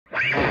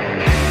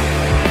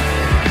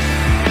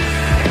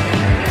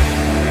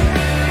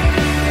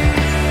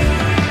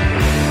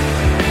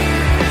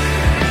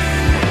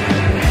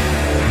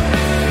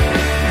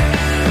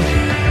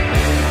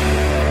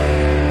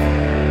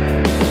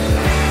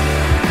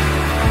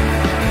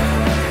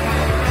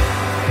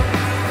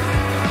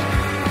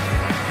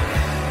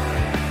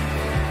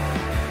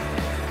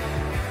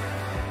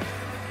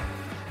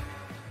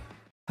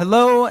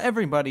Hello,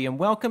 everybody, and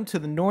welcome to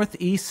the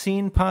Northeast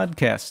Scene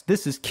Podcast.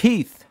 This is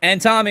Keith.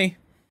 And Tommy.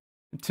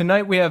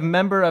 Tonight we have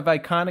member of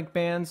iconic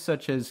bands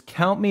such as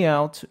Count Me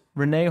Out,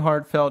 Renee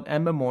Heartfelt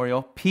and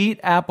Memorial, Pete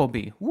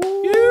Appleby.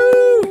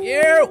 Woo!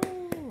 Yeah.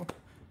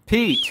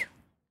 Pete,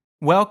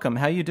 welcome.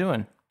 How you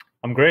doing?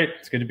 I'm great.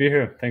 It's good to be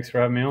here. Thanks for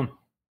having me on.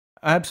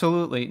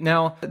 Absolutely.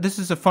 Now, this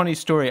is a funny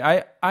story.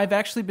 I've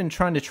actually been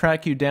trying to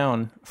track you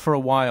down for a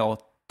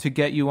while to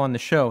get you on the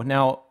show.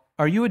 Now,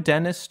 are you a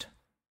dentist?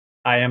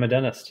 I am a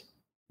dentist.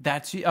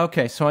 That's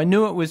okay. So I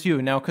knew it was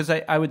you now because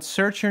I would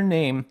search your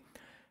name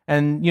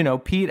and, you know,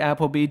 Pete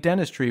Appleby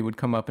dentistry would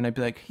come up and I'd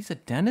be like, he's a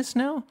dentist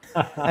now?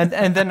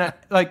 and then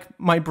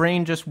my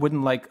brain just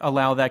wouldn't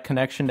allow that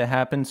connection to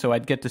happen. So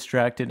I'd get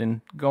distracted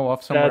and go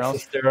off somewhere else.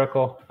 That's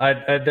hysterical.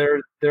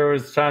 There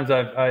was times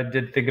I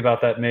did think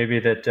about that maybe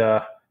that's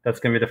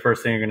going to be the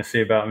first thing you're going to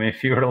see about me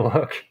if you were to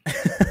look.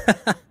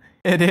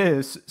 It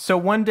is. So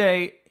one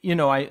day, you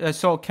know, I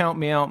saw Count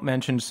Me Out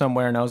mentioned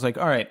somewhere and I was like,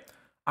 all right,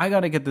 I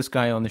got to get this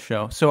guy on the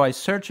show. So I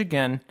search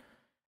again,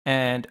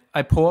 and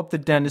I pull up the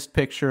dentist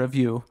picture of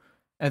you,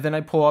 and then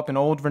I pull up an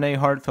old Renee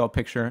Heartfelt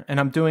picture, and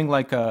I'm doing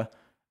like a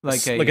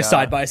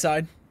side by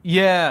side.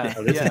 Yeah,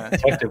 This is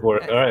detective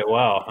work. All right,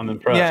 wow, I'm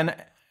impressed. Yeah,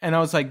 and I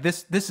was like,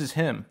 this is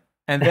him.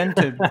 And then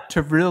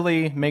to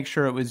really make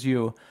sure it was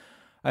you,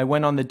 I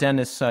went on the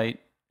dentist site,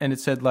 and it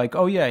said like,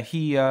 oh yeah,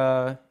 he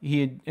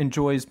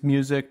enjoys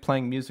music,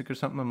 playing music or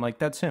something. I'm like,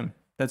 that's him.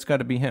 That's got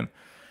to be him.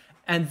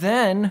 And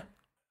then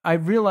I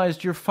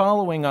realized you're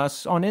following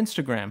us on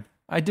Instagram.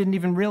 I didn't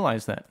even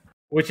realize that.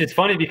 Which is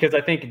funny because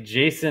I think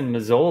Jason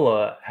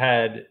Mazzola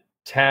had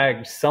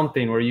tagged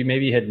something where you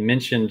maybe had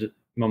mentioned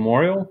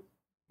Memorial.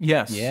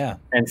 Yes. Yeah.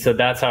 And so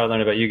that's how I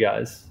learned about you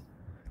guys.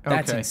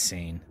 That's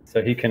insane.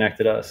 So he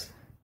connected us.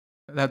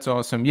 That's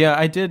awesome. Yeah,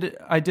 I did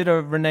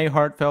a Renee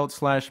Heartfelt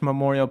 /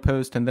 Memorial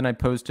post, and then I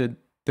posted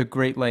the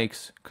Great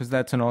Lakes because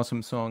that's an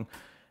awesome song.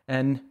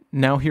 And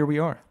now here we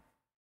are.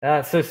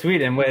 That's so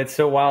sweet, and it's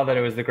so wild that it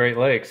was the Great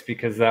Lakes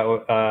because that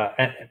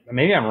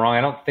maybe I'm wrong.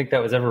 I don't think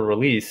that was ever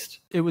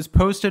released. It was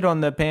posted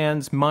on the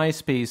band's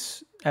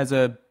MySpace as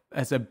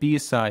a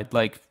B-side,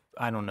 like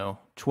I don't know,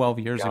 12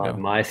 years ago.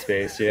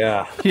 MySpace,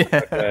 yeah,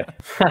 yeah. Okay.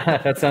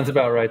 That sounds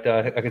about right.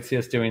 I could see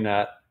us doing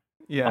that.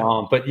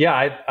 Yeah. But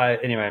yeah,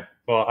 anyway.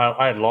 Well,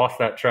 I had lost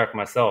that track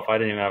myself. I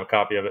didn't even have a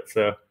copy of it,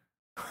 so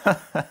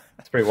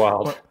it's pretty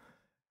wild. Well,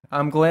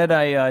 I'm glad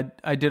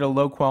I did a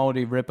low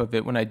quality rip of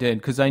it when I did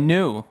because I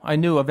knew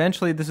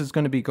eventually this is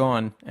going to be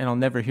gone and I'll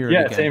never hear it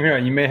again. Yeah, same here.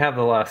 You may have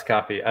the last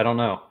copy. I don't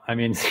know. I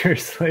mean,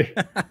 seriously.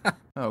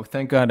 Oh,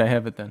 thank God I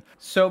have it then.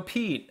 So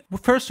Pete,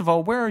 first of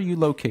all, where are you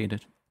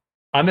located?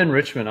 I'm in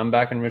Richmond. I'm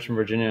back in Richmond,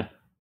 Virginia.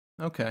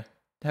 Okay.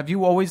 Have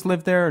you always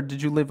lived there or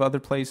did you live other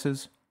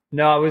places?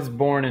 No, I was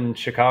born in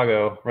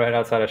Chicago, right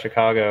outside of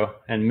Chicago,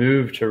 and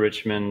moved to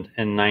Richmond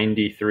in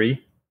 '93.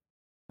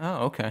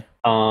 Oh, okay.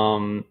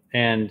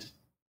 And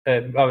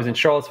I was in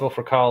Charlottesville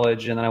for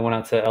college, and then I went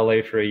out to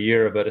LA for a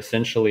year, but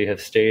essentially have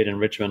stayed in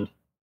Richmond.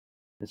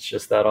 It's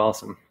just that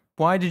awesome.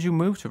 Why did you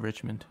move to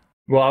Richmond?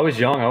 Well, I was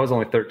young. I was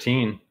only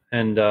 13,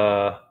 and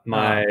the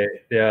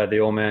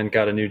old man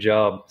got a new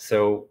job,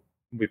 so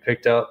we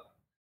picked up,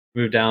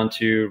 moved down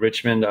to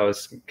Richmond. I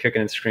was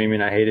kicking and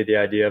screaming. I hated the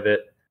idea of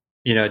it.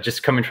 You know,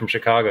 just coming from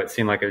Chicago, it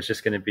seemed like it was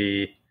just going to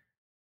be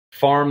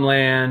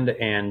farmland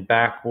and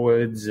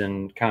backwoods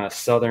and kind of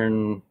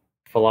Southern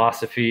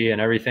philosophy and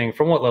everything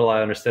from what little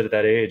I understood at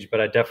that age. But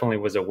I definitely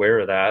was aware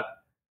of that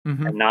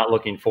and not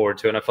looking forward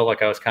to it. And I felt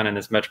like I was kind of in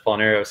this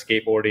metropolitan area of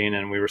skateboarding,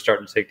 and we were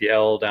starting to take the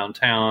L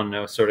downtown. It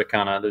was sort of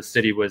kind of, the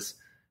city was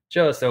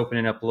just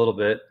opening up a little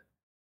bit.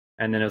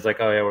 And then it was like,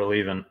 oh yeah, we're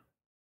leaving.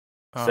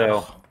 Oh.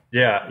 So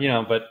yeah, you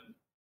know, but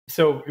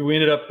so we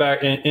ended up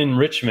back in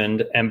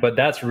Richmond, but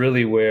that's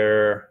really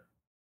where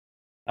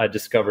I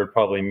discovered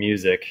probably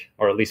music,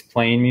 or at least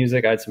playing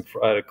music. I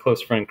had a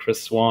close friend,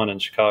 Chris Swan, in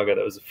Chicago,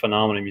 that was a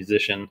phenomenal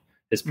musician.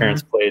 His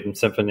parents played in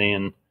symphony,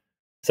 and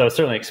so I was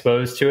certainly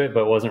exposed to it,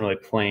 but wasn't really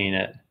playing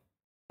it.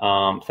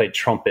 Played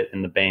trumpet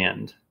in the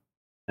band,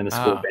 in the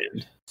school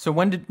band. So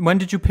when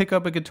did you pick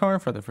up a guitar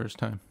for the first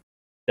time?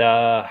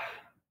 I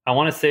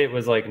want to say it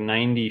was like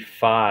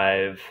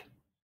 '95.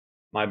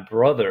 My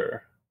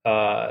brother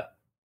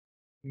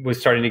was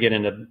starting to get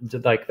into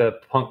like the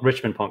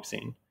Richmond punk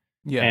scene.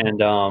 Yeah.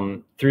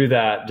 And through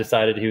that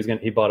decided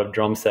he bought a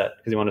drum set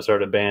because he wanted to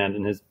start a band,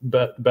 and his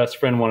best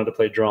friend wanted to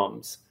play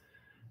drums.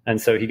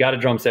 And so he got a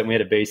drum set, and we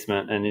had a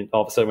basement, and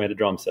all of a sudden we had a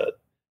drum set,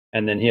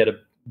 and then he had a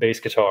bass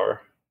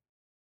guitar.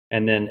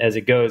 And then as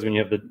it goes, when you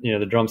have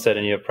the drum set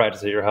and you have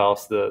practice at your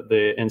house,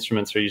 the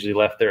instruments are usually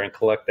left there and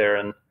collect there.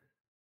 And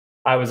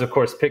I was, of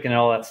course, picking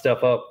all that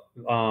stuff up.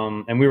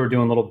 And we were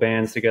doing little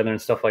bands together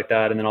and stuff like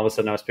that. And then all of a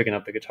sudden I was picking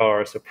up the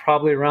guitar. So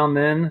probably around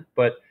then,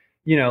 but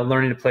you know,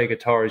 learning to play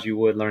guitar as you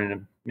would learning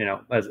to, you know,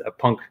 as a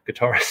punk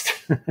guitarist.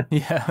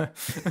 Yeah.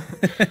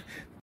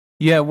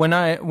 Yeah. When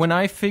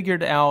I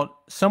figured out,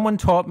 someone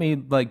taught me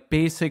like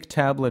basic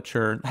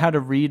tablature, how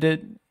to read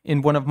it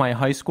in one of my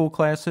high school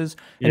classes,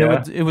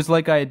 and it was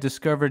like I had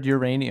discovered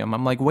uranium.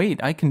 I'm like,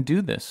 wait, I can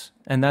do this,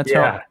 and that's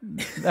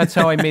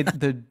how I made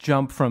the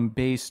jump from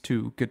bass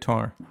to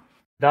guitar.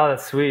 Oh,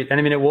 that's sweet. And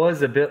I mean, it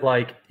was a bit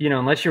like,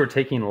 unless you were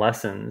taking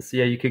lessons,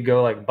 you could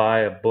go like buy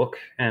a book,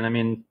 and I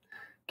mean,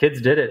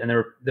 kids did it, and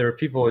there were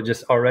people who were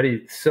just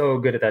already so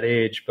good at that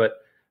age, but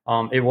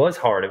it was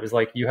hard. It was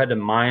like you had to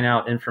mine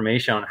out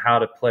information on how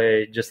to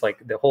play, just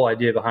like the whole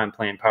idea behind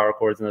playing power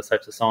chords and those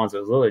types of songs. It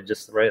was literally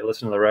just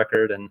listen to the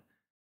record and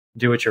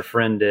do what your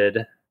friend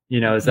did.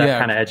 Is that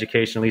kind of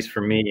education, at least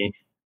for me,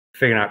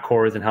 figuring out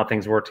chords and how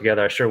things work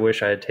together. I sure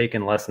wish I had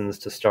taken lessons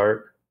to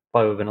start.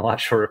 Probably would have been a lot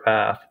shorter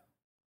path.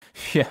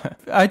 Yeah,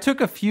 I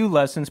took a few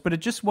lessons, but it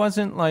just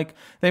wasn't like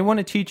they want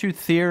to teach you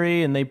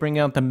theory and they bring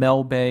out the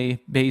Mel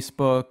Bay bass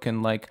book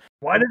and like.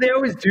 Why do they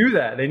always do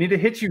that? They need to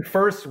hit you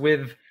first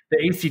with the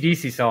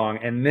AC/DC song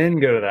and then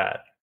go to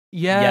that.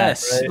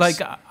 Yes. Right?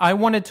 Like I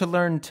wanted to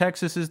learn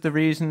Texas Is the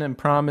Reason and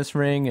Promise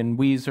Ring and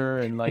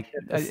Weezer and like,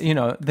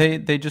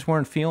 they just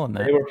weren't feeling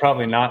that. They were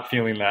probably not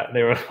feeling that.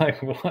 They were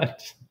like,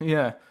 what?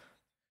 Yeah.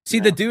 See,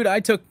 the dude I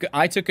took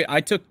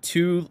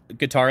 2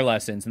 guitar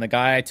lessons, and the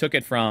guy I took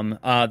it from,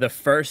 the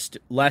first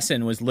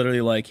lesson was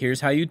literally like,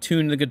 here's how you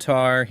tune the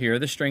guitar, here are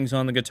the strings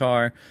on the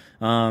guitar,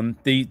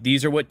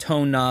 these are what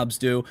tone knobs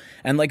do,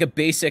 and like a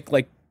basic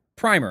like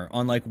primer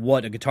on like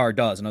what a guitar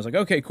does. And I was like,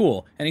 okay,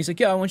 cool. And he's like,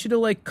 yeah, I want you to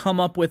like come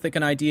up with like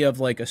an idea of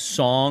like a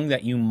song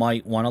that you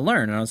might want to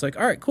learn. And I was like,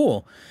 all right,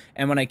 cool.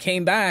 And when I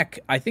came back,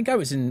 I think I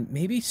was in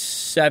maybe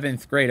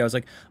 7th grade. I was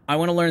like, I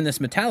want to learn this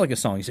Metallica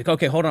song. He's like,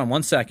 okay, hold on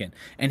 1 second.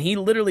 And he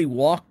literally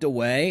walked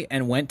away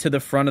and went to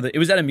the front of it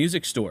was at a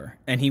music store.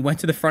 And he went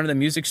to the front of the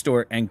music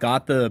store and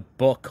got the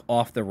book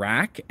off the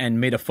rack and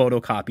made a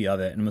photocopy of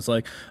it and was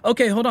like,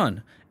 okay, hold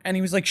on. And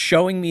he was like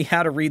showing me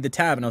how to read the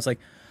tab. And I was like,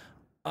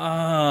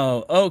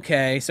 oh,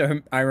 okay. So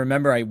I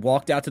remember I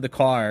walked out to the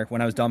car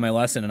when I was done my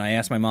lesson and I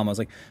asked my mom, I was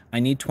like, I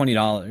need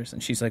 $20.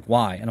 And she's like,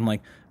 why? And I'm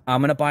like,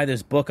 I'm going to buy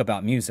this book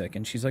about music.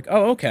 And she's like,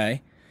 oh,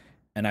 okay.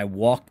 And I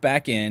walked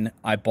back in,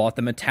 I bought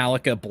the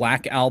Metallica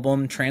Black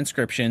Album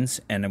transcriptions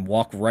and then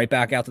walked right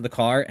back out to the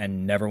car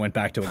and never went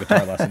back to a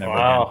guitar lesson ever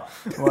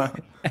again. Wow.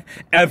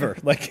 Ever.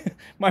 Like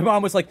my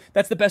mom was like,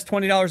 that's the best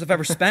 $20 I've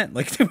ever spent.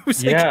 Like it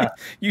was like,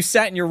 you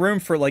sat in your room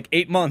for like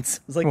 8 months.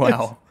 I was like,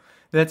 wow.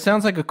 That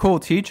sounds like a cool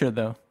teacher,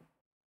 though.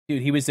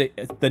 Dude, he was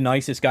the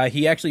nicest guy.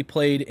 He actually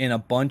played in a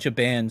bunch of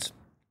bands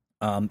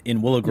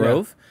in Willow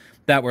Grove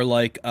that were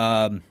like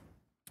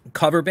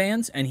cover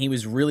bands, and he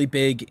was really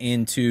big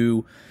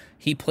into...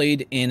 He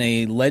played in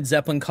a Led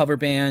Zeppelin cover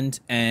band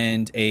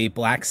and a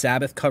Black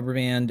Sabbath cover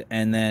band,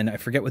 and then I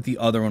forget what the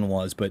other one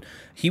was, but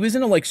he was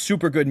into like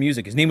super good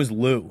music. His name was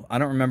Lou. I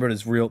don't remember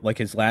what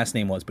his last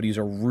name was, but he's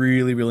a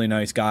really, really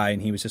nice guy,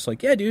 and he was just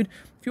like, yeah, dude,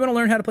 if you want to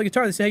learn how to play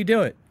guitar, this is how you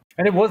do it.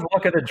 And it was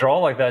luck of the draw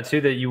like that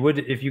too, that you would,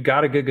 if you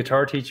got a good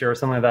guitar teacher or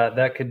something like that,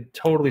 that could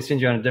totally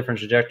send you on a different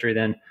trajectory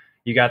than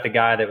you got the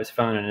guy that was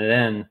phoning it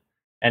in.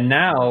 And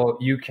now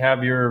you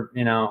have your,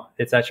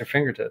 it's at your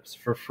fingertips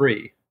for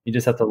free. You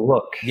just have to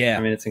look. Yeah.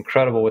 I mean, it's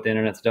incredible what the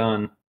internet's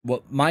done.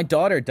 Well, my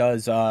daughter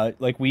does,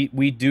 like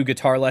we do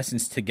guitar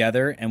lessons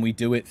together, and we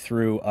do it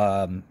through,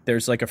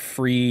 there's like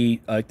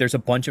there's a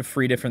bunch of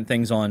free different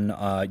things on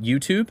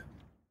YouTube.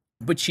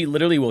 But she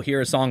literally will hear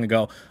a song and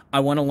go, I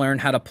want to learn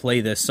how to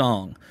play this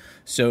song.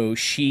 So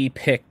she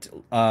picked,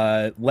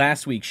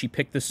 last week, she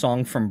picked the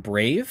song from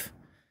Brave.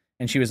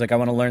 And she was like, I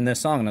want to learn this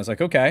song. And I was like,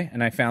 okay.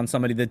 And I found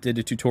somebody that did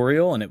a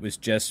tutorial, and it was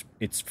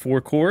it's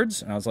 4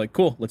 chords. And I was like,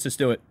 cool, let's just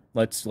do it.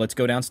 Let's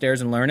go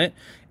downstairs and learn it.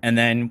 And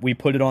then we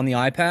put it on the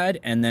iPad,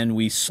 and then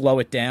we slow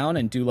it down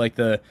and do like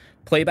the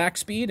playback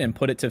speed and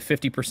put it to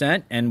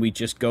 50%, and we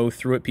just go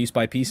through it piece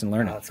by piece and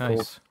learn it. That's nice.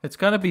 Cool. It's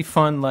got to be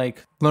fun,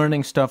 like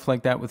learning stuff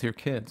like that with your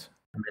kids.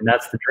 I mean,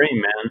 that's the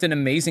dream, man. It's an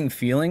amazing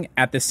feeling.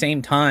 At the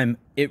same time,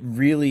 it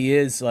really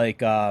is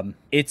like,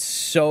 it's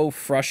so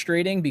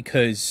frustrating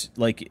because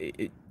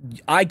like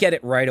I get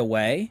it right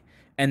away.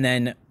 And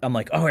then I'm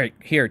like, all right,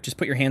 here, just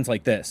put your hands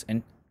like this.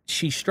 And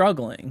she's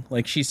struggling.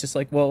 Like, she's just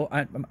like, well,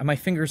 my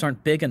fingers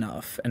aren't big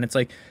enough. And it's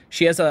like,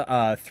 she has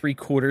a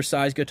 3/4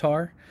 size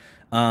guitar.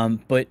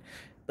 But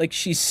like,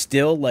 she's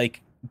still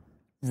like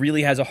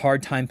really has a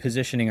hard time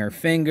positioning her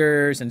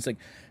fingers. And it's like,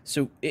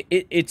 so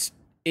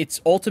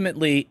it's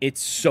ultimately, it's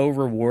so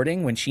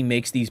rewarding when she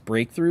makes these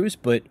breakthroughs.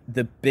 But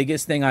the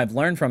biggest thing I've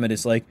learned from it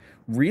is like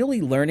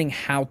really learning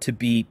how to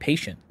be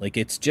patient. Like,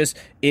 it's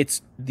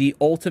the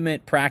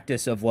ultimate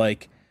practice of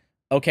like,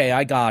 okay,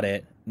 I got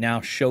it.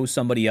 Now show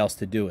somebody else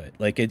to do it.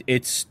 Like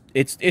it's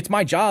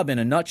my job in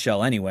a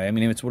nutshell anyway. I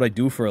mean, it's what I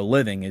do for a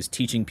living is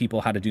teaching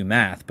people how to do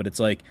math, but it's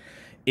like,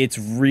 it's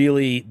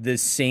really the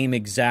same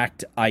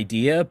exact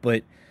idea,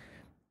 but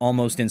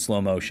almost in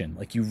slow motion.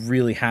 Like, you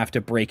really have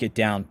to break it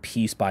down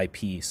piece by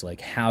piece.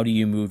 Like, how do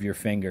you move your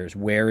fingers?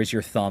 Where is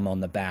your thumb on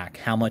the back?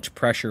 How much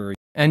pressure?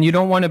 And you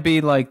don't want to be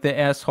like the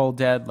asshole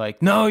dad,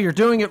 like, no, you're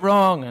doing it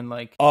wrong. And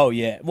like, oh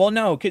yeah. Well,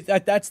 no, cause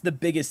that's the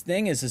biggest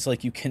thing is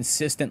like, you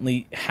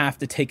consistently have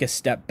to take a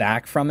step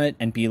back from it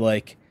and be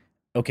like,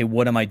 okay,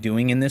 what am I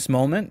doing in this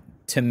moment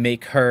to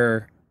make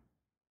her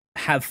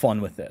have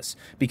fun with this,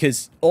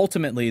 because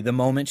ultimately the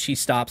moment she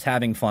stops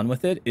having fun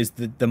with it is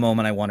the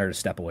moment I want her to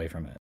step away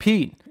from it.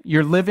 Pete,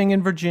 you're living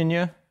in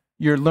Virginia.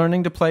 You're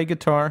learning to play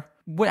guitar.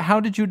 How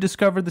did you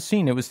discover the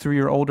scene? It was through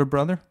your older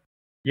brother?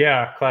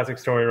 Yeah, classic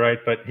story, right?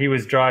 But he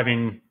was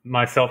driving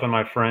myself and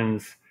my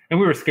friends, and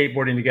we were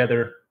skateboarding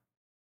together.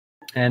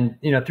 And,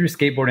 you know, through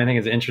skateboarding, I think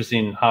it's an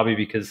interesting hobby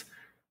because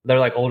they're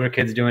like older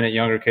kids doing it,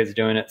 younger kids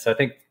doing it. So I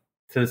think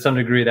to some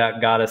degree that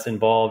got us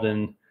involved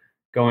in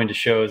going to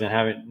shows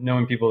and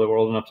knowing people that were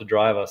old enough to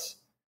drive us.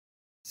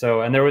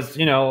 So, and there was,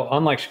 you know,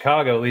 unlike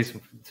Chicago, at least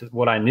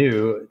what I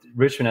knew,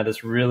 Richmond had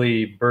this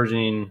really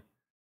burgeoning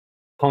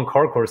punk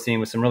hardcore scene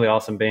with some really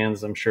awesome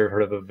bands. I'm sure you've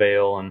heard of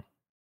Avail, and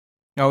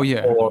Oh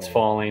yeah, Walls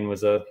Falling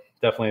was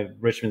definitely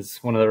Richmond's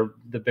one of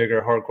the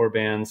bigger hardcore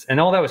bands, and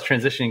all that was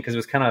transitioning because it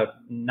was kind of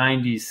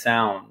 90s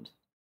sound.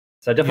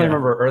 So I definitely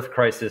remember Earth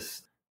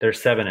Crisis, their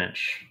second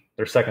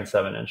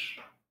 7-inch.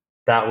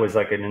 That was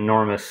like an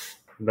enormous.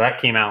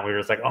 That came out, we were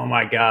just like, oh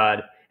my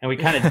god, and we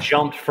kind of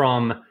jumped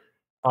from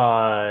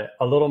a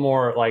little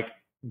more like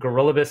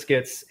Gorilla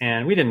Biscuits,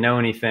 and we didn't know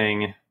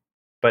anything,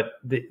 but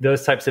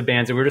those types of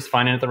bands that we were just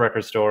finding at the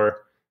record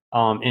store,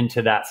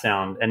 into that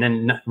sound. And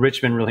then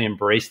Richmond really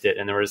embraced it,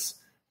 and there was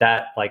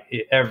that, like,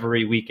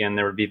 every weekend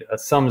there would be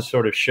some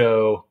sort of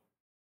show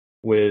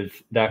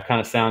with that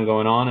kind of sound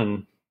going on,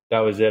 and that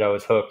was it. I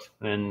was hooked.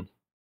 And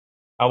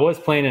I was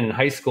playing in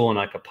high school in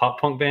like a pop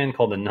punk band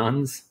called the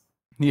Nuns.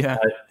 Yeah.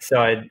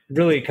 So I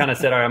really kind of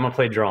said, all right, I'm gonna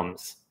play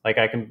drums. Like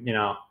I can, you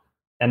know,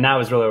 and that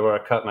was really where I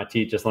cut my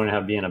teeth, just learning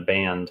how to be in a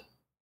band.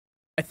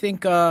 I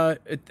think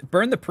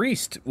Burn the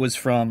Priest was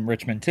from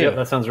Richmond too. Yeah,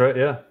 that sounds right.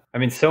 Yeah, I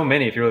mean, so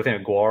many. If you're really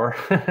thinking of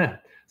Guar,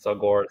 saw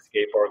Guar at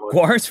skate park.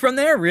 Guar's from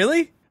there,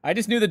 really? I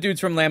just knew the dudes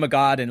from Lamb of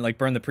God and like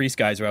Burn the Priest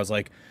guys, where I was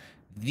like,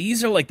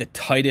 these are like the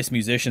tightest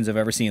musicians I've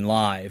ever seen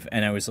live.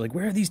 And I was like,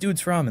 where are these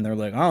dudes from? And they're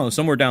like, oh,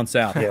 somewhere down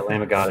south. Yeah,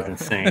 Lamb of God is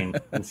insane,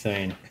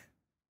 insane.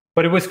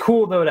 But it was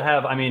cool though to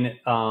have. I mean,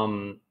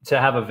 to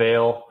have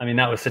Avail. I mean,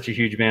 that was such a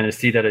huge band to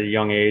see that at a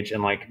young age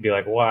and like be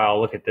like, wow,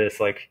 look at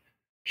this, like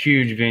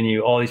huge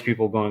venue, all these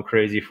people going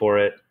crazy for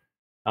it,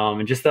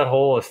 and just that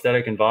whole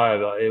aesthetic and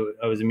vibe.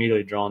 I was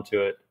immediately drawn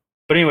to it.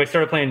 But anyway,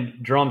 started playing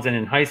drums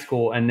in high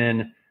school, and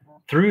then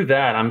through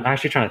that, I'm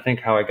actually trying to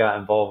think how I got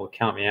involved with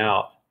Count Me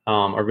Out.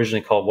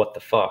 Originally called What the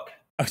Fuck.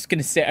 I was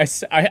gonna say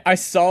I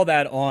saw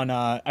that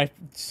on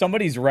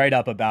somebody's write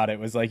up about it. It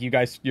was like, you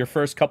guys, your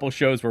first couple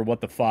shows were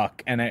What the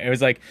Fuck, and it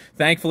was like,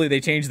 thankfully they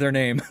changed their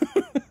name.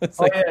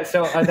 Yeah,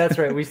 so that's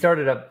right. We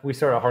started a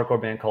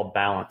hardcore band called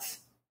Balance,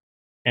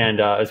 and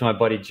it was my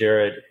buddy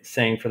Jared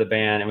sang for the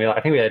band, and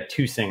I think we had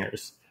 2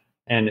 singers,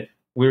 and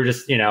we were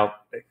just, you know,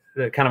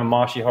 kind of a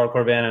moshy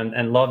hardcore band,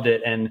 and loved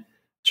it. And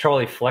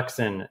Charlie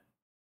Flexen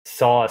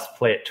saw us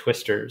play at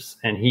Twisters,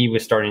 and he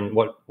was starting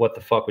what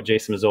the fuck with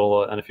Jason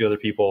Mazzola and a few other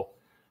people.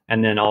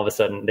 And then all of a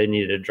sudden they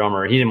needed a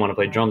drummer. He didn't want to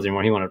play drums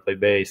anymore. He wanted to play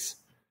bass.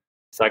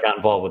 So I got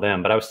involved with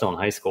them, but I was still in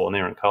high school and they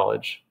were in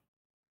college.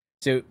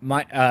 So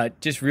my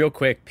just real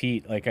quick,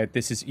 Pete, like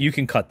you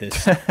can cut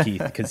this,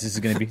 Keith, because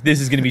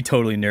this is gonna be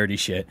totally nerdy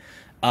shit.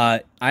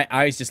 I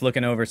was just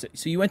looking over. So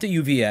you went to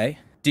UVA.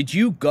 Did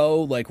you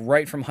go like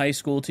right from high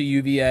school to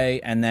UVA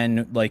and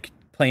then like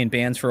play in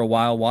bands for a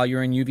while you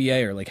were in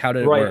UVA, or like how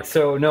did it work?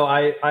 So no,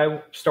 I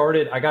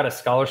got a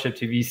scholarship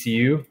to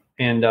VCU,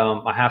 and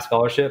a half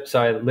scholarship.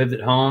 So I lived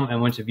at home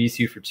and went to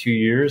VCU for 2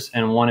 years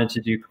and wanted to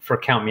do for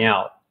Count Me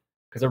Out,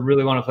 because I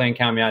really want to play in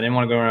Count Me Out. I didn't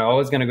want to go around. I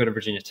was going to go to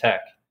Virginia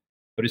Tech,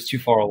 but it's too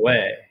far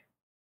away.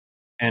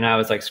 And I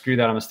was like, screw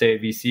that, I'm gonna stay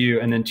at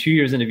VCU. And then 2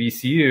 years into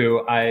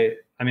VCU, I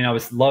mean, I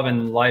was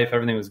loving life.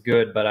 Everything was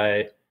good, but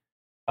I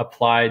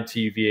applied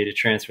to UVA to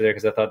transfer there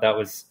because I thought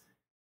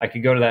I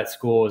could go to that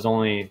school. It was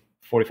only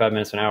 45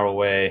 minutes, an hour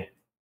away.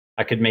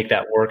 I could make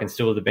that work and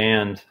still do the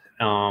band.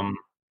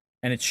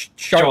 And it's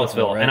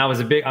Charlottesville, right? And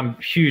I'm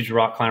a huge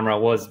rock climber. I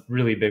was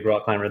really a big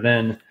rock climber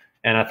then.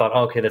 And I thought,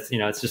 okay, that's, you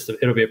know, it's just,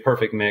 it'll be a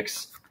perfect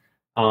mix.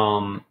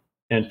 And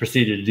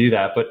proceeded to do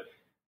that. But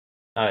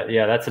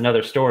yeah, that's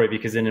another story,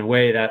 because in a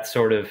way that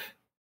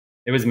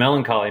it was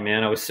melancholy,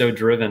 man. I was so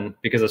driven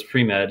because I was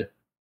pre-med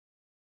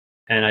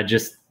and I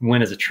just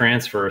went as a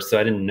transfer. So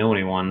I didn't know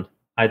anyone.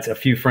 I had a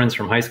few friends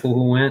from high school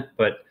who went,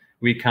 but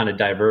we kind of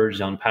diverged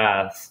on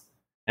paths.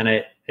 And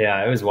it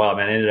was wild,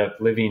 man. I ended up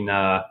living,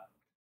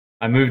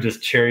 I moved to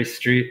Cherry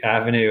Street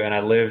Avenue, and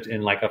I lived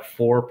in like a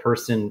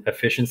 4-person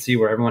efficiency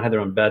where everyone had their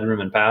own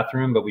bedroom and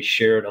bathroom, but we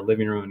shared a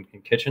living room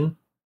and kitchen.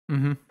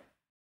 Mm-hmm.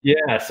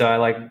 Yeah. So I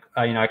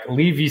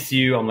leave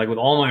VCU. I'm like with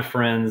all my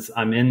friends.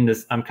 I'm kind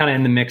of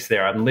in the mix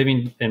there. I'm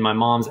living in my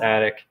mom's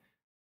attic.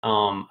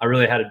 I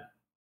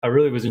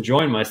really was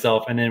enjoying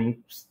myself, and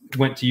then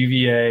went to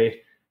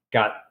UVA,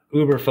 got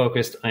uber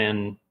focused,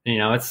 and, you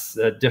know, it's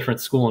a different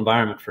school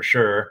environment for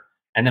sure.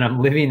 And then I'm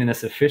living in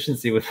this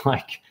efficiency with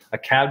like a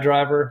cab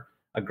driver,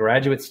 a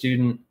graduate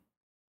student,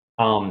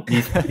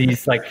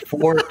 these like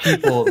 4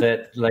 people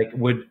that like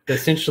would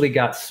essentially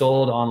got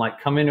sold on like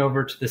coming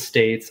over to the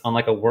States on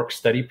like a work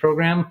study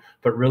program,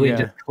 but really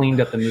just cleaned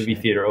up the movie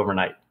theater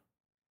overnight.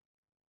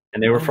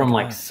 and they were Oh my from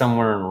like God.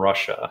 somewhere in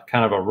Russia,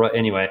 kind of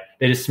anyway,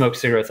 they just smoked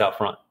cigarettes out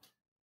front.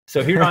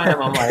 So here I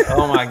am, I'm like,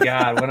 oh my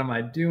God, what am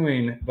I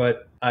doing?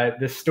 But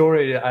this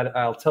story,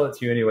 I'll tell it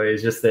to you anyway,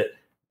 is just that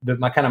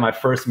my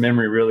first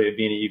memory really of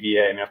being at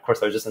UVA. I mean, of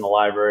course, I was just in the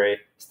library.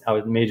 I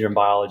was major in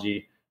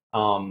biology,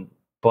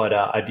 but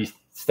I'd be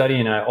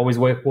studying. I always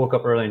woke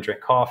up early and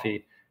drank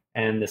coffee.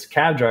 And this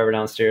cab driver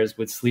downstairs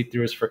would sleep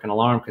through his freaking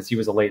alarm because he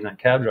was a late night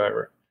cab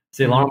driver.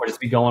 So the alarm would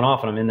just be going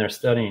off, and I'm in there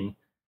studying.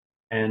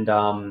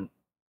 And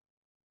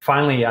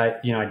finally,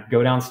 I'd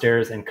go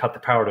downstairs and cut the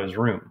power to his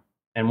room.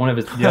 And one of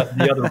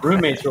the other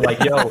roommates were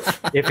like, yo,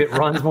 if it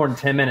runs more than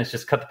 10 minutes,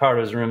 just cut the power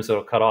to his room so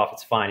it'll cut off.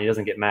 It's fine. He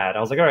doesn't get mad. I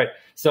was like, all right.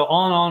 So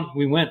on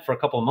we went for a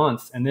couple of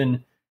months. And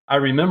then I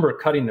remember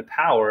cutting the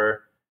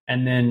power,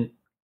 and then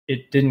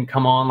it didn't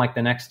come on like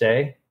the next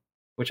day,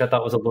 which I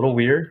thought was a little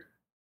weird.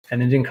 And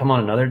then it didn't come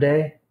on another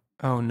day.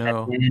 Oh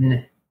no.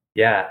 And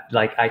then,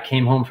 like I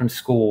came home from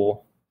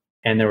school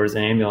and there was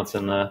an ambulance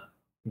in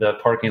the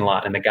parking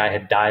lot, and the guy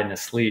had died in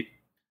his sleep.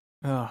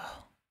 Oh.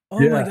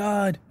 Oh my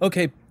God.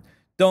 Okay.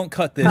 Don't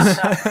cut this.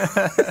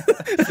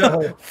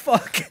 So,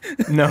 Fuck.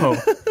 No.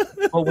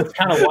 well, what's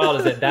kind of wild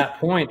is at that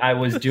point I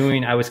was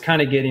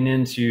kind of getting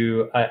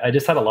into, I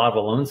just had a lot of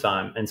alone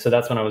time. And so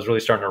that's when I was really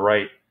starting to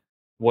write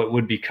what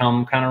would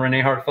become kind of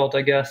Renee Heartfelt,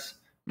 I guess,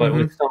 but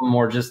with some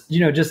more just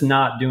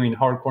not doing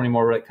hardcore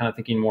anymore, like kind of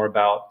thinking more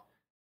about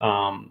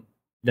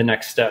the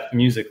next step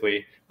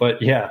musically.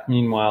 But yeah,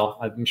 meanwhile,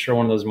 I'm sure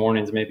one of those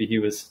mornings, maybe he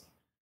was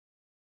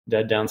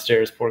dead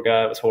downstairs. Poor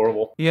guy. It was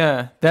horrible.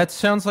 Yeah, that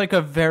sounds like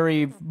a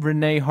very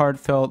Renee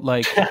Heartfelt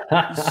like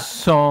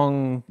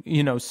song,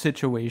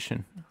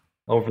 situation.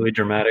 Overly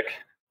dramatic.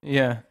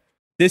 Yeah.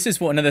 This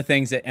is one of the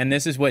things that, and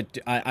this is what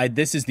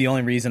this is the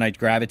only reason I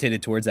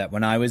gravitated towards that.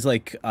 When I was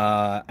like,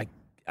 I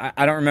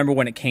don't remember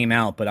when it came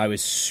out, but I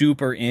was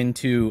super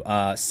into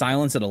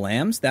Silence of the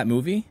Lambs, that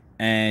movie.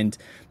 And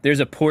there's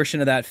a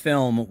portion of that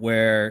film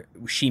where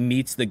she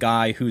meets the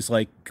guy who's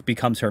like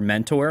becomes her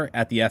mentor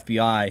at the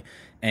FBI.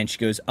 And she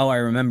goes, oh, I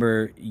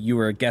remember you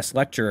were a guest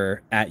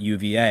lecturer at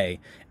UVA.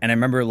 And I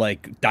remember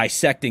like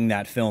dissecting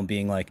that film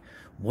being like,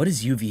 what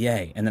is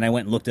UVA? And then I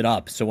went and looked it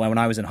up. So when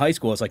I was in high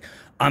school, I was like,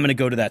 I'm going to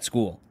go to that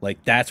school.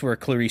 Like, that's where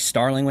Clarice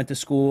Starling went to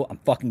school. I'm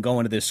fucking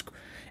going to this.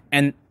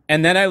 And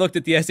then I looked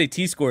at the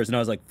SAT scores and I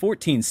was like,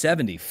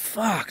 1470.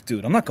 Fuck,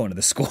 dude, I'm not going to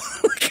this school.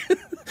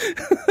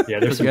 Yeah,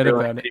 there's some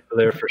brilliant people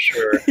there for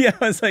sure. Yeah,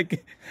 I was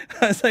like,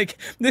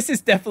 this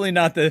is definitely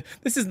not the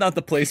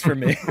place for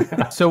me.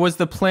 So was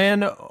the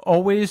plan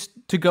always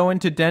to go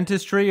into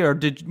dentistry, or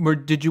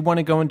did you want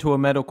to go into a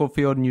medical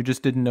field and you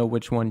just didn't know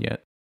which one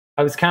yet?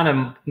 I was kind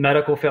of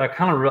medical field.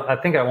 I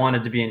think I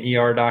wanted to be an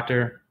ER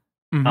doctor.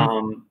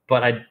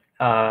 But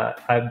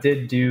I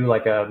did do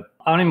like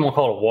I don't even want to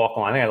call it a walk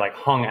on. I think I like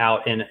hung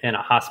out in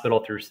a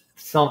hospital through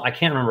I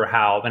can't remember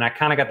how, and I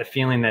kind of got the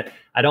feeling that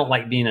I don't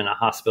like being in a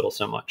hospital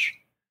so much.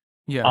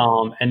 Yeah.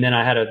 And then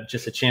I had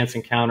just a chance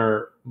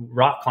encounter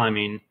rock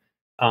climbing.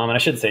 And I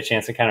shouldn't say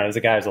chance encounter. There was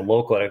a guy who was a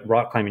local at a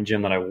rock climbing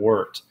gym that I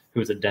worked, who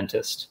was a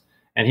dentist.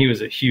 And he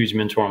was a huge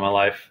mentor in my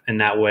life in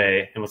that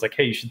way, and was like,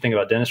 hey, you should think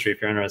about dentistry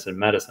if you're interested in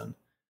medicine.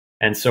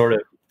 And so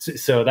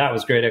that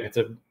was great. I got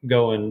to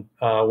go and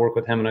work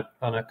with him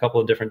on a couple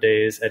of different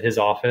days at his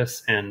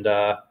office. And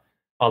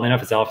oddly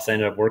enough, his office I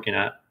ended up working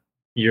at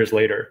years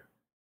later,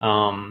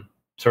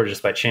 sort of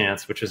just by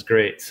chance, which was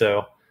great.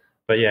 So,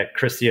 but yeah,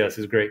 Chris Diaz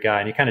is a great guy.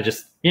 And he kind of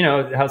just,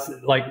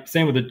 like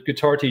same with the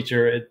guitar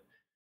teacher,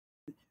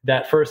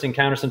 that first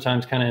encounter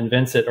sometimes kind of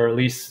invents it, or at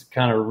least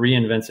kind of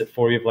reinvents it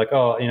for you. Like,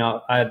 oh,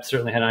 I had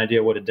certainly had an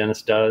idea what a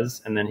dentist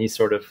does. And then he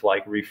sort of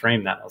like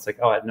reframed that. I was like,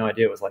 oh, I had no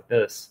idea it was like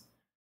this.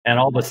 And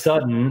all of a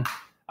sudden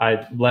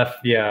I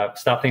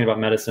stopped thinking about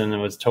medicine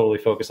and was totally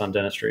focused on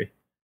dentistry.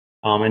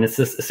 And it's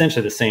just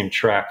essentially the same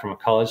track from a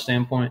college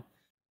standpoint.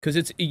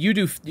 Because you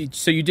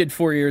did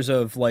 4 years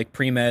of like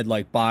pre-med,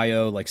 like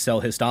bio, like cell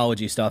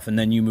histology stuff. And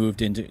then you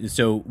moved into,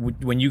 so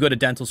when you go to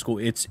dental school,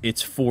 it's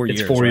 4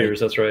 years. It's 4 right? years.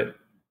 That's right.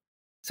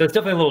 So it's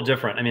definitely a little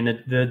different. I mean,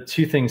 the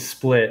two things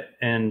split,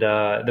 and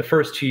the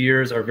first 2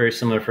 years are very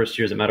similar to first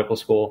years at medical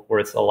school,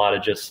 where it's a lot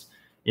of just,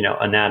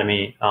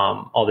 anatomy,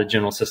 all the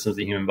general systems of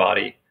the human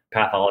body,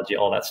 pathology,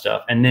 all that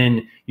stuff. And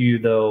then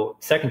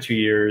second 2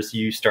 years,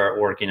 you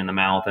start working in the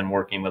mouth and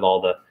working with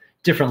all the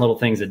different little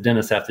things that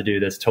dentists have to do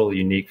that's totally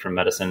unique from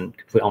medicine,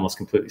 almost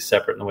completely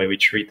separate in the way we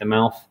treat the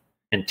mouth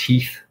and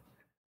teeth.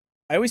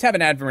 I always have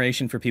an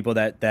admiration for people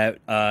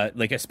that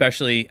like,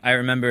 especially I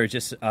remember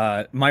just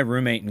my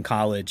roommate in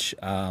college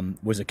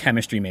was a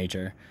chemistry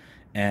major,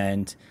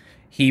 and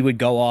he would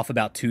go off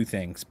about two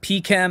things,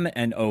 P-Chem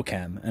and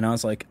O-Chem. And I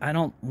was like,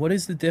 what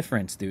is the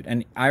difference, dude?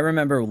 And I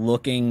remember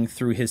looking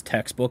through his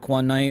textbook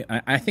one night.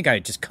 I think I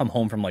had just come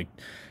home from like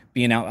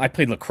being out. I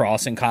played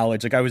lacrosse in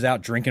college. Like I was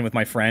out drinking with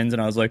my friends,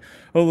 and I was like,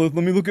 oh, let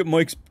me look at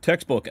Mike's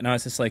textbook. And I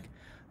was just like,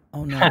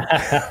 oh no,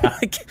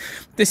 like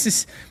this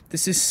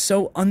is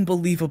so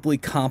unbelievably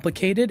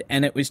complicated.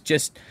 And it was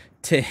just,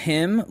 to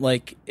him,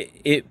 like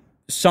it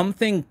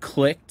something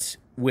clicked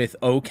with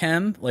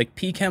OChem. Like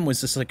PChem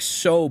was just like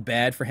so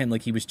bad for him.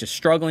 Like he was just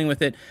struggling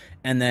with it.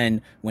 And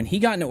then when he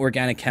got into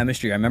organic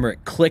chemistry, I remember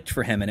it clicked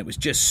for him, and it was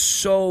just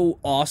so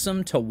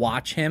awesome to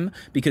watch him,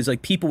 because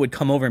like people would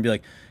come over and be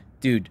like,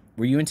 dude,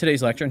 were you in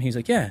today's lecture? And he's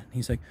like, yeah. And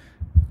he's like,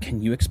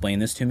 can you explain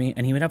this to me?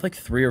 And he would have like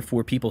 3 or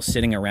 4 people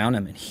sitting around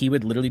him, and he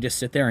would literally just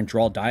sit there and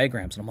draw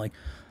diagrams. And I'm like,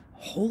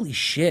 holy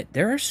shit,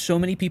 there are so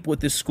many people at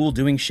this school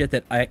doing shit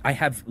that I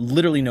have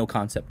literally no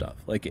concept of.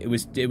 Like it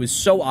was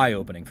so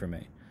eye-opening for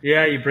me.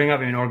 Yeah, you bring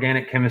up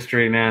organic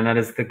chemistry, man. That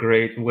is the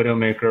great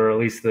widowmaker, or at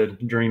least the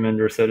dream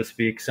ender, so to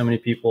speak. So many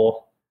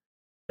people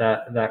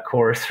that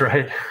course,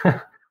 right?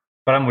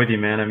 But I'm with you,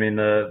 man. I mean,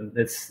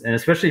 and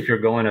especially if you're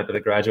going up at the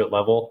graduate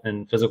level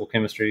in physical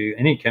chemistry,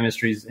 any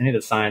chemistries, any of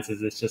the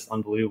sciences, it's just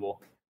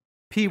unbelievable.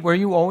 Pete, were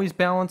you always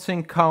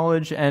balancing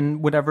college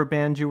and whatever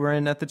band you were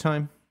in at the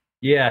time?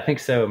 Yeah, I think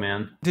so,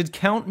 man. Did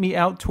Count Me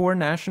Out tour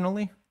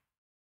nationally?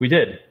 We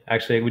did.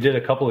 Actually, we did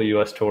a couple of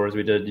U.S. tours.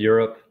 We did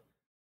Europe.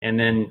 And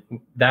then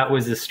that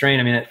was a strain.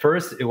 I mean, at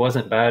first it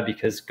wasn't bad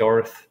because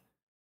Garth,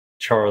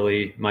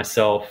 Charlie,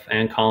 myself,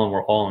 and Colin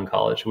were all in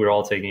college. We were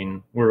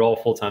all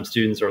full-time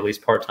students, or at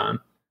least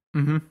part-time.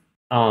 Mm-hmm.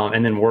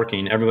 And then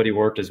working. Everybody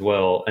worked as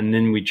well. And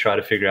then we'd try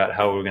to figure out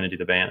how we were going to do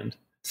the band.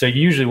 So it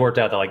usually worked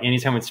out that like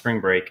anytime with spring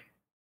break,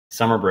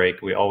 summer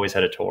break, we always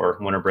had a tour.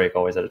 Winter break,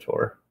 always had a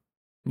tour.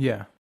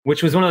 Yeah.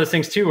 Which was one of those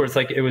things too, where it's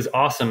like, it was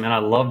awesome and I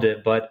loved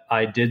it. But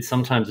I did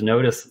sometimes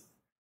notice,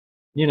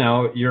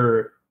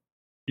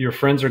 your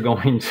friends are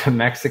going to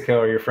Mexico,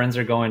 or your friends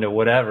are going to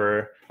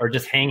whatever, or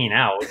just hanging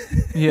out,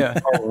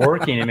 or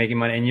working and making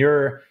money. And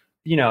you're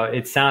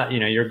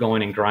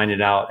going and grinding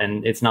it out.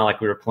 And it's not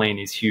like we were playing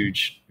these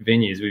huge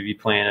venues. We'd be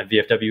playing at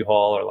VFW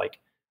Hall, or like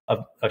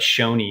a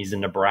Shoney's in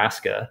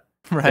Nebraska,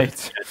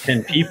 right? With,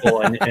 10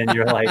 people, and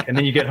you're like, and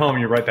then you get home and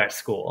you're right back to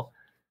school,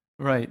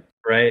 right?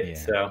 Yeah.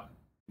 So.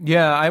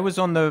 Yeah, I was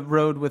on the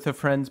road with a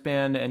friend's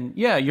band, and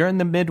yeah, you're in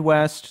the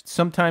Midwest.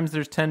 Sometimes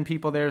there's 10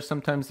 people there,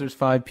 sometimes there's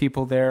 5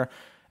 people there.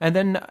 And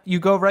then you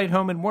go right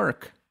home and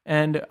work.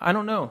 And I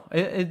don't know.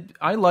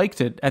 I liked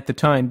it at the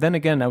time. Then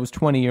again, I was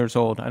 20 years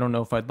old. I don't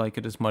know if I'd like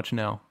it as much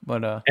now.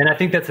 But and I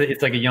think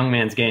it's like a young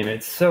man's game.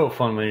 It's so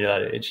fun when you're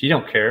that age. You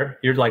don't care.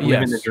 You're like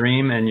living the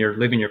dream, and you're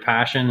living your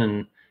passion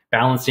and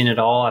balancing it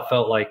all. I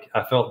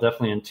felt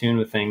definitely in tune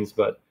with things.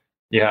 But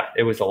yeah,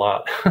 it was a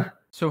lot.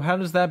 So how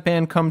does that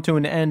band come to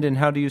an end, and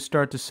how do you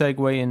start to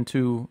segue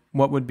into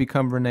what would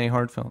become Renee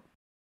Heartfelt?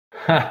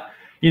 Count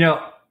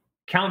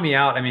Me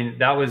Out. I mean,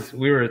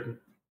 we were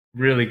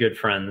really good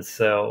friends.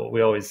 So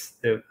we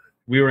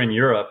were in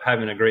Europe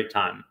having a great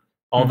time.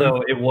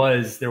 Although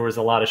there was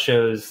a lot of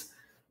shows,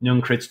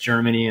 Nunkritz,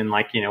 Germany, and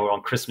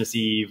on Christmas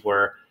Eve,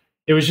 where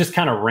it was just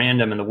kind of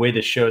random. And the way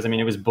the shows, I mean,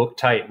 it was booked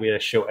tight. We had a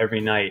show every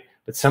night,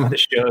 but some of the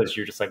shows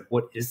you're just like,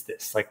 what is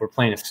this? Like, we're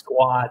playing a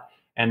squat,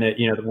 and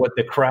what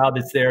the crowd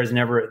that's there is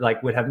never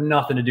would have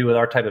nothing to do with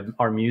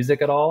our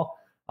music at all.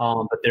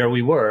 But there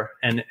we were.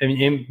 And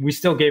we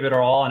still gave it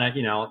our all.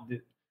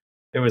 And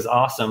it was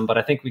awesome, but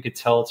I think we could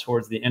tell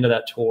towards the end of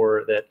that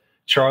tour that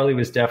Charlie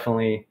was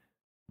definitely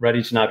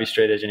ready to not be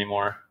straight edge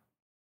anymore.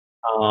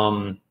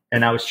 And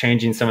I was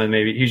changing some of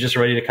maybe he was just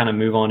ready to kind of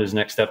move on to his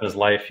next step in his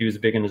life. He was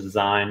big into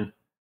design.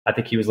 I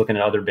think he was looking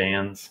at other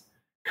bands.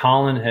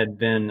 Colin had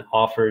been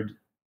offered,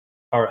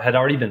 or had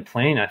already been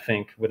playing, I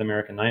think, with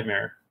American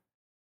Nightmare.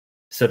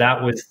 So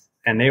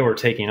and they were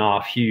taking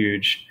off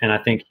huge. And I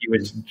think he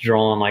was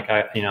drawn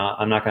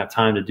I'm not gonna have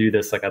time to do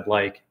this like I'd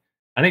like.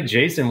 I think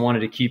Jason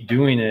wanted to keep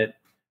doing it,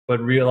 but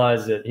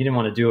realized that he didn't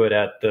want to do it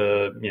at he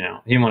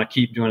didn't want to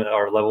keep doing it at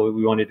our level.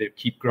 We wanted to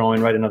keep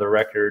growing, write another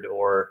record,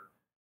 or,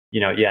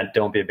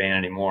 don't be a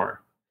band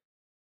anymore.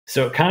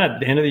 So kind of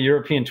the end of the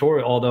European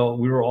tour, although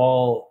we were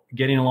all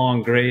getting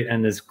along great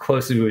and as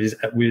close as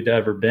we'd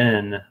ever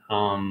been,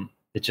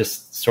 it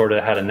just sort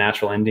of had a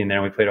natural ending there.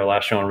 And we played our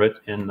last show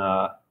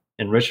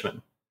in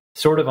Richmond,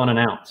 sort of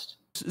unannounced.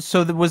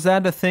 So was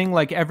that a thing?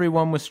 Like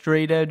everyone was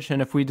straight edge,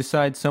 and if we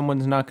decide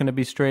someone's not going to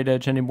be straight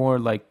edge anymore,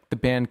 like the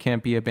band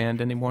can't be a band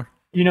anymore?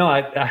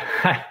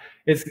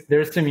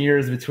 There's some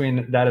years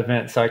between that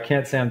event, so I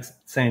can't say I'm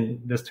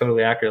saying this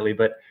totally accurately,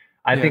 but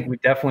I think we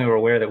definitely were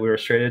aware that we were a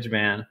straight edge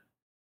band.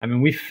 I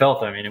mean, we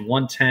felt, in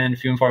 110,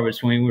 few and far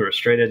between, we were a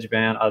straight edge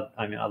band.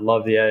 I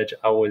love the edge.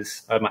 I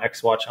had my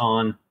X Watch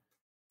on.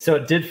 So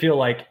it did feel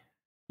like,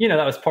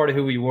 that was part of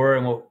who we were.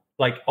 And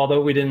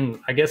although we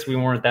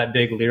weren't that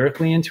big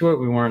lyrically into it,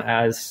 we weren't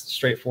as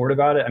straightforward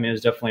about it. I mean, it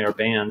was definitely our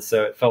band.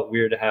 So it felt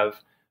weird to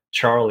have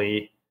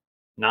Charlie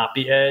not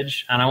be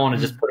edge. And I want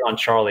to just put it on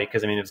Charlie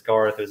because, it was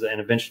Garth, and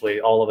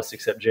eventually all of us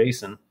except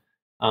Jason.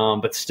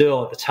 But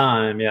still at the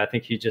time, I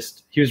think he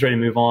was ready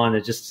to move on.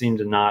 It just seemed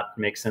to not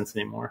make sense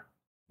anymore.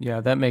 Yeah,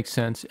 that makes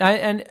sense.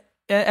 And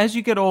as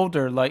you get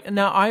older,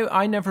 now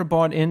I never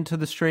bought into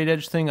the straight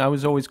edge thing. I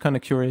was always kind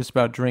of curious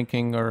about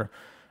drinking or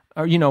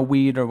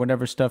weed or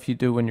whatever stuff you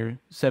do when you're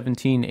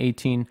 17,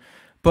 18.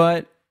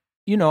 But,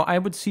 I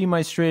would see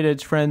my straight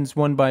edge friends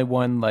one by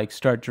one,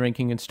 start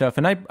drinking and stuff.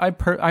 And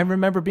I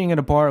remember being at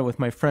a bar with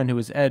my friend who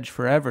was edge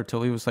forever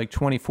till he was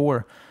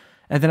 24.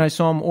 And then I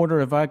saw him order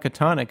a vodka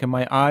tonic and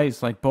my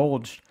eyes like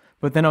bulged.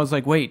 But then I was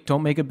like, wait,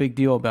 don't make a big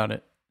deal about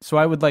it. So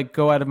I would like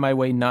go out of my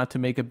way not to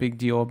make a big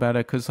deal about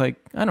it because like,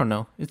 I don't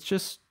know. It's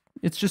just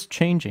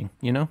changing,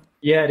 you know?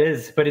 Yeah, it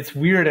is, but it's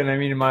weird. And I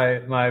mean,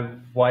 my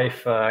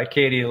wife,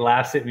 Katie,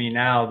 laughs at me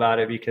now about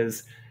it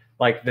because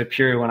like the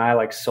period when I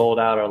like sold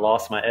out or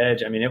lost my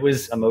edge, I mean, it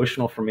was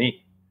emotional for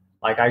me.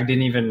 Like I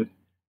didn't even,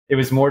 it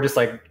was more just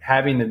like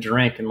having the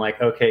drink and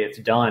like, okay, it's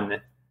done.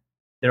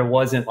 There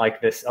wasn't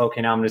like this,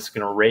 okay, now I'm just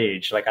going to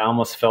rage. Like I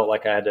almost felt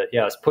like I had to,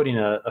 yeah, I was putting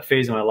a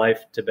phase of my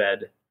life to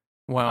bed.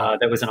 Wow.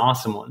 That was an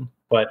awesome one.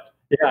 But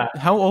yeah.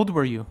 How old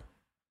were you?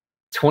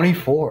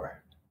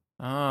 24.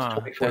 Ah,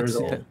 24 years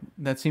old.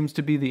 That seems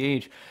to be the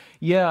age.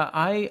 Yeah,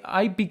 I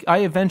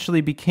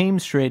eventually became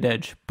straight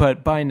edge,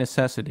 but by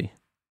necessity.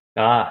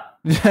 Ah.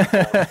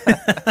 Yeah,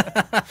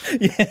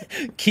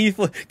 Keith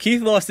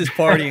lost his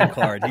partying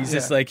card. He's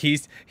just like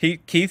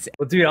Keith's.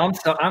 Well, dude,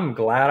 I'm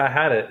glad I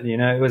had it. You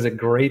know, it was a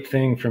great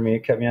thing for me.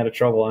 It kept me out of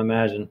trouble. I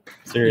imagine.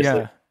 Seriously.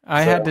 Yeah,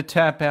 I had to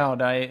tap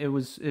out.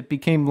 It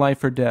became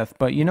life or death.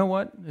 But you know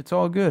what? It's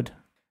all good.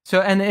 So,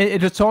 and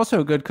it's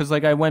also good because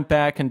like I went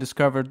back and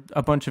discovered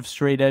a bunch of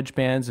straight edge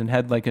bands and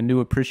had like a new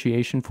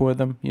appreciation for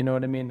them. You know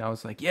what I mean? I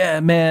was like, yeah,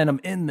 man, I'm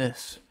in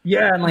this.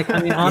 Yeah, and like I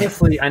mean,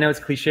 honestly, I know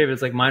it's cliche, but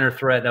it's like Minor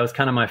Threat. That was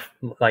kind of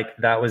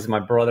that was my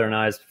brother and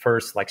I's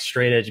first like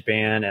straight edge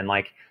band, and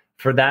like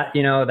for that,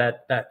 you know,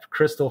 that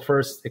crystal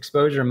first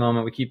exposure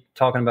moment we keep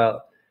talking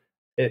about.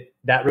 It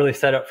that really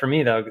set up for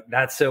me though.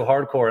 That's so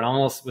hardcore, and I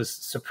almost was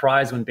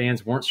surprised when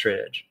bands weren't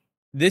straight edge.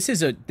 This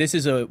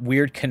is a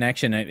weird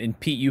connection, and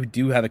Pete, you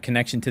do have a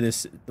connection to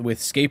this with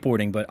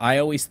skateboarding. But I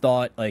always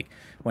thought like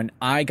when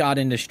I got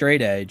into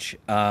straight edge,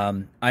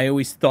 I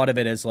always thought of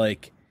it as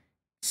like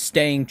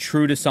staying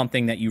true to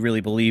something that you really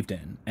believed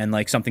in and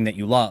like something that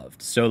you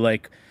loved. So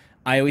like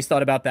I always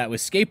thought about that with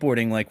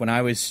skateboarding. Like when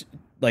I was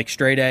like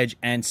straight edge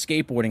and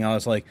skateboarding, I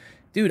was like,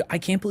 dude, I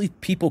can't believe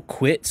people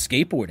quit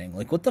skateboarding.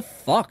 Like what the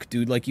fuck,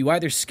 dude? Like you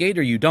either skate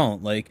or you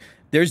don't. Like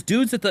there's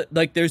dudes at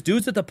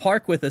the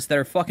park with us that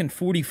are fucking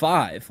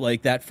 45,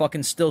 like that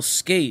fucking still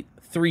skate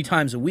 3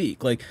 times a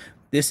week. Like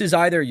this is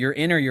either you're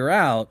in or you're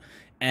out.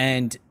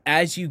 And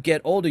as you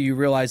get older, you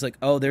realize like,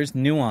 oh, there's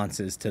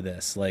nuances to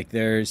this. Like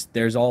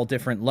there's all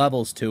different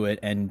levels to it,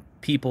 and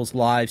people's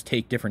lives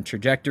take different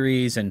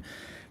trajectories, and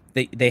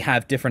they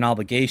have different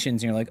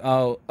obligations. And you're like,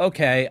 oh,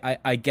 okay,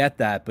 I get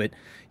that. But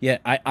yeah,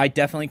 I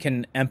definitely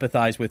can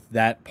empathize with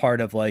that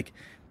part of like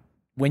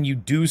when you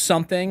do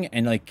something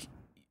and like,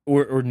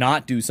 or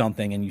not do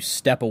something and you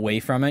step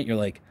away from it, you're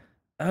like,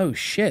 oh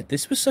shit,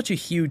 this was such a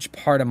huge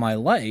part of my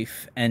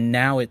life, and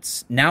now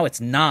it's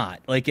not.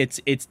 Like it's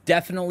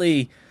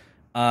definitely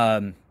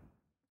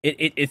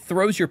it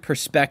throws your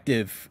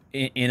perspective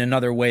in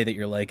another way that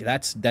you're like,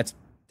 that's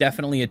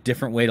definitely a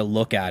different way to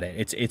look at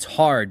it. It's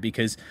hard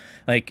because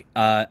like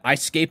I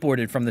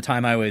skateboarded from the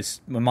time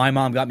when my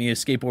mom got me a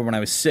skateboard when I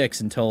was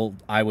 6 until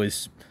I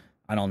was,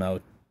 I don't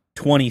know,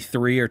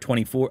 23 or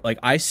 24. Like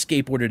I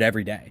skateboarded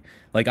every day.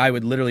 Like I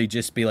would literally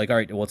just be like, all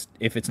right, well,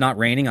 if it's not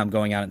raining, I'm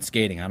going out and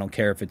skating. I don't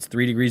care if it's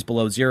 3 degrees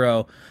below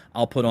zero.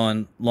 I'll put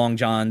on long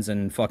johns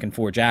and fucking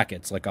 4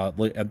 jackets. Like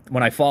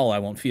when I fall, I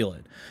won't feel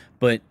it.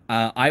 But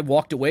I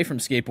walked away from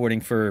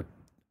skateboarding for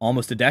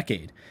almost a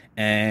decade,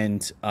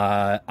 and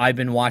I've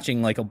been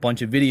watching like a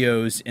bunch of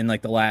videos in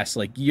like the last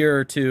like year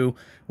or two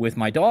with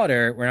my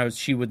daughter, where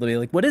she would be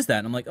like, "What is that?"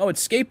 And I'm like, "Oh,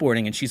 it's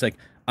skateboarding," and she's like,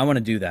 "I want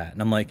to do that,"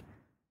 and I'm like,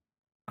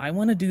 I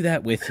want to do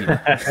that with you.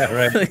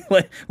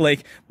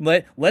 Right.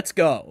 Let's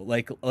go.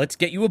 Like, let's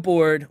get you a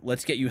board.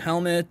 Let's get you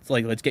helmets.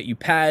 Like, let's get you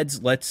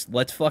pads. Let's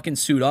fucking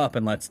suit up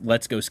and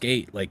let's go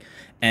skate. Like,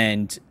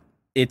 and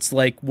it's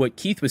like what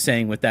Keith was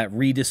saying with that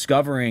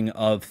rediscovering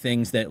of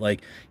things that,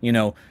 like, you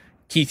know,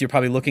 Keith, you're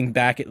probably looking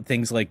back at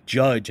things like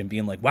Judge and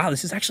being like, wow,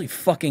 this is actually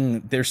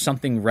fucking, there's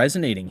something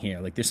resonating here.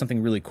 Like, there's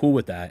something really cool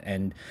with that.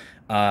 And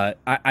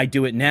I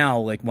do it now.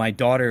 Like, my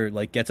daughter,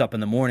 like, gets up in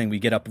the morning. We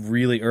get up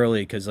really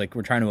early because, like,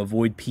 we're trying to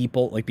avoid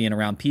people, like, being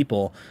around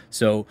people.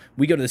 So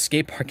we go to the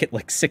skate park at,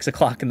 like, 6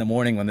 o'clock in the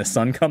morning when the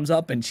sun comes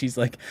up. And she's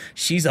like,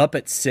 she's up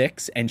at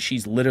 6 and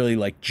she's literally,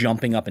 like,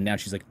 jumping up and down.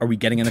 She's like, are we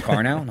getting in the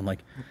car now? And I'm like,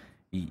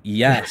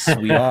 yes,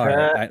 we are.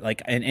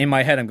 And in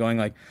my head, I'm going,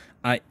 like,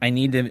 I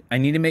need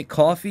to make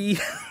coffee.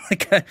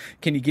 Like,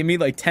 can you give me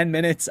like 10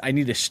 minutes? I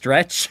need to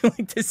stretch.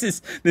 Like, this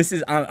is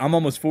I'm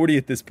almost 40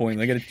 at this point.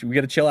 We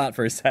gotta chill out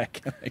for a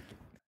sec.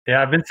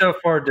 Yeah, I've been so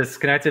far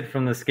disconnected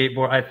from the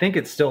skateboard. I think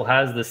it still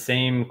has the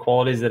same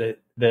qualities that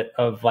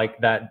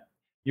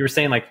you were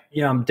saying, like,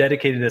 you know, I'm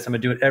dedicated to this. I'm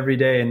gonna do it every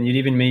day. And you'd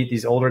even meet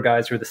these older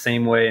guys who are the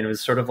same way. And it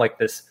was sort of like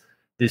this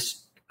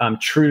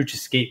true to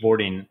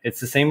skateboarding. It's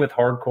the same with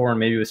hardcore and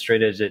maybe with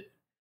straight edge.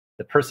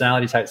 The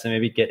personality types that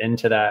maybe get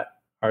into that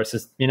are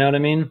just, you know what I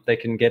mean? They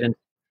can get into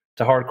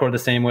hardcore the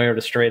same way, or to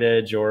straight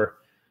edge, or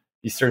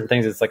these certain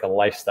things. It's like a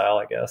lifestyle,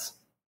 I guess.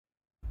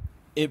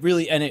 It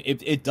really, and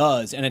it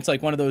does. And it's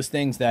like one of those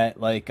things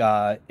that, like,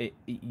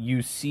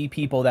 you see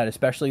people that,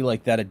 especially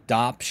like that,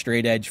 adopt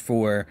straight edge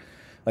for,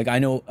 like, I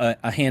know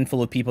a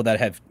handful of people that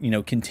have, you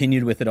know,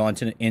 continued with it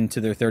into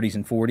their 30s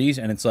and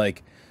 40s. And it's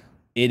like,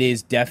 it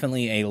is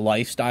definitely a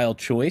lifestyle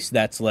choice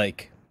that's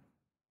like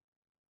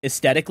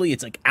aesthetically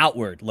it's like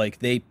outward, like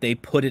they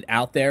put it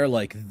out there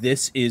like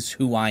this is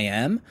who I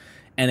am,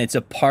 and it's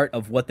a part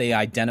of what they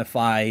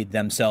identify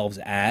themselves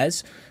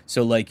as.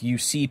 So like you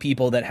see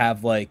people that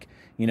have like,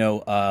 you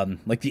know,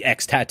 like the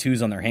X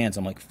tattoos on their hands.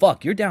 I'm like,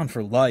 fuck, you're down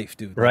for life,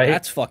 dude. Like, Right.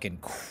 that's fucking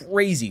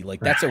crazy. Like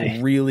that's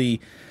a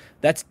really,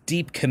 that's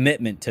deep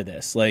commitment to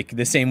this. Like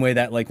the same way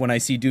that like when I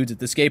see dudes at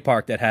the skate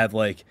park that have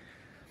like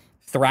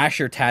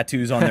Thrasher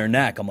tattoos on their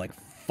neck, I'm like,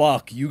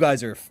 fuck, you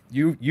guys are,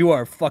 you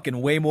are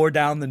fucking way more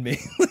down than me.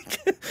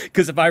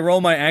 Because if I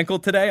roll my ankle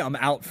today, I'm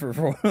out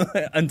for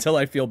until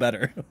I feel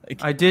better.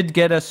 Like, I did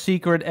get a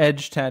secret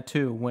edge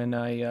tattoo when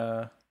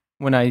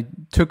I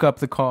took up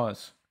the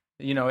cause.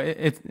 You know,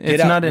 it's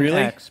not an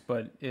really? X,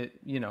 but it,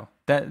 you know,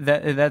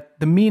 that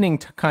the meaning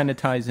kind of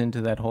ties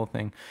into that whole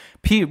thing.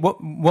 Pete,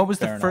 what was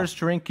the first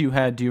drink you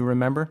had? Do you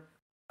remember?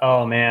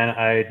 Oh man,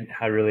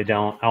 I really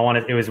don't.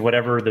 It was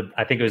whatever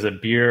I think it was a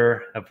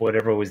beer of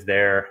whatever was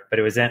there, but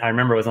I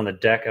remember it was on the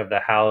deck of the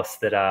house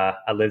that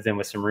I lived in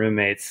with some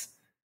roommates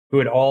who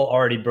had all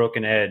already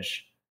broken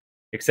edge,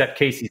 except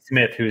Casey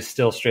Smith, who is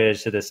still straight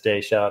edge to this day.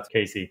 Shout out to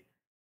Casey.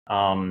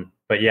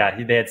 But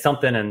yeah, they had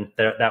something, and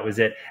that was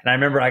it. And I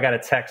remember I got a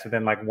text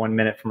within like 1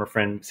 minute from a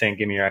friend saying,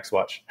 "Give me your X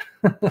watch."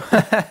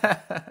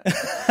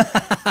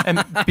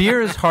 And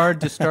beer is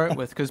hard to start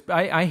with because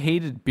I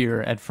hated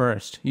beer at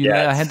first.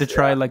 I had to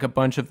try like a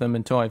bunch of them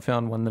until I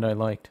found one that I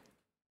liked.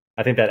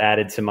 I think that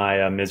added to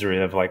my misery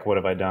of like, what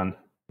have I done?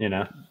 You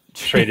know,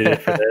 traded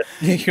it for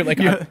this. you're like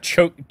I'm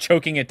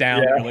choking it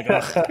down. Yeah. You're like,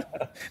 ugh.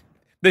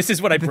 This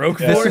is what I broke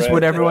for. This is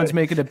what everyone's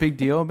making a big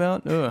deal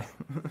about? Ugh.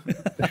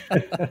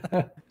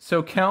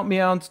 So Count Me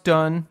Out's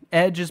done.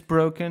 Edge is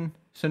broken.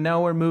 So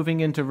now we're moving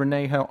into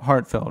Renee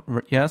Heartfelt.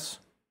 Yes?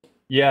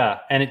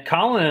 Yeah. And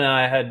Colin and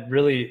I had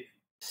really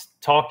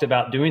talked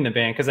about doing the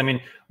band. Cause I mean,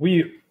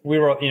 we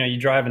were, you know, you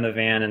drive in the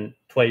van and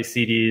play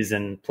CDs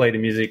and play the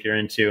music you're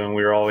into. And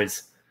we were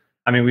always,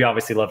 I mean, we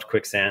obviously loved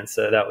Quicksand.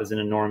 So that was an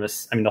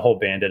enormous, I mean, the whole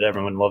band did,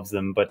 everyone loves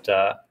them, but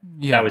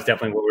that was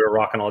definitely what we were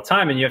rocking all the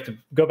time. And you have to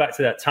go back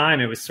to that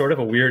time. It was sort of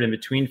a weird in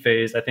between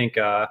phase. I think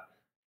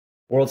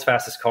World's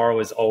Fastest Car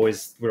we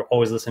were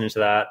always listening to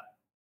that.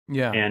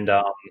 Yeah. And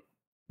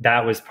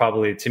that was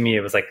probably, to me,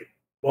 it was like,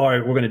 all right,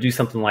 we're going to do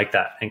something like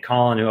that. And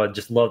Colin, who I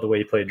just loved the way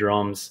he played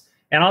drums.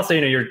 And also,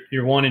 you know,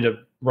 you're wanting to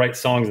write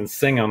songs and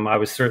sing them. I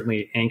was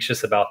certainly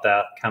anxious about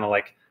that, kind of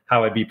like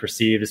how I'd be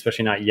perceived,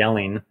 especially not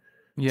yelling.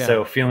 Yeah.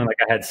 So feeling like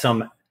I had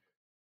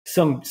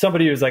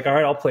somebody who was like, all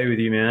right, I'll play with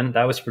you, man.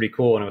 That was pretty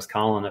cool. And it was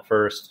Colin at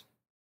first.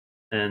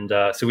 And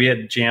so we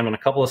had jammed on a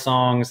couple of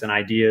songs and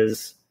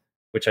ideas,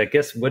 which I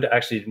guess would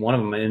actually, one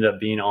of them ended up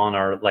being on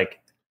our like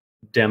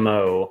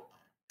demo.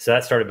 So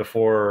that started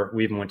before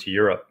we even went to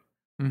Europe.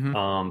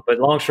 Mm-hmm. But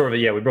long short of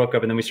it, yeah, we broke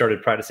up and then we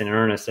started practicing in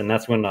earnest. And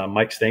that's when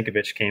Mike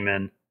Stankovich came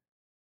in,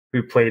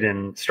 who played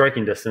in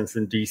Striking Distance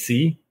in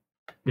DC.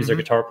 He's our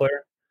guitar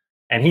player.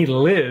 And he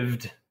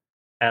lived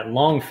at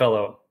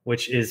Longfellow,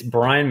 which is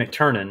Brian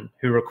McTernan,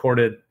 who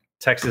recorded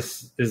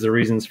Texas is the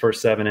Reason's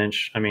first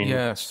 7-inch. I mean,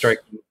 yes.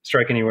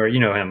 Strike Anywhere, you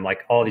know him,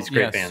 like all these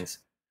great bands.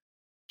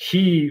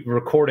 He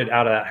recorded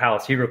out of that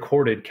house. He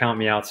recorded Count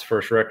Me Out's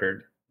first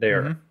record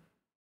there. Mm-hmm.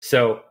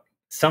 So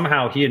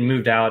somehow he had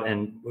moved out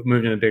and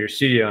moved in a bigger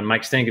studio, and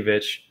Mike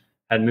Stankovich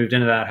had moved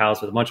into that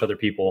house with a bunch of other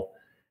people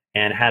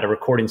and had a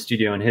recording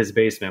studio in his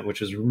basement,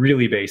 which was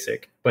really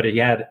basic, but he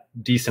had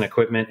decent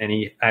equipment and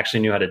he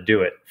actually knew how to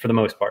do it for the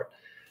most part.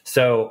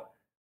 So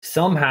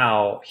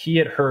somehow he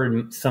had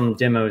heard some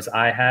demos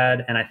I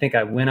had, and I think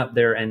I went up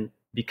there, and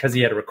because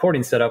he had a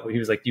recording set up, he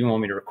was like, "Do you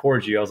want me to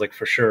record you?" I was like,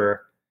 "For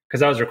sure,"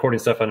 because I was recording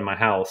stuff out of my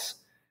house.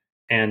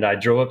 And I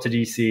drove up to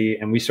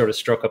DC and we sort of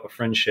struck up a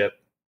friendship.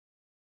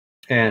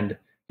 And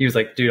he was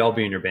like, "Dude, I'll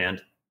be in your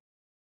band."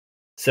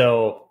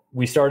 So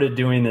we started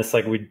doing this,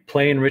 like we'd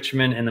play in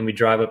Richmond and then we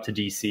drive up to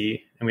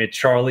DC, and we had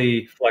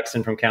Charlie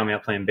Flexen from Count Me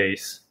Out playing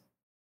bass.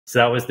 So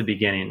that was the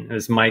beginning. It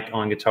was Mike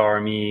on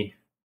guitar, me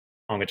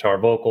on guitar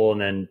vocal, and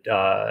then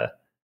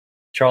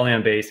Charlie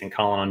on bass and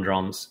Colin on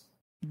drums.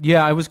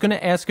 Yeah, I was going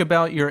to ask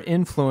about your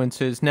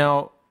influences.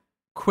 Now,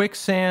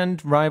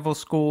 Quicksand, Rival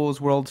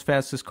Schools, World's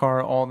Fastest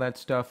Car, all that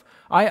stuff.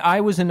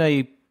 I was in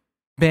a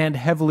band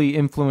heavily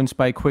influenced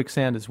by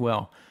Quicksand as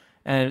well.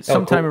 And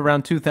sometime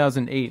around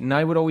 2008, and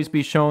I would always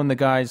be showing the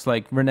guys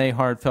like Renee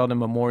Heartfelt and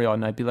Memorial,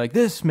 and I'd be like,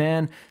 "This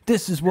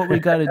is what we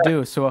got to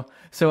do." So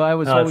I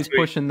was always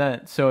pushing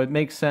that. So it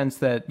makes sense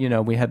that, you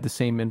know, we had the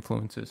same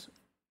influences.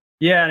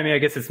 Yeah, I mean, I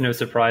guess it's no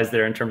surprise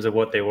there in terms of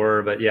what they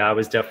were, but yeah, I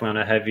was definitely on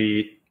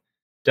a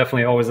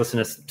definitely always listen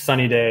to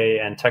Sunny Day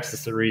and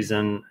Texas the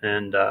Reason,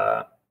 and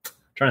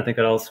trying to think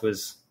what else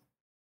was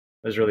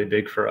really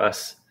big for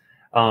us.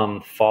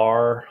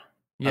 Far,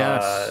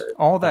 yes,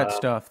 all that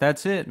stuff.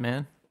 That's it,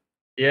 man.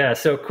 Yeah,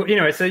 so you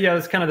know, so yeah,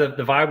 that's kind of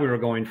the vibe we were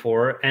going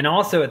for, and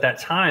also at that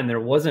time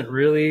there wasn't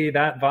really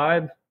that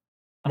vibe.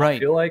 I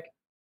feel like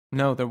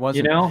no, there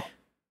wasn't. You know,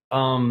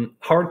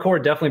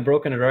 hardcore definitely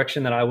broke in a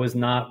direction that I was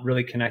not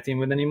really connecting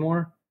with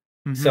anymore.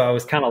 Mm-hmm. So I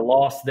was kind of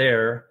lost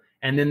there,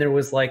 and then there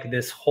was like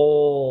this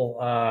whole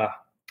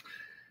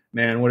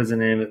man, what is the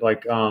name?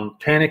 Like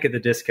Panic at the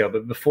Disco.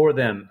 But before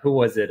them, who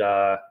was it?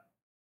 Like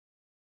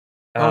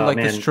Man.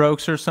 the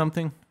Strokes or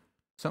something.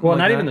 Well, Like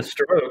not that? even the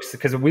Strokes,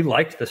 because we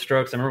liked the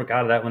Strokes. I remember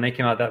God of that when they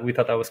came out, that we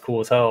thought that was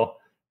cool as hell.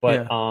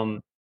 But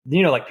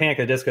like Panic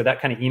at the Disco, that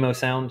kind of emo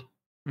sound.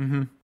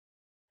 Mm-hmm.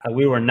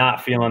 We were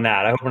not feeling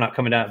that. I hope we're not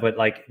coming down, but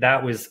like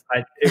that was,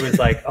 it was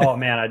like, oh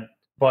man,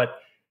 but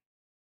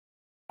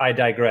I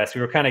digress.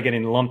 We were kind of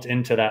getting lumped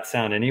into that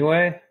sound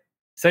anyway.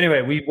 So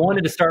anyway, we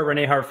wanted to start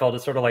Renee Heartfelt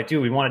as sort of like,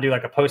 dude, we want to do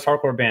like a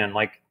post-hardcore band.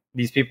 Like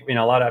these people,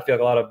 I feel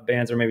like a lot of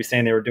bands are maybe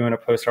saying they were doing a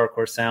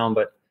post-hardcore sound,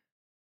 but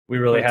we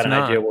really had an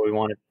idea what we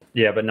wanted.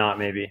 Yeah, but not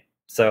maybe.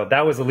 So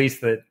that was at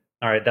least all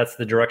right, that's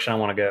the direction I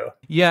want to go.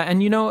 Yeah,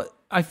 and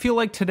I feel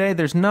like today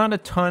there's not a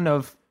ton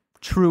of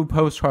true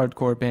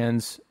post-hardcore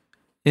bands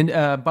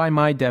by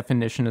my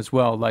definition as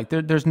well. Like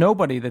there's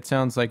nobody that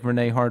sounds like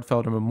Renee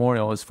Heartfelt and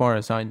Memorial as far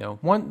as I know.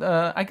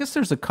 I guess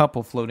there's a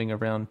couple floating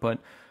around, but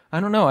I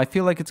don't know. I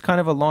feel like it's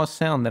kind of a lost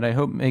sound that I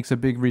hope makes a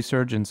big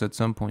resurgence at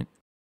some point.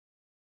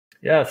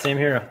 Yeah, same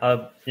here.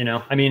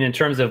 I mean, in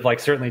terms of like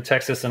certainly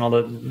Texas and all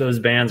those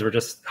bands were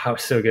just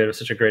so good. It was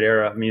such a great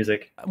era of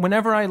music.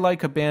 Whenever I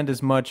like a band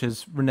as much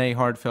as Renee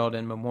Heartfelt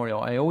and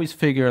Memorial, I always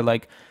figure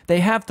like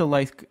they have to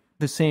like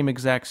the same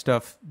exact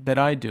stuff that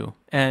I do,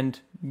 and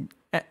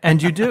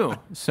you do.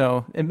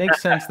 So it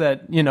makes sense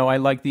that I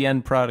like the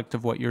end product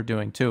of what you're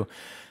doing too.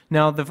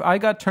 Now, I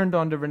got turned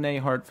on to Renee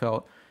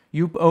Heartfelt.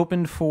 You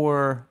opened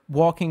for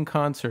Walking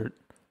Concert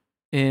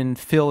in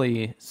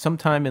Philly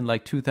sometime in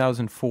like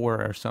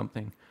 2004 or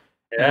something.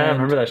 Yeah, I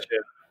remember that shit.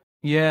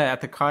 Yeah,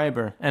 at the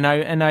Khyber. And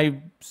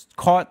I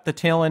caught the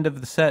tail end of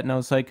the set, and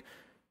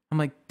I'm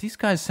like, these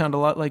guys sound a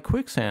lot like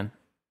Quicksand.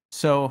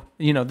 So,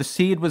 the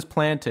seed was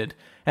planted,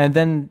 and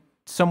then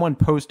someone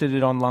posted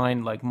it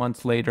online like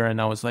months later,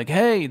 and I was like,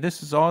 hey,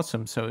 this is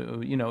awesome.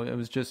 So,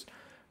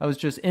 I was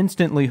just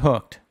instantly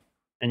hooked.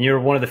 And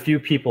you're one of the few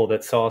people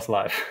that saw us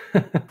live.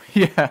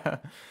 Yeah.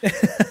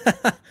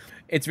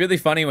 It's really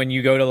funny when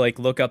you go to like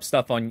look up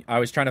stuff on. I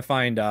was trying to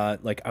find I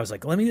was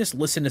like, let me just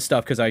listen to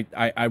stuff because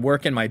I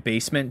work in my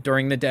basement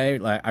during the day.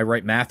 Like I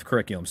write math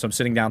curriculum, so I'm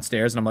sitting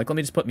downstairs and I'm like, let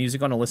me just put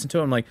music on and listen to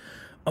it. I'm like,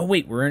 oh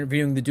wait, we're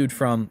interviewing the dude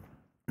from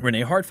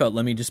Renee Heartfelt.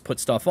 Let me just put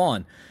stuff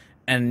on.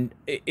 And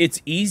it's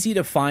easy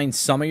to find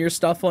some of your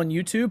stuff on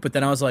YouTube, but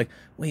then I was like,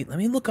 wait, let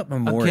me look up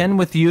Memorial. Again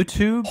with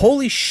YouTube?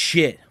 Holy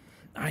shit.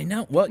 I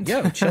know. Well,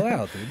 yo, chill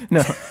out, dude.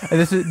 No,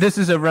 this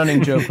is a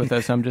running joke with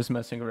us. I'm just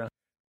messing around.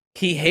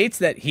 He hates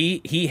that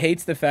he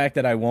hates the fact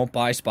that I won't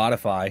buy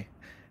Spotify,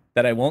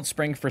 that I won't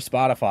spring for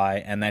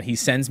Spotify, and that he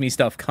sends me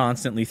stuff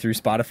constantly through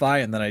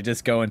Spotify, and then I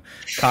just go and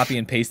copy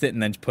and paste it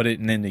and then put it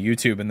into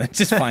YouTube and then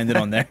just find it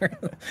on there.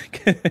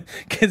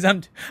 Because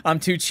I'm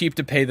too cheap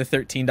to pay the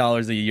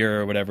 $13 a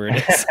year or whatever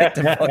it is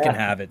to fucking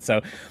have it.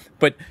 So,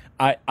 but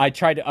I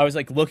was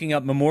like looking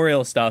up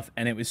Memorial stuff,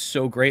 and it was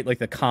so great. Like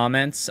the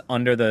comments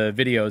under the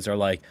videos are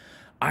like,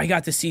 I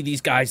got to see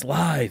these guys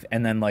live,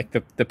 and then like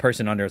the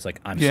person under is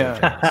like, I'm so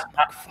jealous. I'm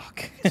like,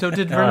 fuck. So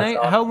did Renee?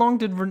 How long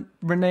did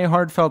Renee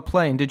Heartfelt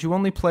play? And did you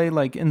only play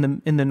like in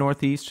the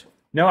Northeast?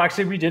 No,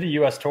 actually, we did a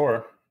U.S.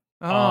 tour.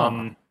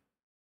 Oh.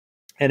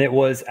 And it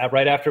was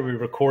right after we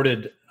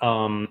recorded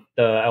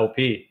the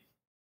LP.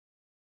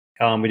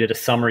 We did a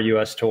summer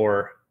U.S.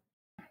 tour,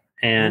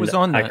 and who was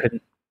on that? I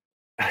couldn't.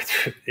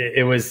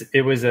 It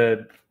was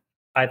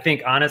I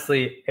think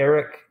honestly,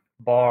 Eric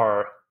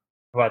Barr,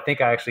 who I think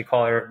I actually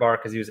call Eric Barr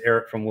because he was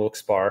Eric from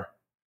Wilkes Barre,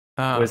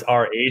 was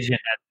our agent.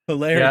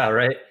 Hilarious. Yeah,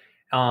 right.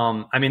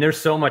 I mean, there's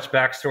so much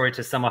backstory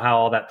to somehow how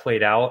all that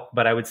played out,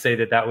 but I would say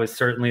that was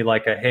certainly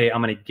like hey,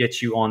 I'm going to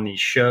get you on these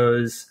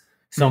shows,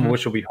 some of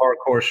which will be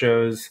hardcore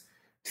shows,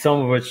 some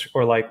of which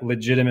are like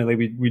legitimately,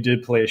 we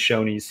did play a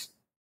Shoney's.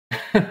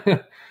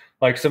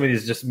 Like some of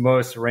these just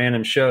most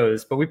random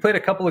shows, but we played a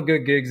couple of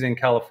good gigs in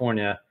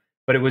California,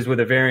 but it was with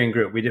a varying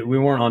group. We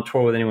weren't on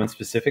tour with anyone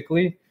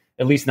specifically,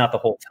 at least not the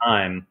whole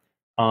time.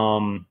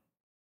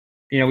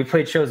 We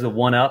played shows with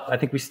One Up. I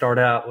think we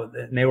started out with,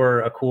 and they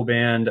were a cool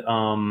band.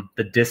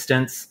 The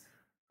Distance,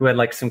 who had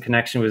like some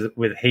connection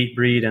with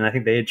Hatebreed, and I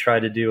think they had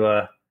tried to do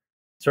a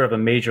sort of a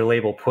major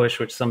label push,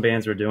 which some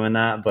bands were doing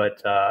that,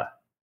 but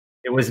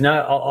it was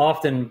not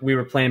often. We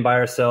were playing by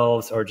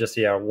ourselves, or just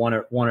one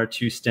or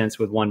two stints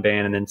with one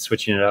band, and then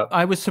switching it up.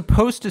 I was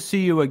supposed to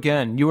see you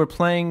again. You were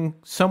playing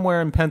somewhere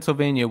in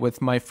Pennsylvania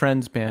with my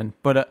friend's band,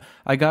 but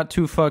I got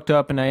too fucked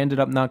up, and I ended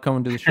up not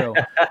going to the show.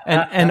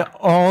 and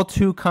all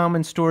too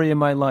common story in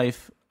my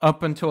life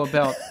up until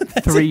about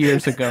 3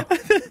 years ago.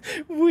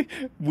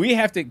 We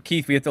have to,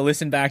 Keith, we have to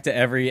listen back to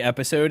every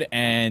episode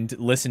and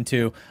listen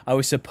to, I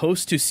was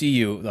supposed to see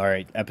you. All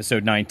right,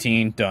 episode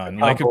 19, done.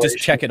 Like, just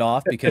check it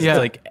off because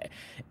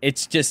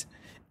it's just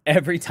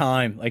every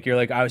time, like, you're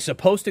like, I was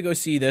supposed to go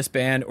see this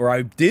band, or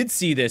I did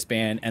see this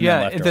band, and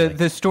then left early.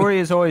 The story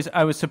is always,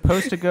 I was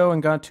supposed to go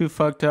and got too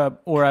fucked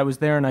up, or I was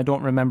there and I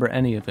don't remember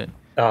any of it.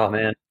 Oh,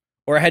 man.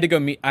 Or I had to go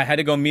meet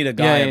a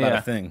guy about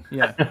a thing.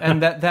 Yeah,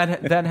 and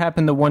that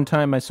happened the one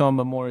time I saw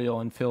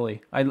Memorial in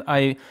Philly.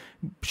 I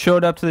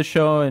showed up to the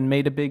show and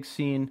made a big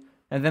scene,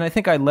 And then I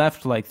think I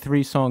left like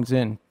 3 songs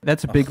in.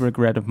 That's a big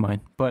regret of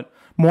mine, but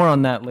more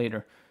on that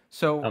later.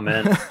 So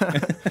Amen.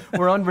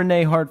 we're on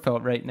Renee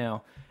Heartfelt right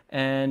now.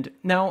 And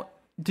now,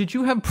 did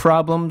you have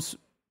problems?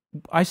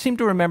 I seem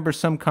to remember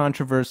some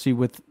controversy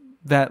with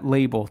that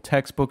label,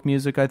 Textbook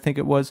Music, I think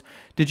it was.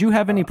 Did you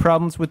have any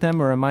problems with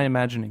them, or am I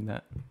imagining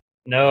that?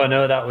 No,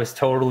 that was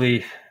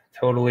totally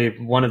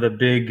one of the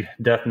big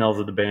death knells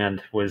of the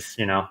band was,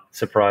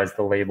 surprise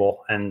the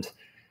label. And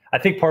I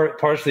think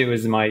partially it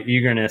was my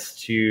eagerness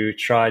to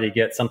try to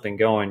get something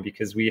going,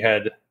 because we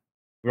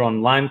were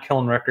on Lime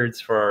Kiln Records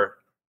for our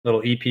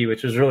little EP,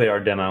 which was really our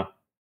demo.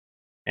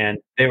 And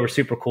they were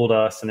super cool to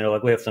us. And they're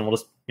like, listen, we'll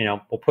just,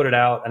 we'll put it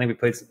out. I think we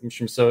played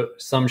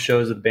some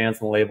shows with bands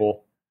on the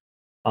label.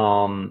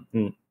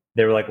 And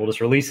they were like, we'll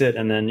just release it.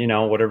 And then,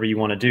 whatever you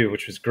want to do,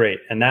 which was great.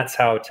 And that's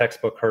how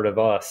Textbook heard of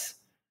us,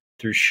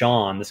 through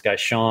Sean, this guy,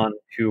 Sean,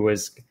 who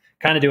was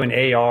kind of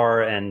doing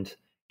AR, and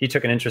he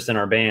took an interest in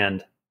our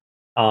band.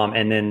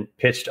 And then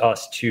pitched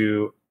us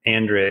to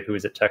Andrea, who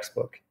was at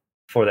Textbook,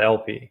 for the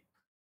LP.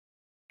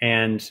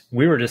 And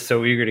we were just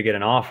so eager to get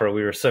an offer.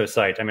 We were so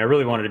psyched. I mean, I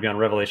really wanted to be on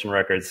Revelation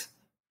Records,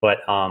 but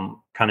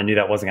kind of knew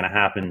that wasn't going to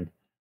happen.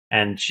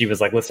 And she was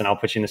like, listen, I'll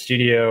put you in the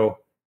studio.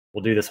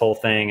 We'll do this whole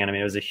thing. And I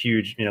mean, it was a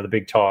huge, the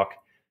big talk.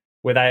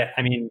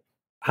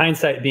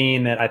 Hindsight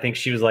being that I think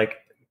she was like,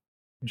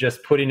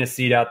 just putting a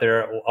seed out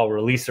there. I'll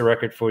release a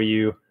record for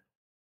you,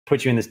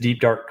 put you in this deep,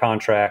 dark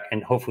contract,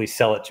 and hopefully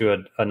sell it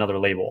to another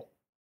label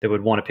that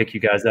would want to pick you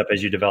guys up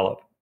as you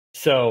develop.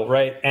 So,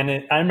 right.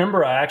 And I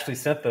remember I actually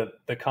sent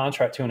the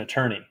contract to an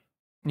attorney.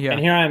 Yeah.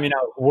 And here I am,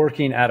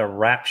 working at a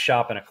wrap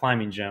shop in a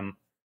climbing gym.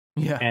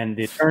 Yeah. And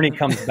the attorney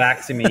comes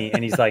back to me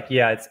and he's like,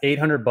 yeah, it's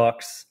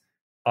 $800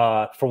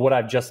 for what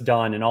I've just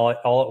done. And all it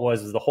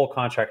was the whole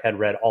contract had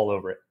red all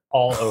over it,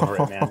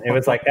 man. It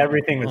was like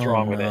everything was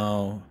wrong with it.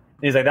 And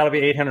he's like, that'll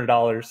be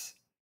 $800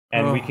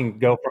 and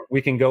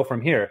we can go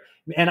from here.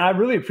 And I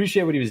really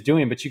appreciate what he was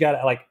doing, but you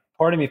got like,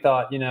 part of me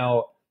thought,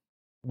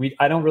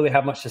 I don't really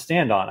have much to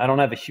stand on.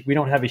 We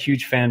don't have a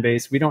huge fan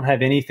base. We don't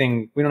have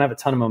anything. We don't have a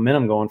ton of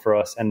momentum going for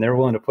us. And they're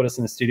willing to put us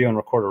in the studio and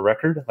record a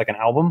record, like an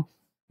album.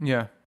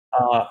 Yeah.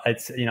 I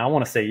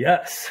want to say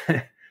yes.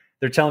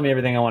 They're telling me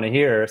everything I want to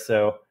hear.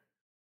 So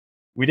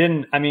we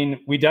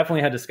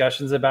definitely had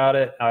discussions about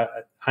it.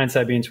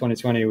 Hindsight being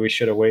 2020, we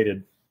should have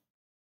waited.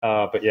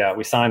 But yeah,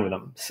 we signed with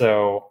them.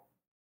 So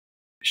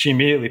she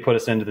immediately put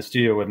us into the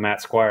studio with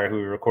Matt Squire, who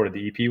we recorded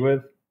the EP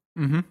with.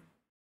 Mm-hmm.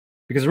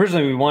 Because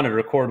originally we wanted to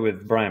record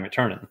with Brian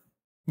McTurnan.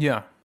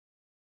 Yeah.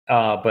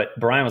 But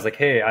Brian was like,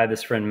 hey, I have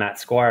this friend, Matt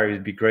Squire,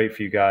 who'd be great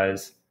for you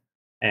guys.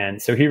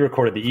 And so he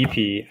recorded the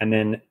EP, and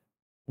then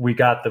we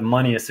got the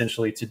money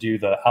essentially to do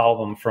the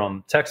album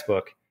from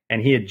Textbook.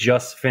 And he had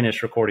just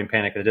finished recording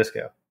Panic at the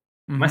Disco.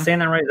 Mm-hmm. Am I saying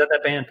that right? Is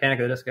that band, Panic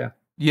at the Disco?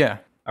 Yeah.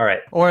 All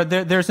right. Or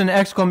there's an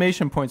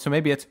exclamation point, so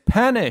maybe it's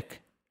Panic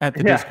at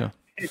the Disco.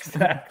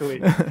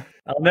 Exactly.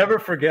 I'll never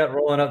forget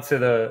rolling up to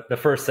the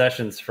first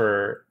sessions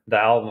for the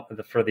album,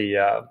 for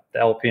the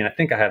LP, and I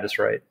think I have this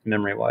right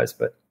memory wise,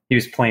 but he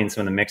was playing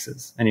some of the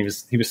mixes and he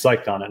was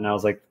psyched on it, and I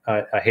was like,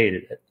 I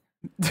hated it.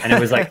 And it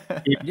was like,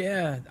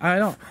 yeah, I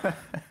don't,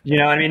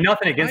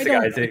 nothing against the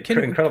guys. They're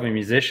an incredible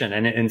musician,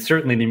 and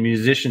certainly the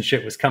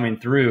musicianship was coming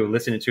through,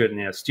 listening to it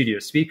in studio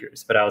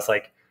speakers. But I was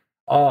like,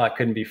 oh, I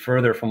couldn't be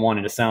further from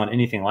wanting to sound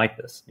anything like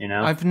this,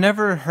 I've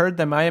never heard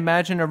them. I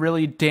imagine a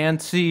really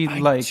dancey,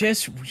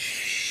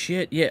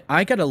 Yeah,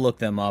 I gotta look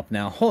them up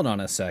now. Hold on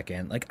a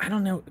second. Like, I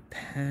don't know.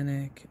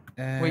 Panic.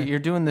 Wait, you're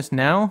doing this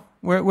now?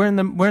 We're in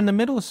the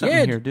middle of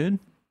something here, dude.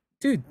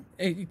 Dude,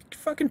 hey,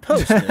 fucking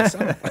post this.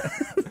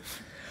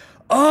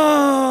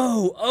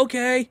 Oh,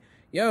 okay.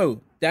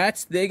 Yo,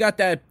 they got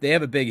that. They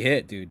have a big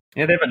hit, dude.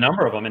 Yeah, they have a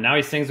number of them, and now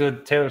he sings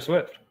with Taylor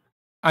Swift.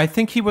 I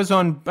think he was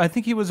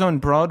on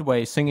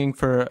Broadway singing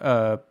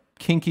for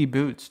Kinky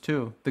Boots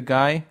too. The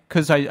guy,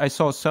 because I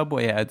saw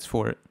Subway ads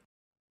for it.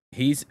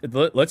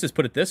 Let's just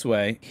put it this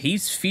way.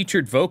 He's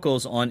featured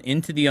vocals on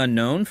Into the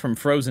Unknown from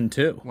Frozen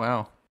 2.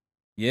 Wow.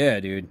 Yeah,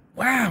 dude.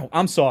 Wow.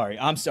 I'm sorry.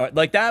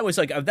 Like that was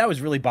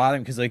really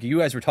bothering, because like you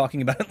guys were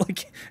talking about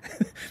like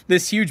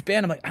this huge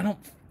band. I'm like, I don't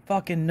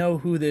fucking know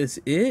who this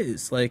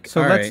is. Like,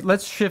 so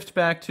let's shift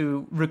back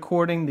to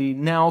recording the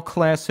now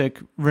classic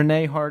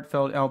Renee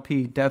Heartfelt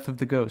LP, Death of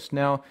the Ghost.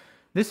 Now,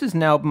 this is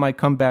an album I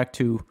come back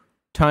to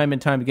time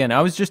and time again.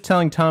 I was just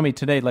telling Tommy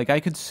today, like,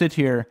 I could sit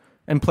here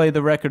and play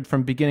the record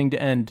from beginning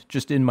to end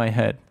just in my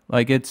head.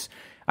 Like,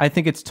 I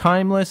think it's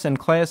timeless and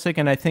classic,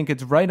 and I think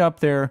it's right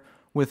up there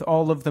with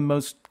all of the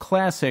most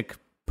classic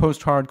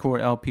post-hardcore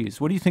LPs.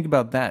 What do you think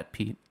about that,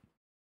 Pete?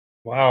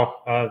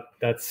 Wow,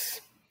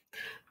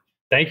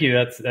 thank you.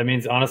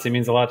 That honestly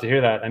means a lot to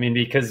hear that. I mean,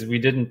 because I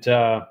didn't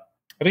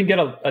get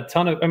a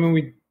ton of,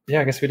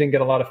 I guess we didn't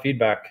get a lot of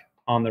feedback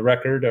on the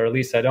record, or at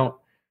least I don't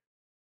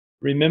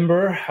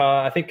remember.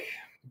 I think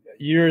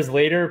years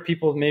later,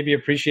 people maybe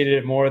appreciated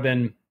it more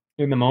than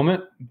in the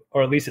moment,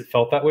 or at least it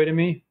felt that way to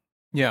me.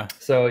 Yeah.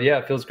 So yeah,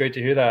 it feels great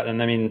to hear that.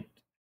 And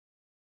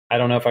I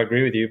don't know if I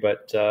agree with you,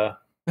 but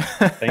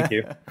thank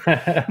you.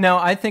 No,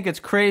 I think it's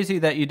crazy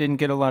that you didn't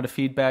get a lot of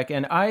feedback.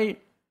 And I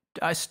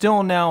I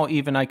still now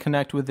even I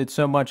connect with it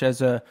so much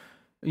as a,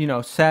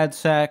 sad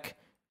sack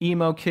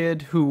emo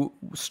kid who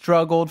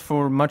struggled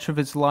for much of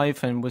his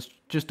life and was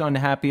just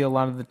unhappy a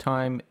lot of the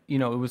time. It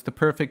was the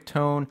perfect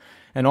tone,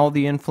 and all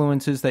the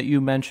influences that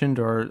you mentioned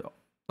are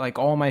like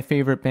all my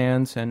favorite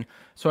bands. And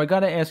so I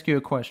got to ask you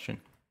a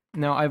question.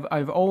 Now,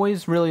 I've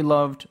always really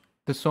loved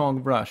the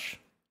song Rush.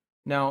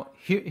 Now,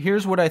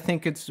 here's what I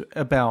think it's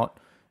about,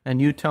 and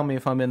you tell me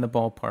if I'm in the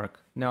ballpark.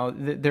 Now,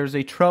 there's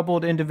a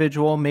troubled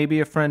individual, maybe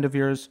a friend of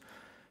yours,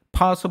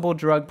 possible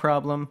drug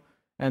problem,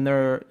 and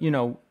they're,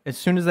 as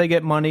soon as they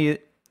get money,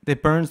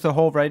 it burns the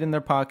hole right in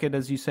their pocket,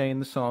 as you say in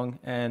the song,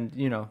 and,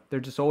 they're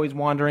just always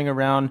wandering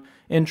around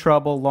in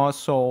trouble,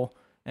 lost soul,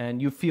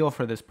 and you feel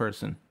for this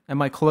person.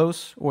 Am I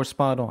close or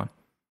spot on?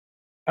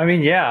 I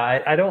mean,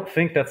 yeah, I don't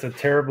think that's a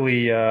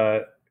terribly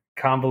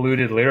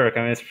convoluted lyric.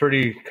 I mean, it's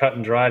pretty cut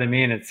and dry to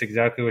me, and it's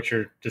exactly what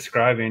you're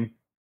describing.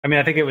 I mean,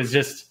 I think it was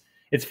just,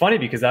 it's funny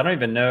because I don't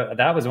even know,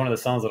 that was one of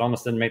the songs that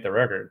almost didn't make the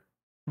record.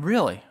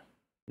 Really?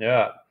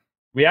 Yeah.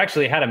 We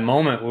actually had a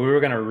moment where we were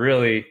going to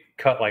really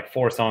cut like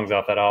 4 songs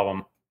off that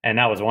album, and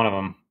that was one of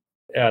them.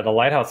 The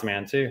Lighthouse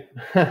Man too.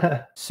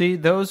 See,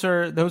 those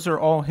are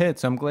all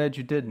hits. I'm glad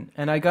you didn't.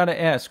 And I got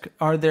to ask,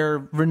 are there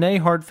Renee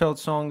Heartfelt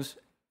songs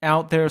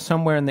out there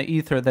somewhere in the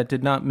ether that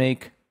did not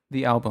make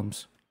the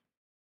albums?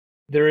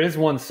 There is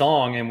one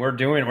song, and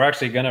we're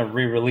actually going to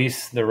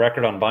re-release the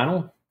record on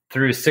vinyl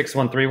through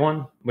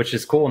 6131, which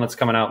is cool, and it's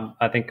coming out,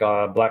 I think,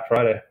 Black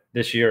Friday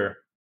this year.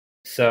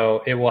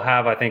 So it will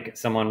have, I think,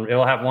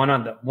 it'll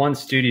have one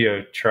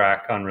studio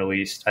track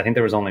unreleased. I think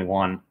there was only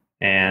one,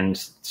 and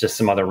just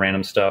some other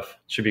random stuff.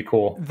 Should be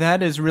cool.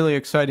 That is really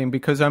exciting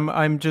because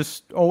I'm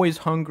just always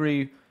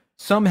hungry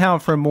somehow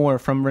for more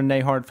from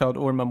Renee Heartfelt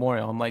or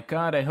Memorial. I'm like,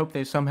 God, I hope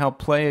they somehow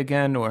play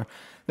again, or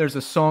there's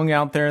a song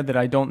out there that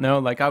I don't know.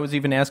 Like, I was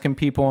even asking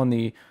people on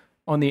the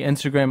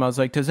Instagram, I was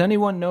like, does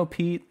anyone know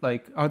Pete?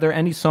 Like, are there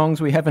any songs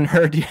we haven't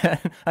heard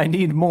yet? I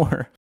need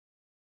more.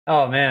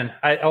 Oh man,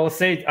 I will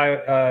say,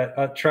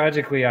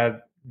 tragically,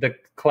 the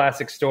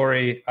classic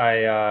story.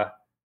 I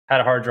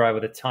had a hard drive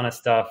with a ton of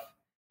stuff,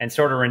 and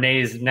sort of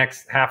Renee's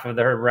next half of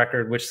her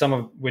record, some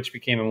of which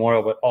became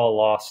Memorial, but all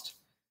lost.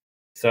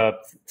 So a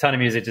ton of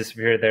music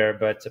disappeared there,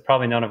 but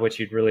probably none of which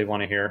you'd really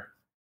want to hear.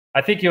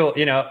 I think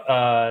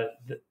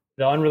the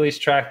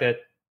unreleased track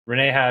that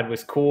Renee had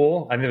was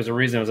cool. I think there was a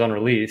reason it was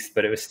unreleased,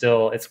 but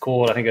it's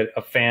cool. And I think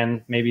a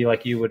fan maybe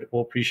like you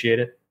will appreciate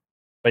it.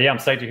 But yeah, I'm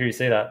psyched to hear you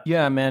say that.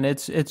 Yeah, man,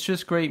 it's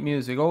just great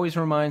music. Always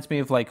reminds me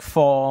of like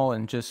fall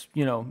and just,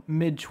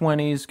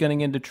 mid-20s,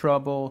 getting into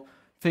trouble,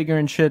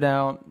 figuring shit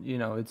out.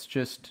 It's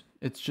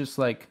just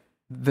like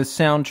the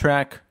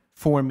soundtrack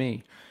for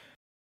me.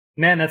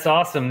 Man, that's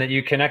awesome that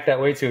you connect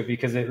that way to it,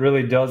 because it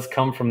really does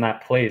come from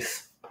that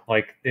place.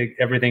 Like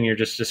everything you're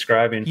just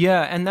describing.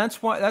 Yeah, and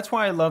that's why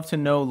I love to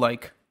know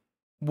like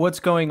what's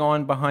going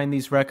on behind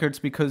these records,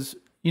 because,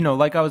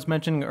 like I was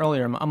mentioning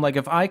earlier, I'm like,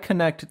 if I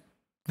connect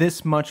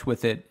this much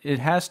with it, it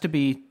has to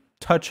be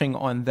touching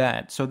on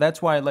that. So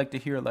that's why I like to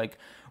hear like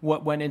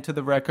what went into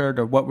the record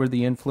or what were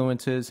the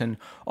influences. And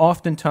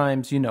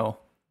oftentimes,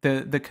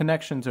 the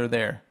connections are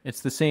there. It's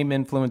the same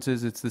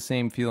influences, it's the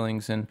same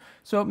feelings, and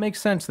so it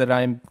makes sense that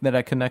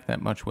I connect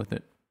that much with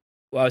it.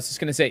 Well, I was just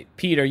gonna say,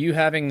 Pete, are you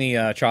having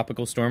the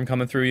tropical storm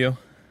coming through you?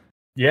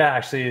 Yeah,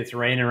 actually, it's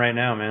raining right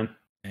now, man.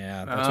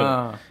 Yeah,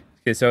 that's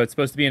okay, so it's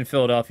supposed to be in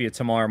Philadelphia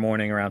tomorrow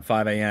morning around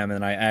 5 a.m.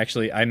 And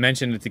I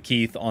mentioned it to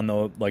Keith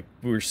on we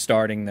were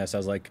starting this. I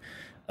was like,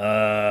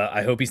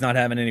 I hope he's not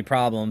having any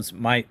problems.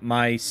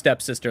 My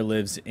stepsister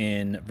lives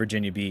in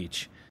Virginia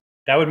Beach.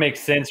 That would make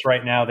sense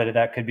right now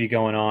that could be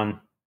going on.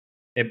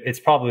 It's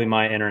probably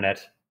my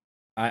internet.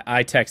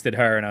 I texted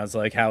her and I was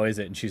like, how is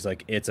it? And she's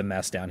like, it's a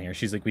mess down here.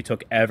 She's like, we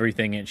took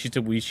everything in.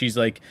 She's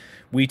like,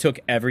 we took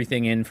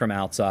everything in from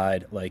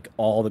outside, like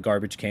all the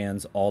garbage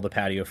cans, all the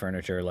patio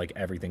furniture, like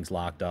everything's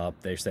locked up.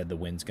 They said the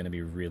wind's going to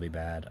be really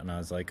bad. And I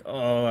was like,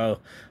 oh,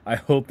 I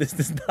hope this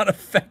does not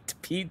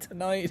affect Pete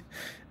tonight.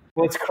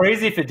 Well, it's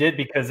crazy if it did,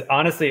 because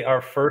honestly,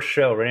 our first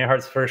show, Renee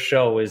Hart's first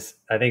show was,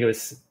 I think it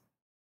was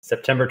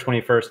September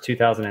 21st,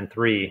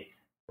 2003,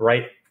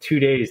 right 3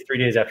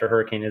 days after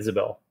Hurricane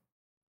Isabel.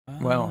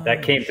 Well,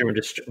 that came through and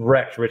just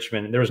wrecked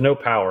Richmond. There was no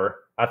power.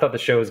 I thought the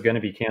show was going to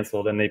be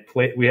canceled, and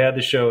we had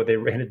the show. They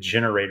ran a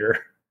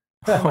generator.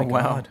 Oh my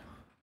God.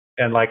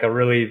 And like a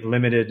really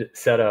limited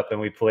setup,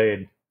 and we played.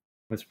 It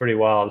was pretty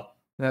wild.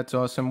 That's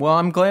awesome. Well,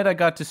 I'm glad I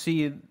got to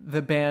see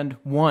the band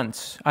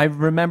once. I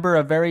remember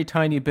a very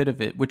tiny bit of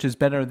it, which is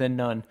better than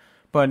none.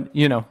 But,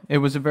 it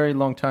was a very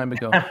long time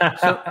ago.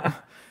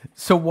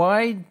 So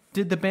why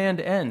did the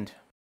band end?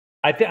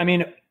 I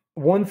mean,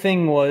 one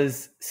thing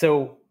was,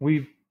 so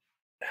we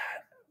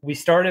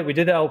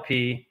did the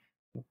LP,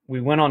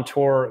 we went on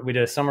tour, we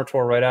did a summer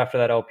tour right after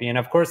that LP. And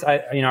of course,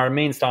 our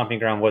main stomping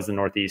ground was the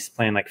Northeast,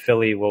 playing like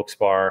Philly,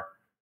 Wilkes-Barre.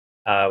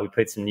 We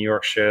played some New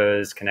York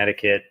shows,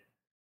 Connecticut,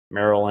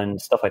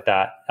 Maryland, stuff like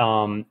that.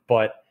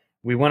 But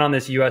we went on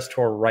this US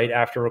tour right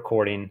after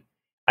recording.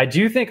 I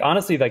do think,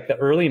 honestly, like the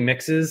early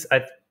mixes,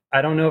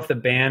 I don't know if the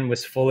band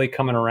was fully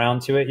coming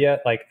around to it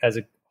yet, like as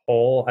a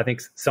whole. I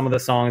think some of the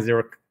songs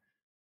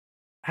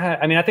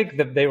I think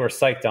that they were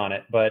psyched on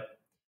it, but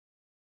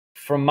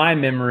from my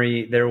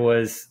memory, there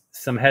was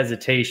some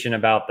hesitation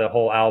about the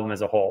whole album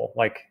as a whole.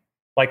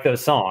 Like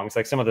those songs,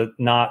 like some of the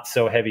not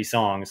so heavy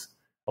songs,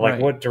 like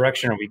Right. what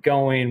direction are we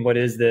going? What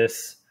is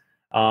this?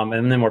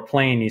 And then we're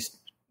playing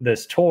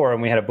this tour,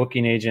 and we had a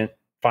booking agent.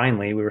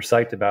 Finally, we were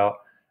psyched about,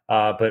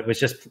 but it was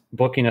just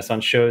booking us on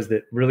shows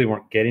that really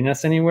weren't getting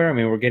us anywhere. I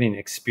mean, we're getting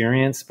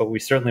experience, but we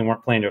certainly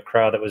weren't playing to a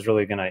crowd that was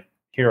really going to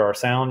hear our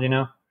sound, you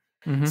know?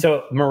 Mm-hmm.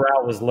 So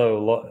morale was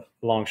low,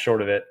 long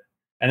short of it.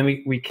 And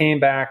then we came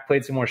back,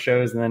 played some more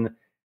shows, and then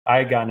I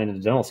had gotten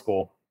into dental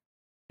school.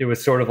 It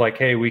was sort of like,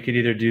 hey, we could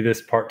either do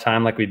this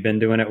part-time like we'd been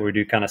doing it, where we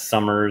do kind of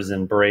summers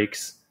and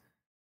breaks.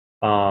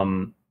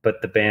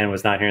 But the band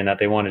was not hearing that.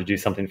 They wanted to do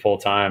something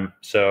full-time.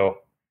 So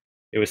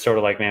it was sort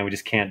of like, man, we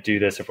just can't do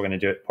this if we're going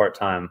to do it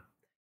part-time.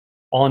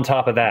 On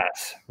top of that,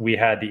 we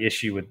had the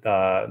issue with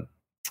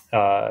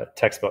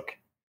textbook.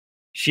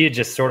 She had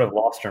just sort of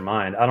lost her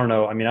mind. I don't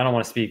know. I mean, I don't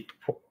want to speak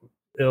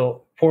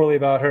poorly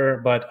about her,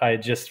 but I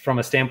just, from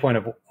a standpoint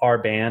of our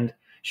band,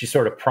 she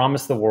sort of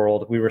promised the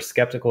world. We were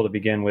skeptical to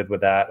begin with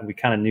that. We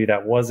kind of knew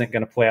that wasn't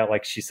going to play out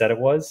like she said it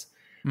was.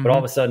 Mm-hmm. But all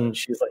of a sudden,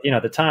 she's like,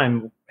 at the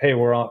time, hey,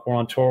 we're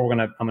on tour. I'm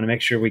going to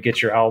make sure we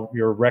get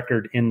your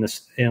record in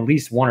at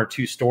least one or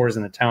two stores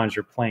in the towns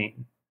you're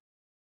playing.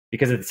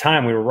 Because at the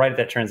time, we were right at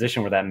that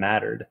transition where that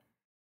mattered.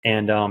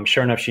 And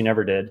sure enough, she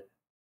never did.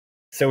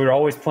 So we were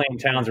always playing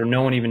towns where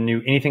no one even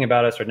knew anything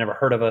about us or had never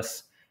heard of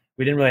us.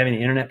 We didn't really have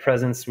any internet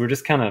presence. We were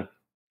just kind of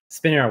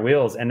spinning our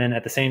wheels. And then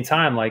at the same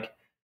time, like,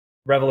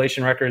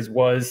 Revelation Records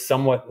was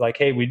somewhat like,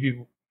 hey, we'd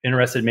be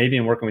interested maybe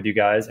in working with you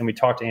guys. And we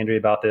talked to Andrea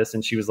about this,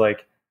 and she was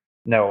like,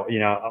 no,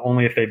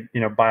 only if they,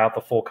 buy out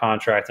the full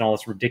contract and all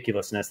this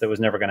ridiculousness that was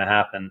never going to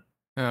happen.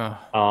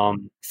 Oh.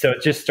 So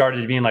it just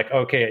started being like,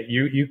 okay,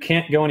 you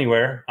can't go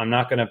anywhere. I'm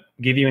not going to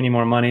give you any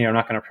more money. I'm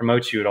not going to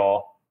promote you at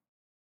all.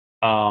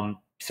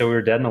 So we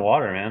were dead in the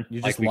water, man.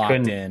 You're just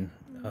locked in.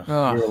 We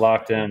were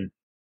locked in.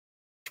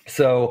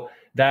 So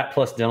that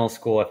plus dental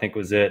school, I think,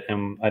 was it.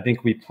 And I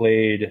think we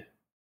played,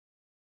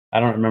 I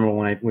don't remember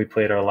when we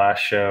played our last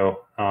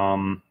show.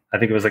 I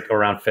think it was like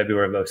around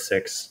February of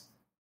 2006.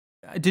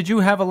 Did you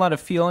have a lot of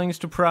feelings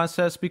to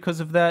process because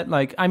of that?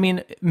 Like, I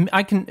mean,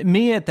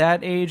 me at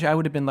that age, I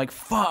would have been like,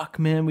 fuck,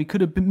 man, we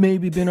could have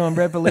maybe been on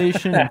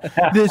Revelation, and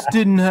this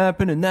didn't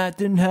happen, and that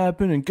didn't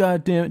happen, and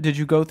goddamn it. Did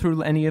you go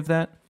through any of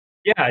that?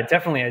 Yeah,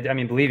 definitely. I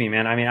mean, believe me,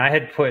 man. I mean, I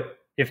had put,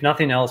 if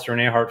nothing else,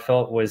 Renee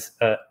Heartfelt was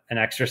an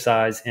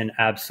exercise in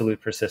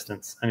absolute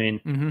persistence. I mean,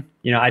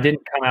 mm-hmm. I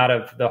didn't come out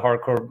of the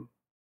hardcore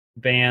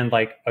band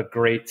like a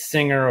great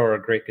singer or a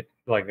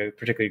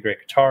particularly great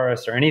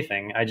guitarist or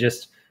anything. I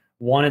just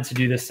wanted to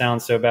do this sound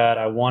so bad.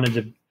 I wanted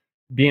to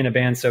be in a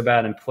band so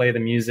bad and play the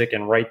music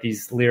and write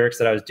these lyrics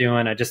that I was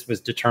doing. I just was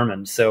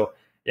determined. So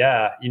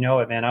yeah,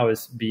 man, I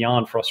was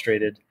beyond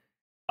frustrated.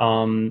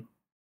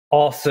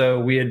 Also,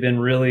 we had been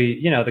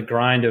really, the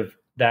grind of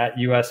that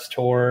US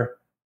tour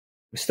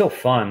was still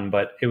fun,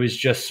 but it was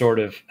just sort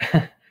of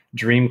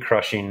dream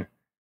crushing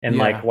and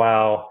like,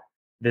 wow,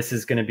 this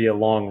is going to be a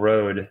long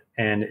road.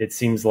 And it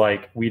seems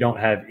like we don't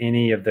have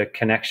any of the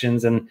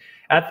connections. And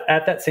at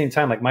that same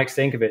time, like Mike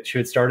Stankovic, who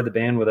had started the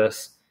band with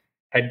us,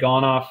 had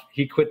gone off.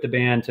 He quit the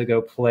band to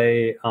go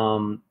play,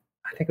 I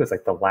think it was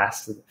like The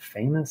Last of the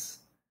Famous.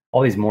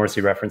 All these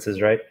Morrissey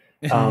references, right?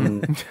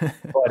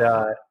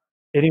 But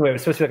anyway, it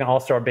was supposed to be like an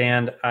all-star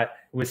band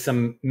with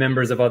some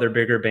members of other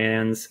bigger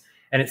bands.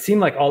 And it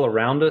seemed like all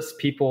around us,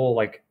 people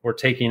like were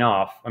taking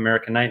off.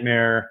 American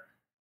Nightmare,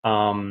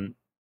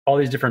 all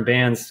these different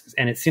bands,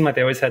 and it seemed like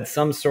they always had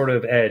some sort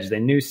of edge. They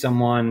knew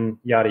someone,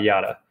 yada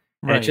yada,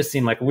 and it just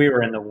seemed like we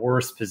were in the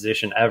worst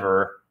position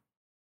ever,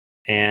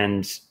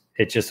 and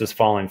it just was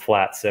falling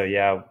flat. So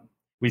yeah,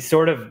 we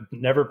sort of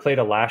never played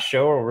a last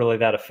show or really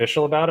that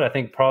official about it. I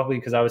think probably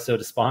because I was so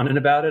despondent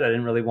about it, I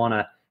didn't really want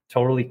to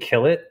totally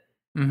kill it.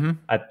 Mm-hmm.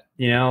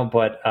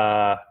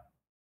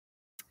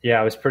 Yeah,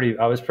 I was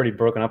pretty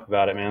broken up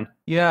about it, man.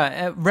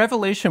 Yeah,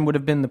 Revelation would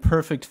have been the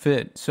perfect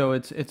fit. So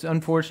it's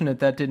unfortunate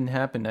that didn't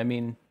happen. I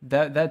mean,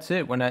 that's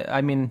it.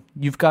 I mean,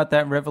 you've got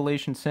that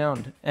Revelation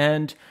sound,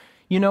 and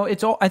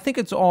I think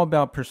it's all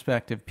about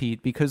perspective,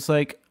 Pete, because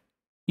like,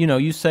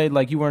 you say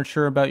like you weren't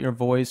sure about your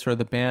voice or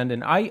the band,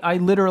 and I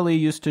literally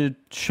used to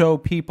show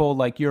people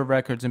like your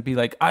records and be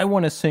like, I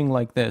want to sing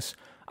like this.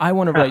 I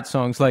want to write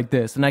songs like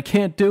this, and I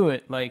can't do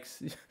it. Like,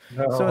 so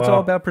it's all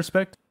about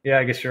perspective. Yeah,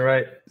 I guess you're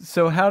right.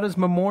 So how does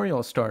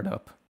Memorial start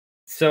up?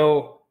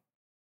 So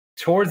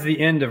towards the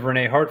end of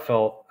Renee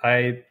Heartfelt,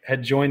 I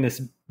had joined this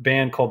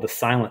band called the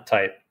Silent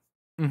Type.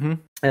 Mm-hmm.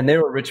 And they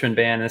were a Richmond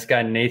band. This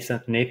guy,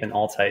 Nathan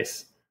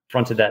Altice,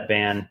 fronted that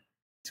band.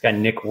 This guy,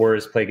 Nick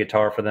Wurs, played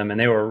guitar for them. And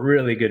they were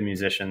really good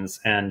musicians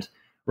and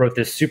wrote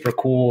this super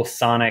cool,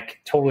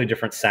 sonic, totally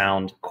different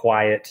sound,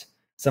 quiet.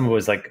 Some of it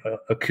was like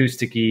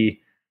acoustic-y,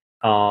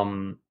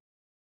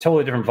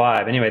 totally different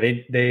vibe.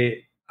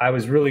 Anyway, I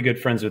was really good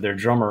friends with their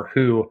drummer,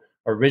 who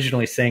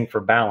originally sang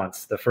for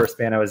Balance, the first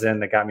band I was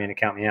in that got me into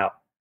Count Me Out.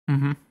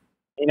 Mm-hmm.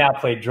 He now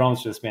played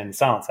drums for this band, the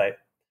Silent Type.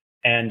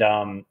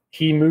 And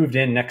he moved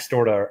in next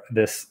door to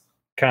this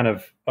kind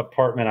of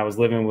apartment I was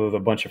living with a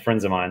bunch of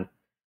friends of mine.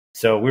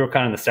 So we were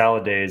kind of in the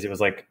salad days. It was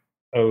like,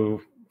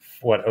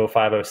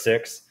 05,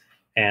 06.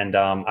 And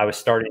I was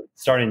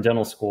starting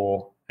dental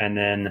school. And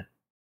then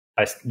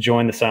I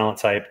joined the Silent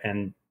Type,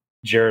 and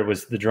Jared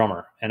was the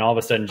drummer. And all of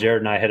a sudden,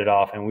 Jared and I hit it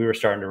off, and we were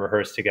starting to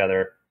rehearse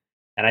together.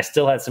 And I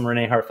still had some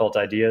Renee Heartfelt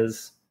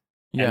ideas,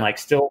 and like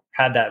still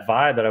had that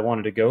vibe that I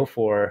wanted to go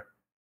for.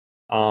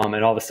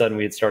 And all of a sudden,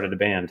 we had started a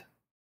band,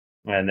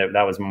 and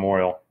that was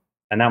Memorial.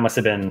 And that must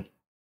have been,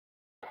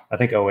 I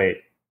think, 08.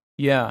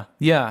 Yeah.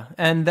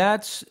 And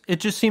it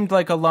just seemed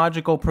like a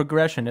logical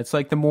progression. It's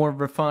like the more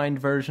refined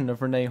version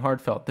of Renee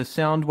Heartfelt. The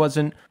sound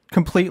wasn't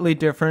completely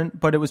different,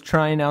 but it was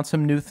trying out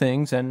some new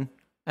things, and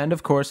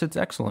of course, it's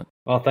excellent.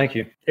 Well, thank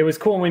you. It was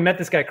cool when we met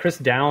this guy, Chris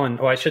Dowland.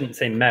 Oh, I shouldn't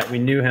say met. We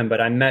knew him,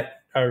 but I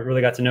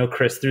really got to know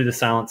Chris through the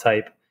Silent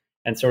Type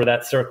and sort of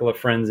that circle of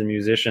friends and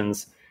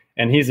musicians.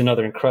 And he's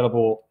another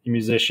incredible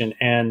musician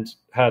and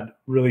had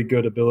really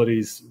good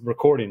abilities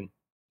recording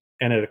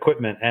and at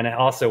equipment, and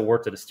also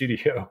worked at a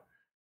studio.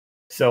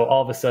 So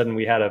all of a sudden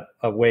we had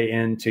a way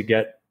in to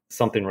get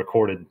something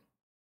recorded,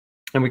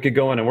 and we could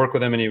go in and work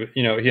with him. And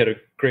he had a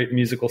great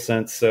musical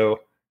sense.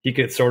 So he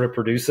could sort of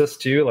produce us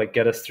too, like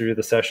get us through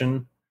the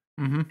session.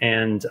 Mm-hmm.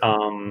 And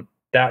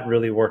that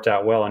really worked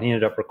out well. And he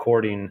ended up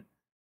recording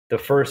the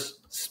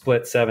first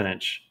split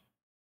 7-inch,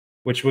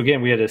 which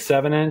again, we had a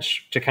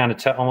 7-inch to kind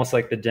of almost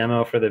like the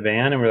demo for the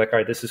band. And we're like, all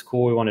right, this is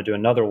cool. We want to do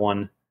another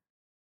one,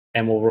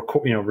 and we'll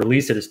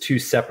release it as 2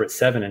 separate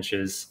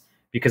 7-inches,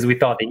 because we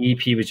thought the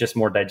EP was just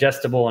more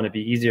digestible and it'd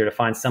be easier to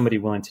find somebody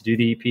willing to do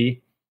the EP.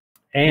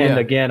 And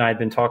again, I'd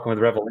been talking with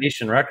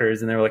Revelation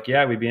Records, and they were like,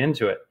 yeah, we'd be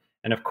into it.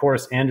 And of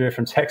course, Andrea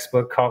from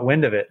Textbook caught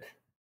wind of it.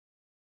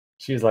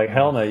 She was like,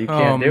 hell no, you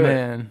can't do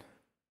it.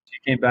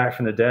 She came back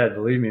from the dead.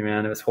 Believe me,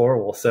 man, it was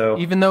horrible. So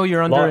even though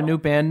you're under a new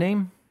band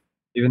name?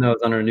 Even though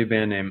it's under a new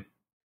band name.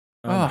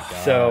 Oh,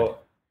 so,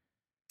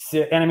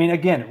 and I mean,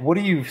 again, what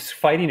are you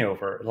fighting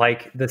over?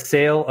 Like the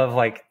sale of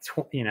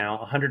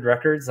 100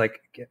 records? Like,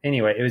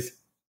 anyway, it was,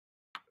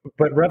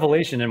 but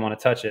Revelation didn't want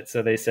to touch it.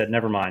 So they said,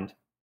 never mind.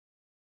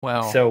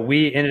 Wow. So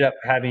we ended up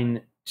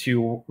having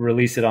to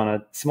release it on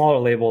a smaller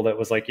label that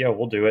was like, yo,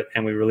 we'll do it.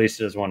 And we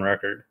released it as one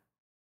record.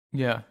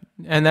 Yeah.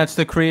 And that's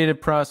the Creative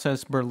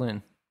Process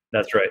Berlin.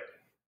 That's right.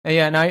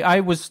 Yeah, and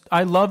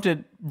I loved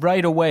it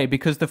right away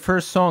because the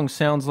first song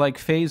sounds like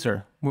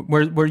Phaser.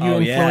 Were you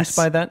influenced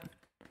by that?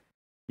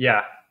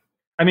 Yeah.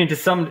 I mean,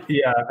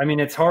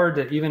 it's hard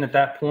to, even at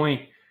that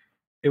point,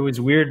 it was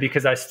weird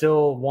because I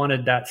still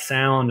wanted that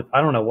sound.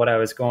 I don't know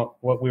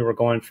what we were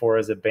going for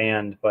as a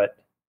band, but,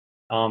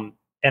 and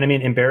I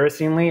mean,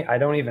 embarrassingly, I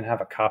don't even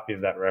have a copy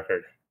of that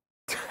record.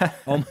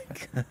 Oh my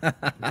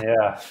God.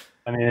 Yeah.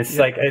 I mean, it's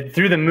like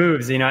through the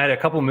moves, I had a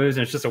couple moves,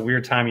 and it's just a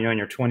weird time, in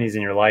your 20s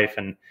in your life.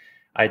 And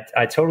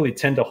I totally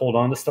tend to hold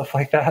on to stuff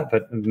like that,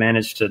 but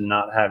managed to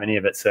not have any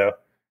of it. So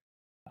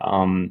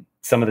some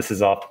of this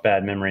is off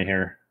bad memory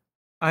here.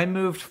 I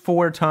moved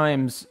 4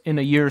 times in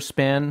a year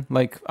span,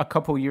 like a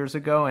couple years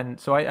ago. And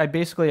so I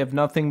basically have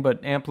nothing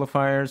but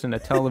amplifiers and a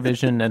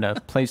television and a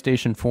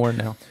PlayStation 4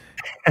 now.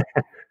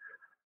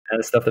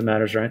 That's stuff that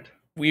matters, right?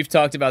 We've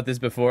talked about this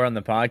before on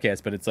the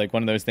podcast, but it's like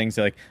one of those things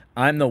like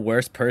I'm the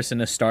worst person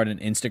to start an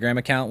Instagram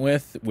account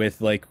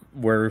with like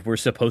we're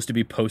supposed to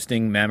be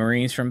posting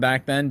memories from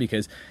back then,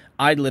 because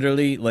I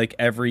literally like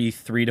every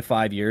 3 to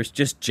 5 years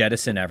just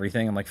jettison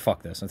everything. I'm like,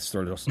 fuck this. Let's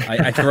throw this.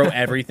 I throw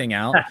everything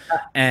out,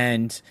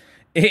 and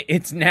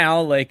it's now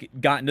like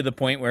gotten to the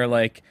point where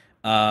like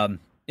a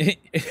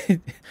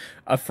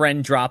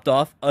friend dropped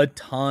off a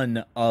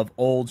ton of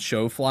old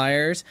show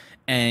flyers,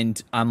 and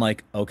I'm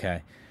like,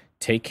 okay,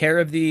 take care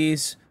of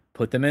these,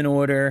 put them in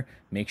order,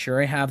 make sure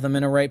I have them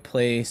in a right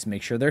place,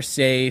 make sure they're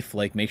safe,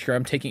 like make sure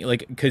I'm taking,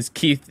 like, because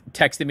Keith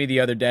texted me the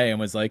other day and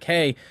was like,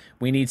 hey,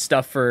 we need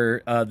stuff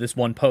for this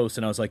one post.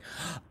 And I was like,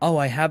 oh,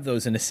 I have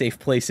those in a safe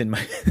place in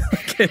my,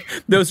 like,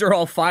 those are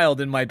all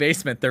filed in my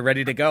basement. They're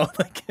ready to go.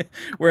 Like,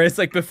 whereas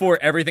like before,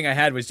 everything I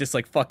had was just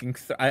like fucking,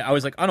 I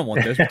was like, I don't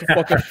want this. What the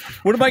fuck?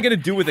 What am I going to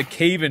do with a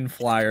cave-in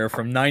flyer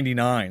from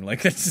 99?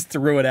 Like, I just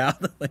threw it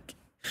out. Like,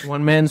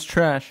 one man's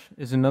trash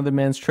is another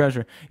man's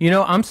treasure.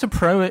 I'm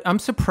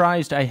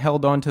surprised I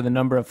held on to the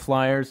number of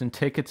flyers and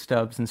ticket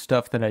stubs and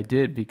stuff that I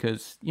did,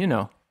 because,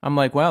 I'm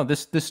like, wow,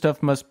 this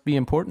stuff must be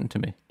important to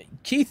me.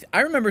 Keith,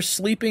 I remember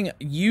sleeping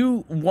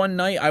you one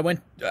night. I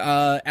went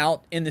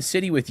out in the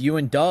city with you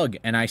and Doug,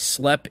 and I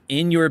slept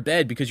in your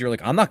bed because you're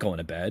like, I'm not going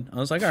to bed. I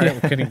was like, all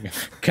right, well,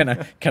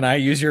 can I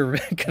use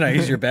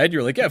your bed?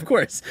 You're like, yeah, of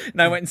course.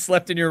 And I went and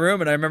slept in your room,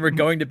 and I remember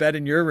going to bed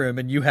in your room,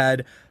 and you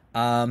had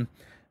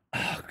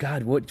oh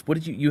God, what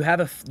did you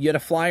had a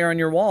flyer on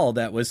your wall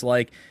that was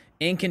like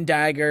Ink and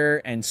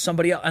Dagger and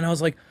somebody else, and I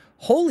was like,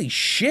 holy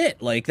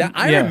shit, like that.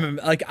 I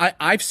remember, like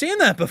I've seen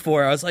that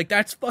before. I was like,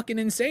 that's fucking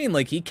insane.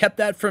 Like he kept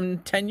that from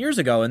 10 years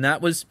ago, and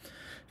that was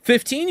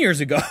 15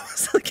 years ago. I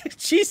was like,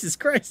 Jesus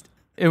Christ.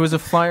 It was a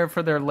flyer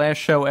for their last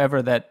show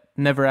ever that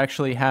never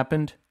actually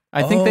happened.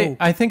 I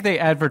think they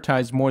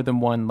advertised more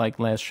than one like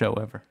last show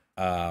ever.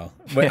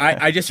 But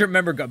I just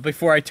remember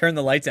before I turned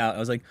the lights out, I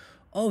was like,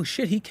 oh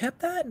shit, he kept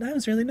that? That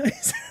was really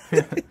nice.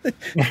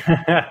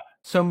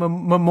 So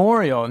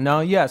Memorial.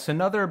 Now, yes,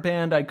 another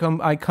band I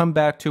come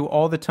back to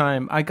all the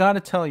time. I got to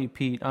tell you,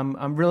 Pete,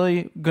 I'm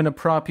really going to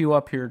prop you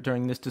up here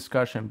during this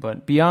discussion,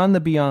 but Beyond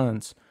the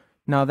Beyonds.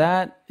 Now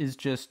that is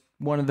just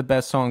one of the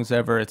best songs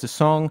ever. It's a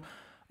song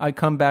I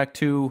come back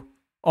to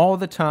all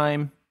the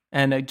time,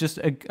 and I just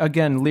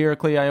again,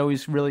 lyrically I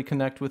always really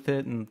connect with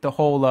it, and the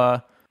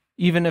whole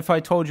even if I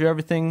told you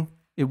everything,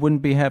 it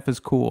wouldn't be half as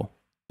cool.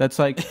 That's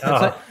like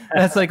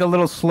that's like a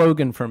little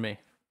slogan for me.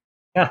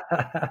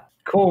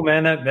 Cool,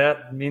 man.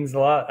 That means a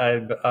lot.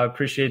 I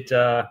appreciate.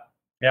 I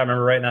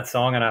remember writing that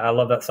song, and I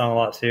love that song a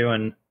lot too.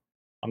 And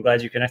I'm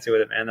glad you connected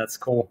with it, man. That's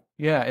cool.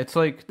 Yeah, it's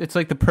like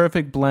the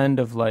perfect blend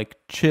of like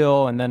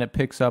chill, and then it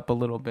picks up a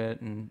little bit.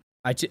 And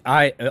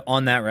I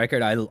on that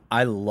record,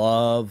 I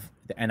love,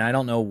 and I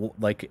don't know,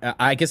 like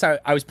I guess I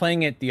was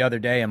playing it the other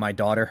day, and my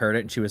daughter heard it,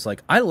 and she was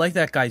like, I like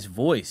that guy's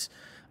voice,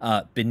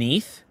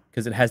 Beneath,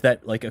 because it has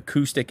that like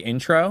acoustic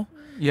intro.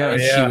 Yeah,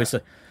 and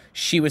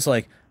she was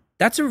like,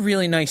 that's a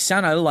really nice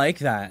sound. I like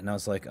that. And I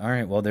was like, all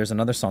right, well, there's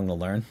another song to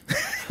learn.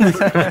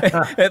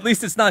 At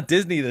least it's not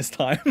Disney this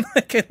time.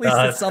 Like, at least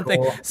it's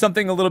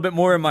something a little bit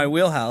more in my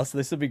wheelhouse.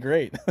 This would be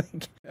great.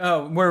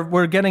 Oh,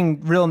 we're getting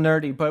real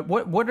nerdy, but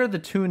what are the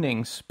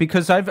tunings?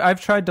 Because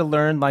I've tried to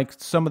learn like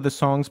some of the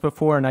songs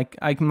before, and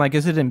I'm like,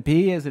 is it in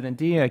B? Is it in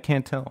D? I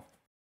can't tell.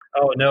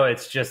 Oh no,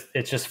 it's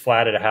just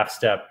flat at a half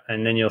step,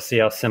 and then you'll see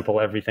how simple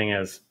everything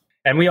is.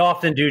 And we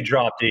often do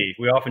drop D.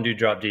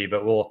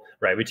 But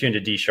we tune to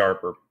D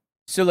sharp or.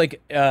 So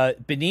like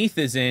Beneath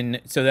is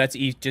in, so that's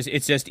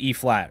it's just E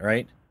flat,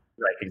 right?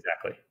 Right,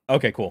 exactly.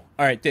 Okay, cool.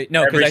 All right,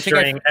 no, because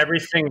every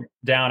string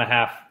down a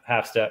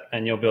half step,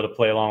 and you'll be able to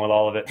play along with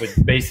all of it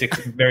with basic,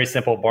 very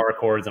simple bar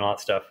chords and all that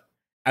stuff.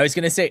 I was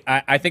gonna say,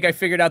 I think I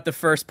figured out the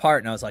first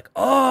part, and I was like,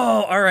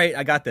 oh, all right,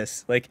 I got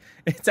this. Like,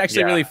 it's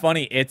actually really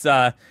funny. It's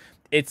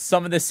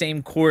some of the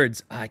same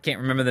chords. I can't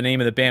remember the name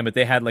of the band, but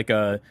they had like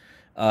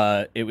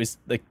it was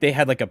like they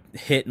had like a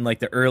hit in like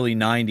the early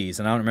 90s,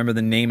 and I don't remember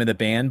the name of the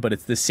band, but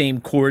it's the same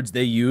chords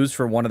they used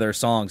for one of their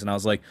songs, and I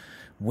was like,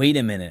 wait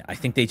a minute, I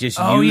think they just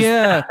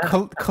used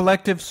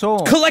Collective Soul.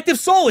 Collective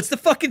Soul. It's the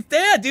fucking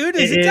dude.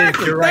 It's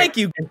exactly. You're right. Thank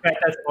you. In fact,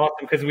 that's awesome,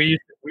 because we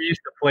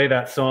used to play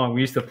that song. We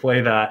used to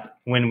play that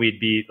when we'd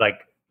be like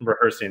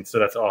rehearsing, so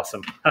that's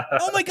awesome.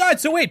 Oh my god.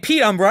 So wait,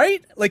 Pete, I'm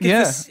right? Like,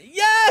 yes.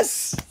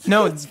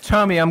 No,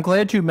 Tommy, I'm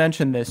glad you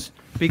mentioned this,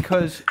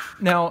 because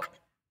now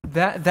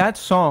that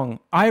song,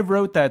 I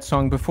wrote that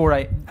song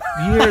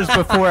years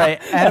before I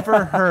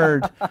ever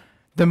heard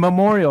the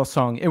Memorial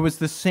song. It was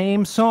the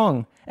same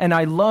song, and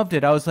I loved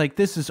it. I was like,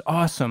 this is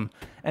awesome.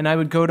 And I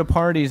would go to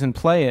parties and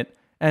play it,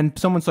 and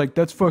someone's like,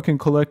 that's fucking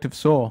Collective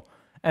Soul.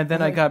 And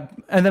then I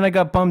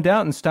got bummed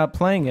out and stopped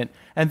playing it.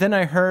 And then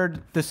I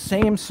heard the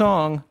same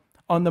song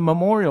on the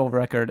Memorial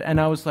record, and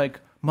I was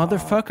like,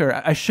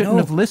 motherfucker, I shouldn't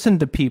have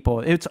listened to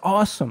people. It's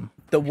awesome.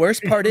 The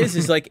worst part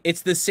is like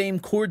it's the same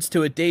chords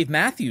to a Dave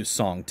Matthews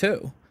song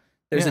too.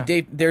 There's a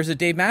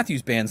Dave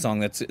Matthews Band song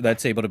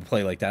that's able to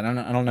play like that.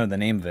 I don't know the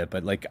name of it,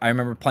 but like I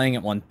remember playing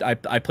it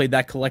I played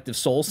that Collective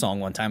Soul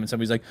song one time, and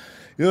somebody's like,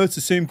 yeah, it's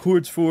the same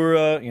chords for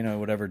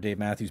whatever Dave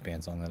Matthews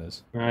Band song that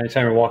is.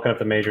 Anytime you're walking up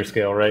the major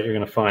scale, right, you're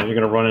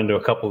gonna run into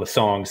a couple of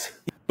songs.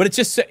 But it's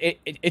just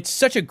it's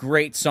such a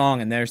great song,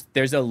 and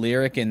there's a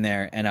lyric in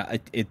there, and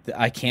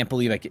I can't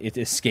believe it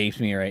escapes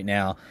me right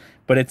now.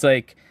 But it's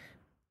like,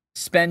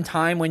 spend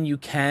time when you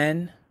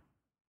can,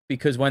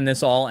 because when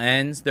this all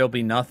ends, there'll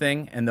be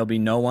nothing, and there'll be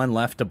no one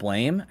left to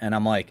blame. And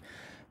I'm like,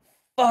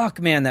 fuck,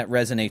 man, that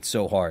resonates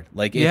so hard.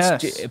 Like,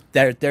 there's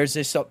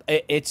this,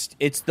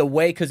 it's the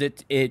way, because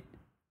it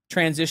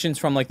transitions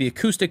from like the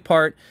acoustic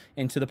part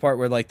into the part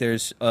where like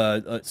there's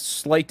a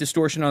slight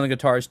distortion on the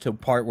guitars to a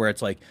part where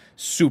it's like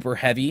super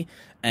heavy,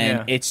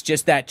 and it's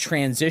just that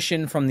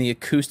transition from the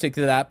acoustic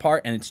to that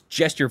part, and it's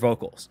just your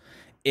vocals.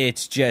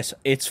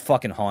 It's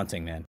fucking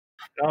haunting, man.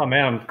 Oh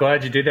man, I'm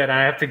glad you did that. And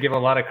I have to give a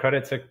lot of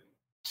credit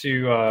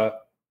to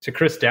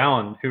Chris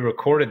Dallin, who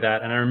recorded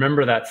that. And I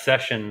remember that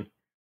session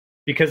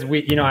because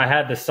I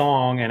had the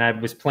song and I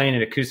was playing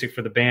it acoustic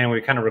for the band. We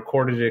kind of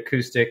recorded it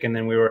acoustic, and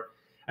then we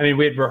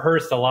had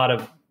rehearsed a lot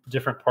of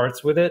different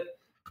parts with it,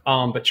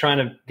 but trying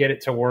to get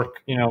it to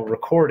work,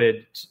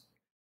 recorded,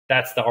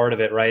 that's the art of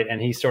it, right?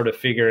 And he sort of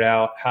figured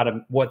out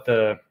what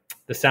the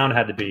sound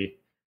had to be.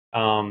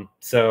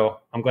 So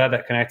I'm glad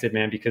that connected,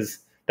 man, because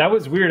that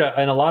was weird.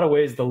 In a lot of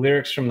ways, the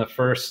lyrics from the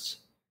first,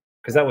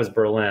 because that was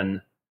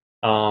Berlin,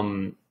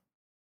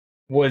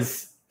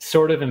 was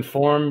sort of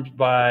informed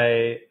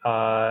by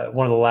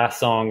one of the last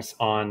songs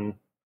on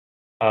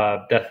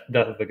Death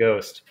of the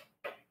Ghost.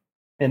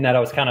 In that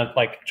I was kind of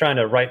like trying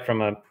to write from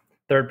a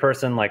third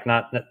person, like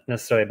not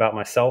necessarily about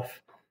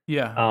myself.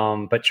 Yeah.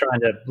 But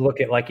trying to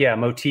look at like, a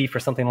motif or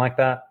something like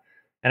that.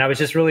 And I was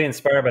just really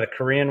inspired by the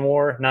Korean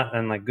War, not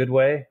in like good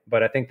way,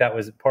 but I think that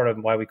was part of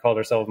why we called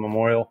ourselves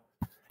Memorial,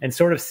 and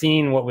sort of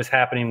seeing what was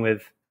happening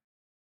with,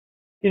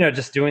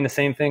 just doing the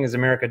same thing as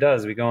America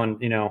does. We go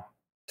and,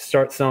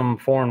 start some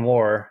foreign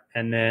war,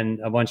 and then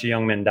a bunch of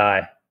young men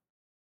die.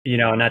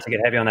 Not to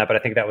get heavy on that, but I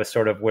think that was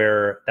sort of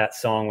where that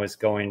song was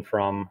going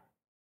from.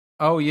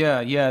 Oh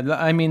yeah, yeah.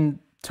 I mean,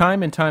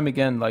 time and time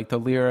again, like the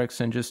lyrics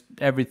and just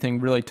everything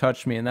really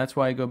touched me, and that's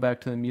why I go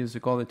back to the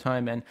music all the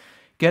time. And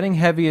getting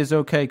heavy is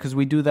okay because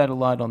we do that a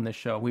lot on this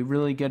show. We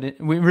really get it.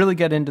 We really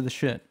get into the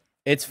shit.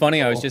 It's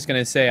funny. I was just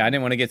gonna say I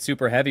didn't want to get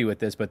super heavy with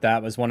this, but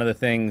that was one of the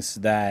things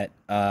that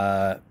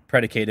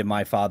predicated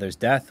my father's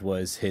death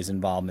was his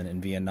involvement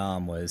in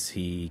Vietnam. Was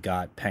he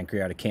got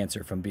pancreatic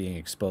cancer from being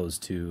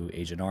exposed to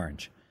Agent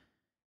Orange.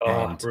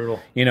 Oh,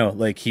 brutal.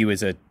 Like he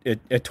was a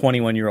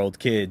 21-year-old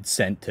kid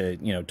sent to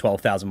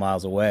 12,000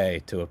 miles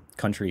away to a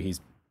country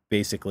he's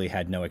basically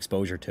had no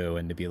exposure to,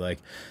 and to be like,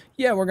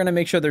 yeah, we're gonna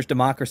make sure there's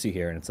democracy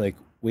here, and it's like,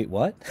 wait,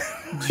 what?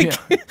 Yeah.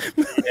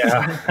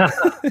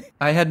 Yeah.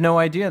 I had no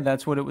idea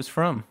that's what it was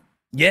from.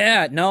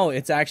 Yeah, no,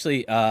 it's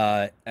actually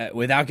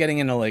without getting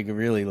into like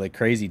really like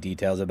crazy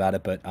details about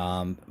it, but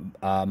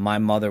my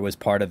mother was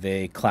part of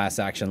a class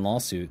action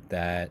lawsuit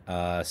that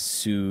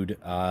sued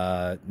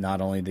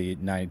not only the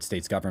United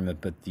States government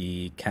but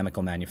the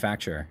chemical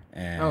manufacturer.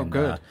 And, oh,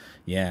 good.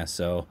 Yeah,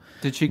 so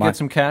did she get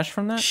some cash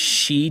from that?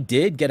 She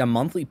did get a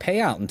monthly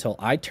payout until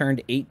I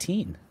turned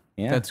 18.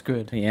 Yeah, that's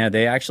good. Yeah,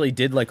 they actually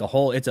did like a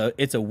whole. It's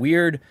a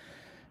weird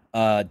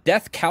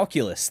death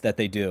calculus that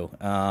they do.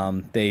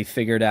 They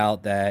figured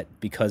out that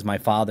because my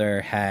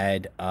father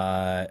had,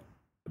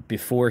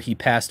 before he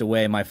passed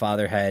away, my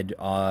father had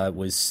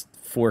was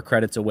 4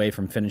 credits away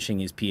from finishing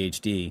his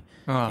PhD,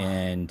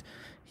 and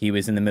he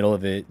was in the middle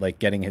of it, like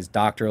getting his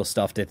doctoral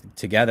stuff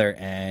together,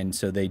 and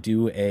so they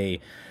do a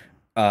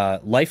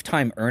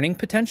lifetime earning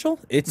potential.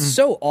 It's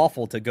so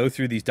awful to go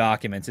through these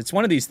documents. It's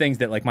one of these things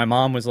that like my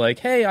mom was like,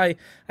 hey, I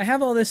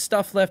have all this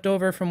stuff left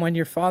over from when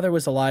your father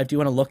was alive. Do you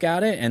want to look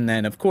at it? And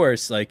then of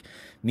course, like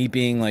me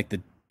being like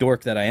the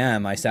dork that I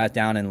am, I sat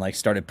down and like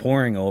started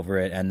poring over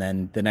it. And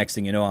then the next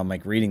thing you know, I'm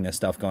like reading this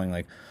stuff going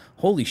like,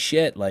 holy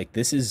shit, like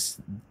this is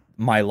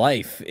my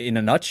life in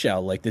a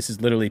nutshell. Like this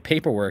is literally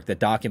paperwork that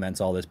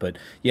documents all this. But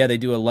yeah, they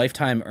do a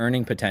lifetime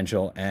earning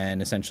potential,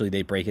 and essentially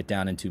they break it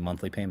down into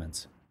monthly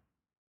payments.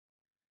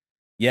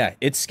 Yeah,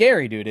 it's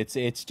scary, dude.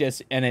 It's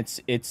just, and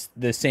it's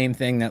the same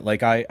thing that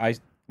like I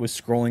was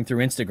scrolling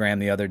through Instagram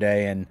the other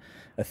day, and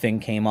a thing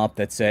came up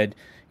that said,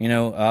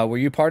 were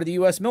you part of the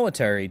U.S.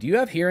 military? Do you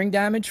have hearing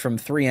damage from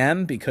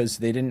 3M because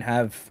they didn't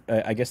have,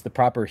 I guess, the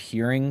proper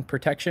hearing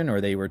protection, or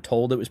they were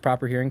told it was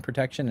proper hearing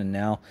protection, and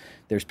now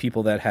there's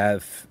people that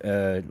have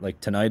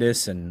like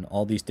tinnitus and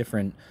all these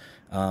different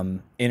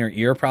inner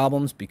ear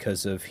problems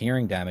because of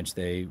hearing damage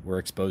they were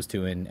exposed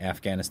to in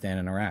Afghanistan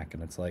and Iraq.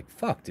 And it's like,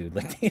 fuck, dude,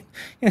 like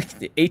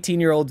the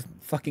 18-year-old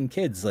fucking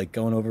kids like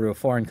going over to a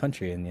foreign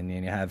country, and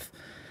you have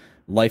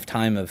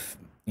lifetime of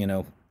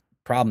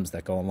problems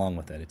that go along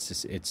with it. It's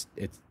just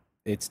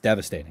it's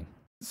devastating.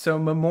 So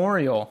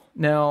Memorial.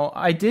 Now,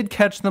 I did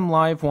catch them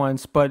live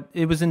once, but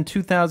it was in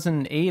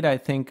 2008, I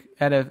think,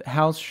 at a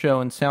house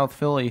show in South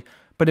Philly.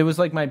 But it was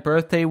like my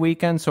birthday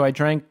weekend, so I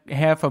drank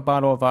half a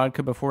bottle of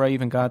vodka before I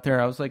even got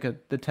there. I was like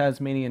the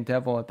Tasmanian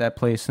devil at that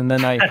place. And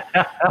then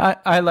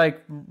I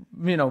like,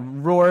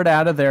 roared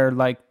out of there,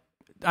 like,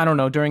 I don't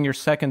know, during your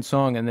second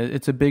song. And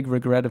it's a big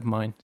regret of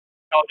mine.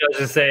 I was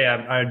just say,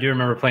 I do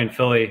remember playing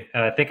Philly.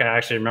 I think I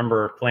actually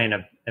remember playing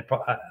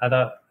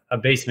a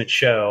basement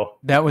show.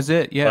 That was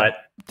it, yeah. But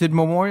did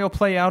Memorial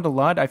play out a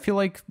lot? I feel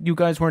like you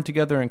guys weren't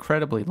together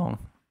incredibly long.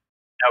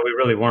 No, we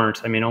really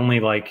weren't. I mean, only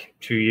like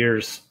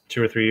 2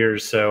 or 3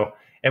 years. So,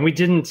 and we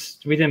didn't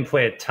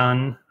play a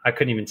ton. I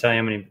couldn't even tell you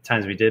how many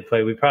times we did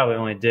play. We probably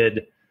only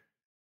did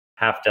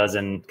half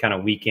dozen kind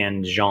of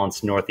weekend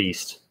jaunts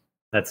Northeast.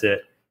 That's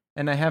it.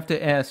 And I have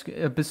to ask,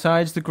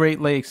 besides the Great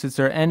Lakes, is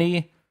there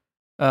any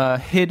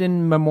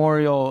hidden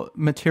Memorial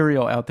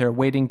material out there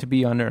waiting to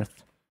be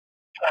unearthed?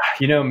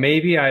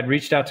 Maybe I'd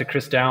reached out to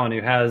Chris Dowan,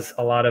 who has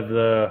a lot of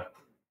the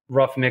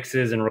rough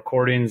mixes and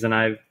recordings,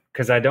 and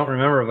because I don't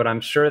remember, but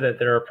I'm sure that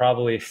there are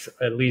probably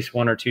at least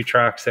 1 or 2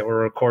 tracks that were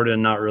recorded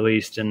and not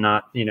released and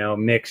not,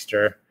 mixed,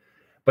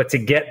 but to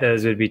get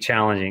those would be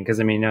challenging.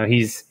 Cause I mean,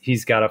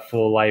 he's got a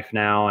full life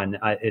now, and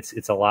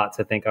it's a lot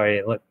to think, all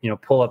right,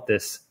 pull up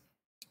this,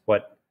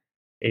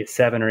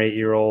 7 or 8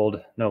 year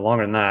old, no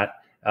longer than that,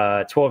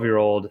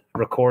 12-year-old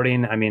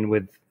recording. I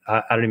mean,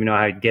 I don't even know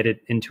how I'd get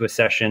it into a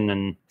session.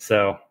 And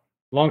so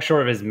long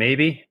short of it is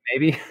maybe.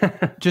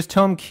 Just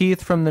tell him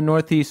Keith from the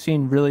Northeast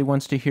scene really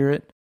wants to hear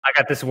it. I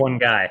got this one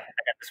guy.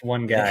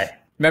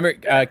 Remember,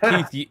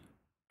 Keith,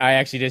 I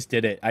actually just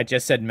did it. I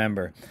just said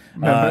member.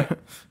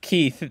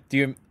 Keith, do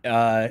you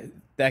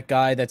that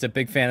guy that's a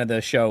big fan of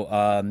the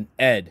show,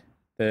 Ed,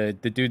 the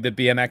dude, the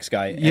BMX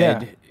guy,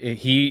 yeah. Ed,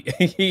 he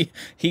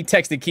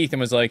texted Keith and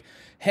was like,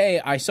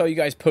 hey, I saw you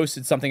guys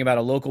posted something about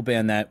a local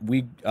band that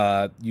we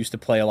used to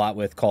play a lot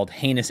with called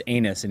Heinous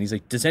Anus. And he's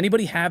like, does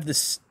anybody have the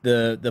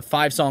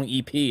 5-song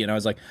EP? And I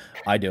was like,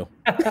 I do.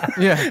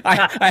 Yeah.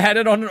 I had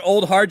it on an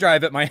old hard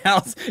drive at my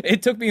house.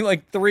 It took me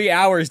like 3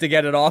 hours to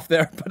get it off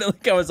there. But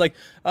like, I was like,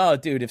 oh,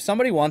 dude, if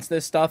somebody wants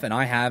this stuff and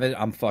I have it,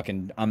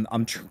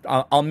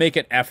 I'll make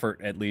an effort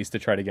at least to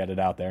try to get it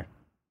out there.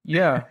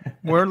 Yeah,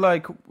 we're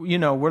like,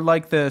 we're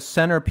like the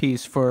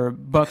centerpiece for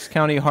Bucks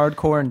County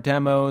hardcore and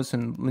demos,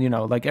 and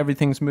like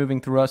everything's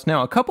moving through us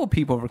now. A couple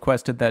people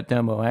requested that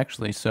demo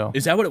actually, so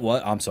Is that what it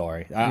was? I'm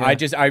sorry. yeah.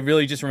 I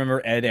really just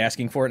remember Ed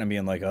asking for it and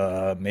being like,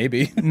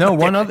 maybe. No,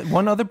 one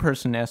other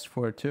person asked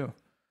for it too.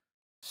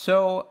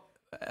 So,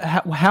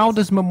 how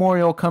does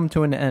Memorial come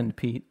to an end,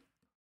 Pete?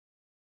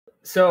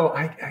 So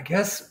I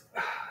guess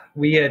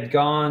we had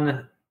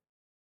done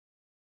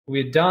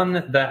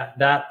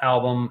that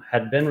album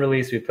had been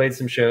released. We played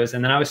some shows,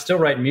 and then I was still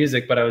writing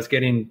music, but I was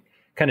getting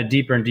kind of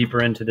deeper and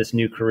deeper into this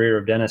new career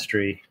of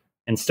dentistry,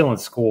 and still in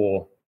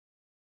school,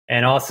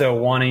 and also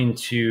wanting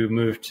to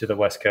move to the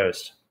West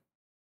Coast.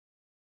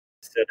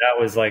 So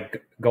that was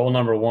like goal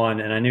number one.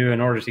 And I knew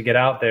in order to get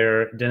out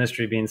there,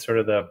 dentistry being sort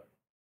of the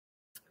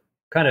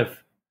kind of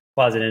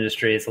closet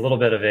industry, it's a little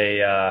bit of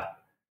a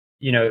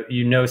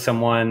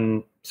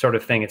someone sort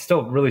of thing. It's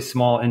still a really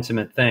small,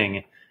 intimate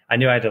thing. I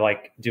knew I had to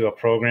like do a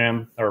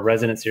program or a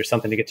residency or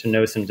something to get to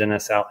know some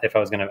dentists out if I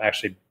was going to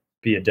actually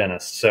be a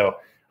dentist. So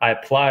I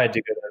applied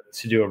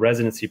to do a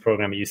residency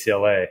program at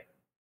UCLA.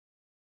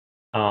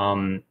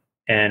 And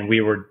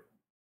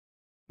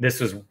this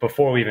was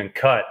before we even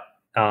cut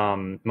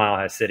Mile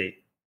High City.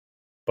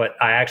 But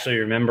I actually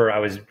remember I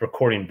was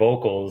recording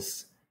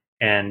vocals,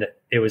 and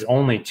it was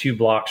only 2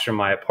 blocks from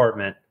my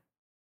apartment.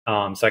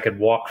 So I could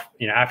walk,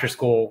 after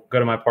school, go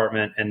to my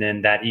apartment, and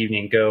then that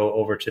evening go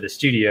over to the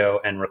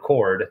studio and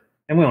record.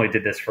 And we only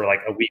did this for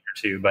like a week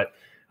or two, but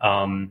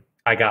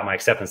I got my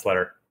acceptance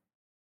letter,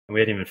 and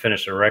we hadn't even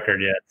finished the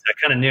record yet. So I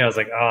kind of knew, I was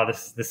like, oh,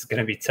 this is going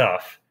to be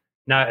tough.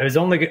 Now it was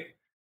only,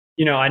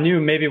 I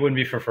knew maybe it wouldn't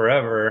be for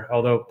forever,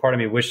 although part of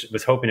me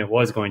was hoping it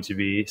was going to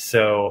be.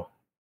 So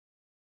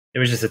it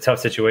was just a tough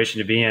situation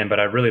to be in, but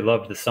I really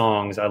loved the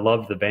songs. I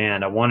loved the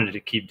band. I wanted to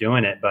keep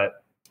doing it,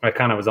 but I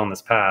kind of was on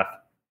this path.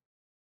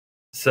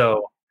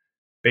 So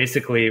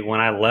basically,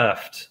 when I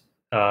left,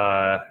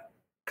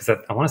 because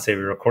I want to say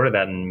we recorded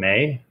that in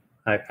May.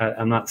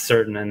 I'm not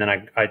certain. And then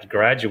I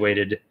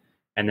graduated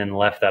and then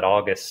left that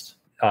August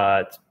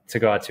to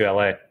go out to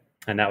LA.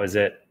 And that was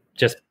it,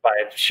 just by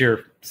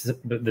sheer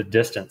the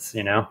distance,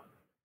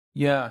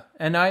 Yeah,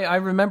 and I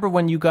remember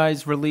when you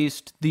guys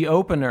released the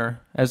opener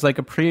as like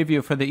a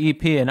preview for the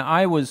EP, and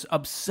I was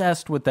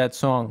obsessed with that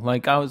song.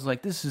 Like, I was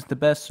like, this is the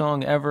best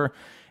song ever.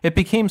 It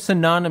became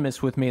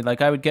synonymous with me.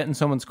 Like, I would get in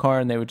someone's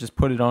car and they would just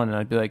put it on, and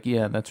I'd be like,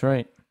 yeah, that's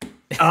right.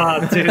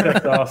 Oh, dude,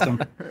 that's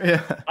awesome.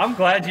 Yeah. I'm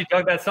glad you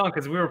dug that song,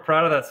 because we were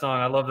proud of that song.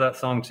 I love that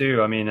song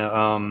too. I mean,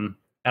 and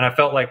I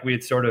felt like we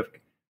had sort of,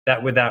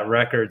 that with that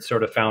record,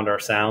 sort of found our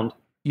sound.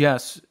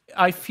 Yes,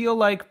 I feel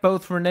like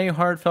both Renee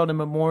Heartfelt and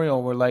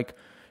Memorial were like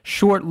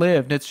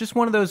short-lived. It's just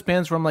one of those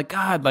bands where I'm like,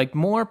 God, like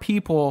more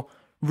people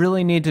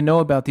really need to know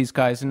about these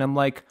guys, and I'm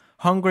like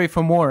hungry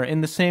for more.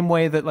 In the same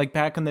way that like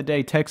back in the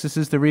day, Texas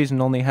Is the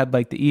Reason only had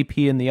like the EP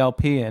and the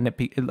LP, and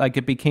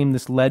it became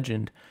this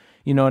legend.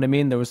 You know what I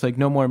mean? There was like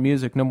no more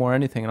music, no more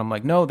anything, and I'm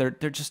like, no, there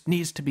just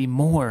needs to be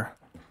more.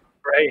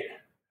 Right.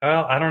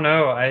 Well, I don't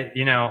know.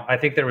 I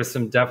think there was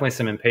definitely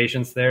some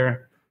impatience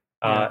there.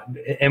 Yeah.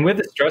 And with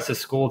the stress of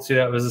school too,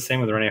 that was the same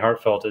with Renee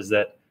Heartfelt, is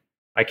that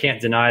I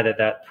can't deny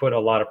that put a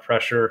lot of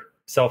pressure,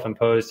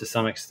 self-imposed to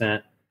some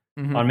extent,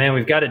 on, man,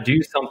 we've got to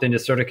do something to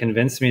sort of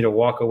convince me to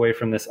walk away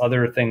from this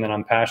other thing that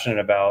I'm passionate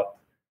about.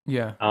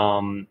 Yeah.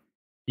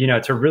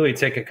 To really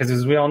take it, because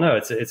as we all know,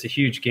 it's a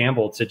huge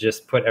gamble to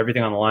just put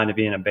everything on the line to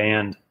be in a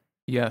band.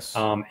 Yes.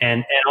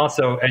 And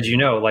also, as you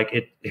know, like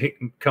it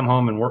come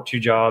home and work 2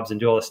 jobs and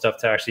do all this stuff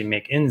to actually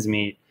make ends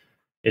meet.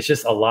 It's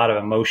just a lot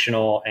of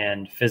emotional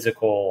and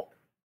physical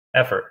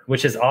effort,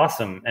 which is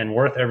awesome and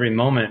worth every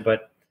moment.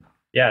 But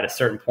yeah, at a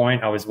certain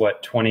point, I was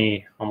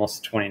 20,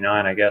 almost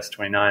 29, I guess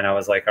 29. I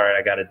was like, all right,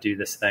 I got to do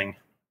this thing.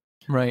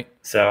 Right.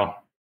 So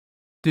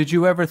did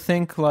you ever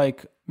think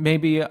like,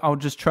 maybe I'll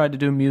just try to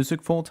do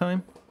music full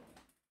time?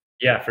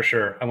 Yeah, for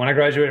sure. And when I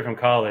graduated from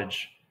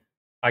college,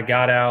 I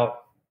got out,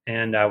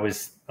 and I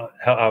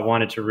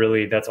wanted to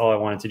really, that's all I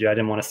wanted to do. I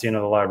didn't want to see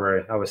another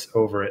library. I was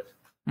over it.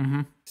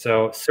 Mm-hmm.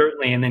 So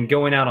certainly, and then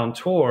going out on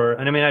tour,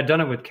 and I mean, I'd done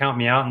it with Count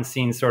Me Out and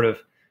seen sort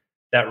of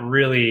that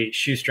really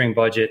shoestring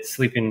budget,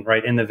 sleeping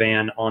right in the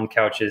van on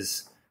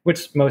couches,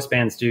 which most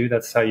bands do.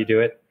 That's how you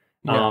do it.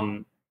 Yeah.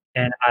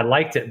 And I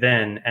liked it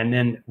then. And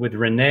then with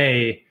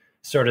Renee,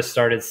 sort of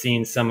started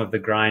seeing some of the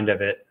grind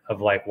of it, of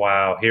like,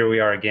 wow, here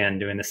we are again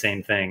doing the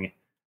same thing.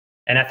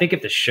 And I think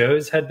if the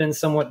shows had been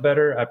somewhat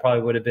better, I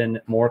probably would have been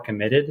more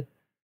committed,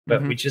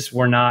 but we just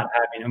were not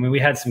having, I mean, we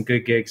had some good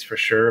gigs for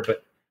sure,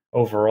 but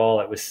overall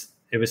it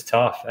was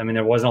tough. I mean,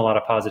 there wasn't a lot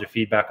of positive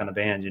feedback on the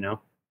band,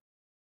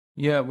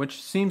 Yeah,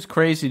 which seems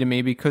crazy to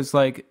me, because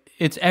like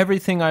it's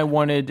everything I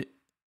wanted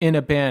in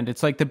a band.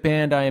 It's like the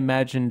band I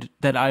imagined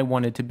that I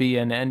wanted to be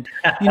in. And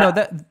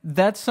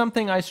that's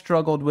something I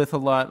struggled with a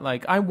lot.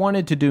 Like, I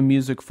wanted to do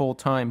music full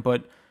time,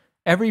 but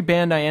every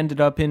band I ended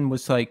up in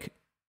was like,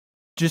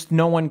 just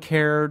no one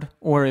cared,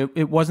 or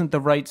it wasn't the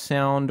right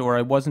sound, or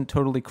I wasn't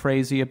totally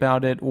crazy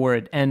about it, or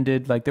it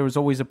ended. Like, there was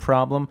always a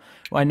problem.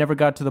 I never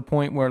got to the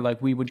point where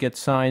like we would get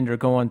signed or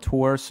go on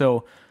tour.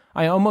 So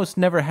I almost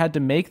never had to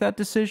make that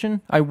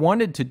decision. I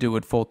wanted to do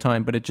it full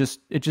time, but it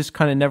just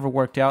kind of never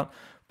worked out.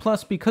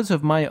 Plus, because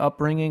of my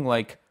upbringing,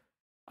 like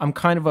I'm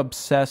kind of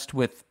obsessed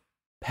with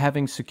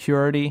having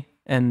security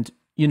and,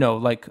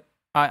 like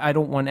I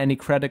don't want any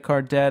credit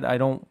card debt.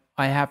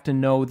 I have to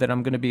know that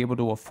I'm going to be able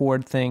to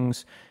afford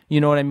things.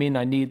 You know what I mean?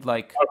 I need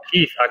like, Oh,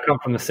 Keith, I come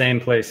from the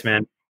same place,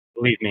 man.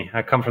 Believe me,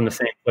 I come from the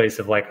same place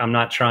of like, I'm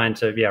not trying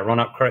to, run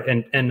up.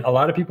 And a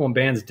lot of people in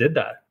bands did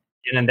that.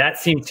 And that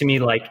seemed to me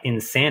like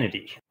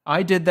insanity.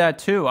 I did that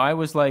too. I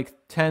was like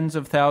tens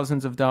of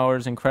thousands of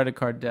dollars in credit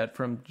card debt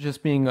from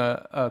just being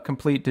a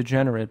complete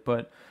degenerate.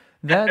 But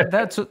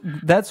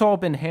that's all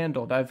been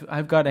handled.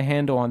 I've got a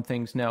handle on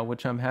things now,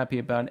 which I'm happy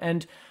about.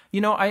 And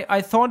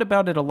I thought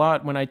about it a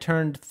lot when I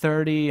turned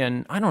 30,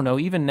 and I don't know,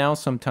 even now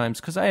sometimes,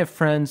 because I have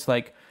friends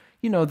like,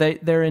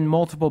 they're in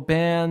multiple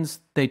bands,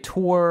 they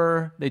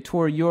tour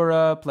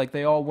Europe, like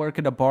they all work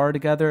at a bar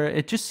together.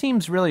 It just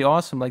seems really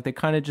awesome. Like they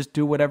kind of just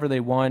do whatever they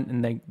want,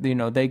 and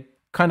they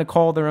kind of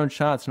call their own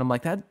shots. And I'm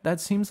like, that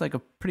seems like a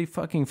pretty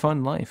fucking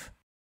fun life.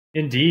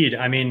 Indeed.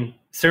 I mean,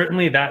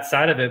 certainly that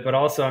side of it, but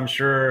also I'm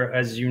sure,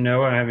 as you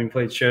know, having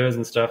played shows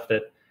and stuff,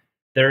 that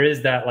there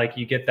is that, like,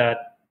 you get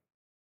that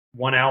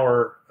 1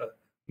 hour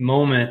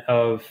moment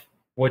of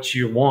what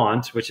you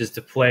want, which is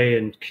to play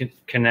and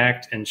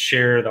connect and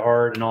share the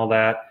art and all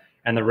that.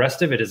 And the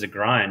rest of it is a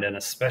grind. And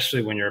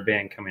especially when you're a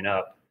band coming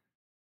up,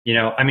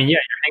 I mean, yeah,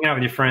 you're hanging out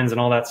with your friends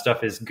and all that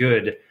stuff is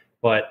good.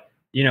 But,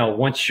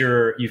 once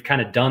you've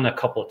kind of done a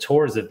couple of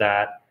tours of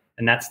that,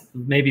 and that's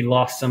maybe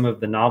lost some of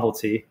the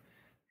novelty.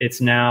 It's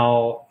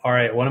now, all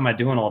right, what am I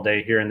doing all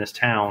day here in this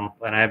town?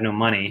 And I have no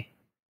money.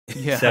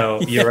 Yeah.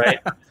 So you're right.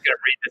 I'm just going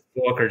to read this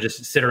book or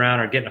just sit around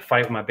or get in a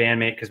fight with my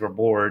bandmate because we're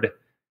bored.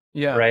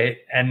 Yeah. Right.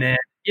 And then,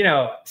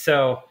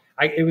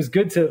 it was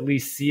good to at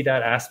least see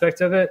that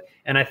aspect of it.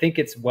 And I think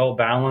it's well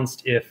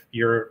balanced if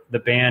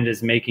the band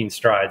is making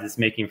strides, it's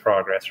making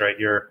progress, right?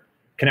 You're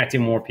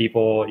connecting more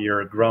people,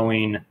 you're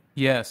growing.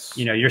 Yes.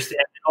 You're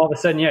all of a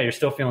sudden, you're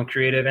still feeling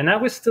creative. And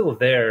that was still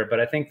there. But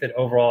I think that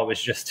overall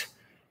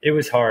it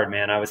was hard,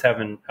 man. I was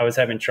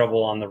having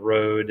trouble on the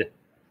road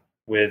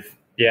with,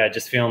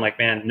 just feeling like,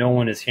 man, no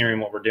one is hearing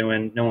what we're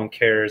doing. No one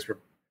cares. We're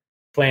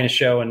playing a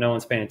show and no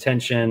one's paying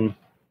attention.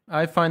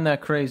 I find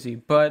that crazy.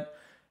 But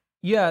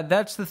yeah,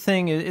 that's the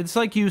thing. It's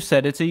like you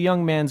said, it's a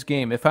young man's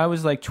game. If I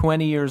was like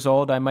 20 years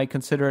old, I might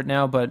consider it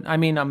now. But I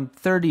mean, I'm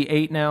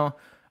 38 now.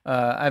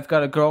 I've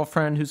got a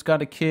girlfriend who's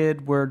got a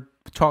kid. We're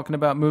talking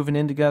about moving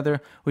in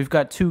together. We've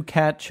got 2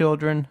 cat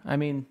children. I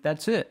mean,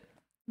 that's it.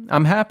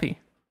 I'm happy.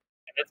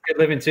 That's good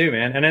living too,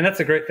 man. And then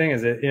that's a great thing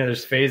is that,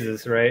 there's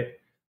phases, right?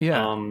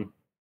 Yeah.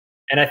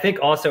 And I think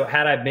also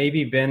had I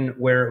maybe been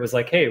where it was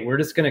like, hey, we're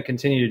just going to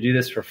continue to do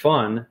this for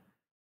fun,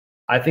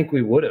 I think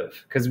we would have,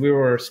 because we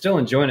were still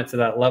enjoying it to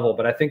that level.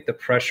 But I think the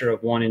pressure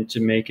of wanting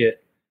to make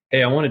it,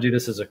 hey, I want to do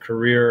this as a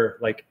career.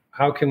 Like,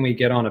 how can we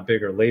get on a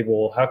bigger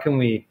label? How can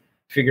we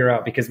figure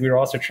out, because we were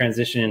also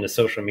transitioning into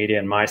social media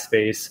and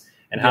MySpace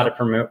and how to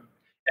promote.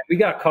 And we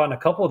got caught in a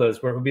couple of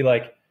those where it would be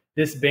like,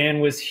 this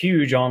band was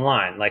huge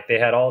online. Like they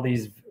had all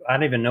these, I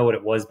don't even know what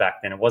it was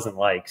back then. It wasn't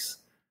likes,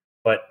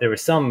 but there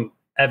was some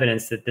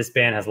evidence that this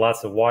band has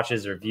lots of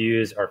watches or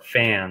views or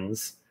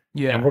fans.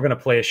 Yeah. And we're going to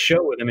play a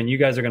show with them and you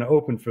guys are going to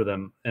open for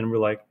them. And we're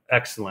like,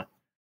 excellent.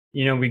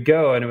 We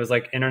go and it was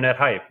like internet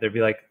hype. There'd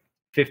be like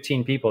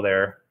 15 people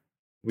there.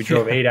 We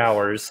drove 8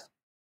 hours,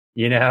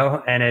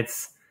 and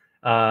it's,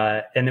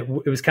 and it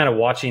was kind of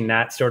watching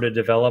that sort of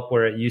develop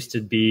where it used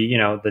to be,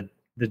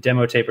 the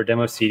demo tape or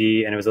demo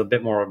CD, and it was a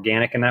bit more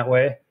organic in that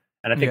way.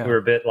 And I think we were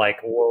a bit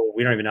like, whoa,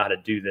 we don't even know how to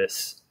do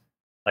this.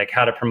 Like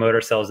how to promote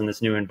ourselves in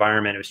this new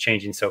environment. It was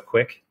changing so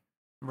quick.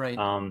 Right.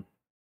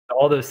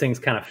 All those things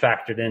kind of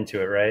factored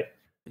into it, right?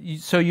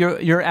 So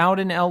you're out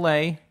in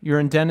LA, you're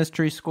in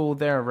dentistry school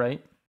there,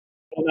 right?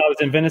 Well, no, I was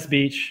in Venice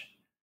Beach,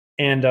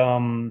 and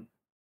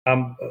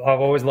I've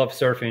always loved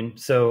surfing.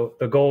 So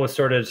the goal was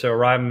sort of to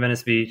arrive in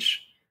Venice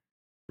Beach,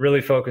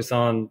 really focus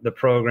on the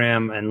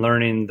program and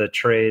learning the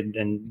trade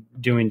and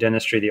doing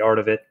dentistry, the art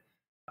of it,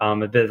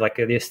 a bit like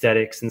the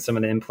aesthetics and some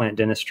of the implant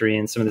dentistry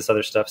and some of this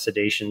other stuff,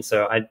 sedation.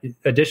 So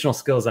additional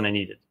skills that I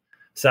needed.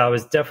 So I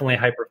was definitely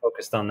hyper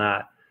focused on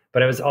that.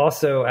 But I was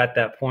also at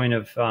that point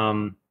of,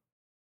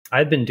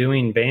 I'd been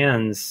doing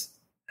bands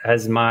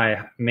as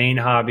my main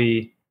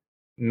hobby,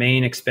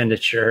 main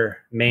expenditure,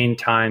 main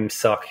time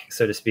suck,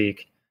 so to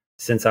speak,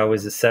 since I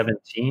was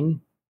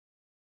 17,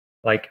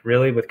 like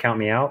really with Count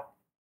Me Out.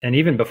 And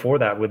even before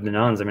that with the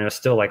Nuns, I mean, it was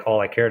still like all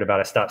I cared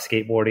about. I stopped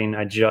skateboarding.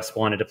 I just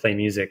wanted to play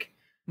music.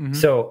 Mm-hmm.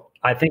 So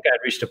I think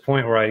I'd reached a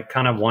point where I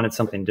kind of wanted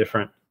something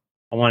different.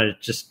 I wanted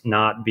to just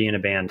not be in a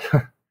band,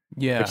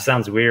 yeah, which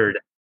sounds weird,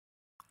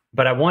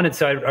 but I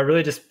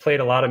really just played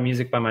a lot of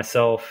music by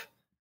myself.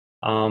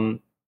 And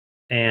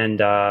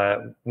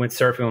went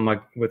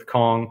surfing with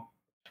Kong,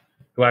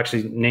 who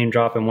actually name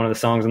dropped in one of the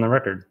songs on the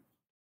record.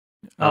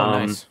 Oh,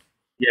 nice.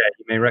 Yeah,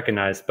 you may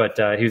recognize, but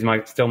he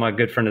was still my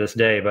good friend to this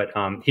day. But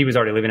he was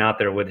already living out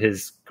there with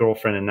his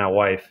girlfriend and now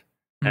wife,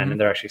 and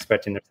they're actually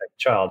expecting their second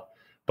child.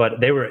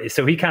 But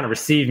so he kind of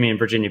received me in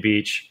Virginia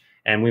Beach,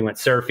 and we went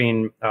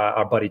surfing.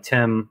 Our buddy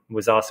Tim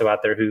was also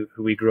out there, who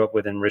we grew up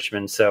with in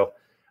Richmond. So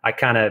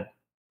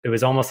it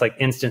was almost like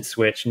instant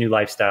switch, new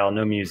lifestyle,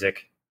 no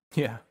music.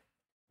 Yeah.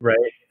 Right.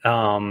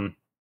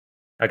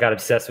 I got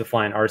obsessed with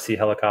flying RC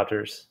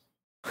helicopters.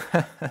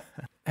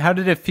 How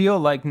did it feel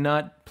like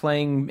not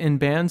playing in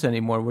bands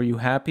anymore? Were you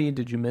happy?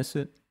 Did you miss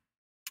it?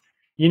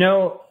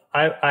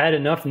 I had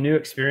enough new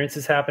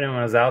experiences happening when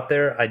I was out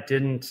there.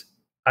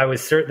 I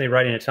was certainly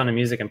writing a ton of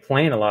music and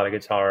playing a lot of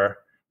guitar,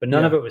 but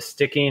none of it was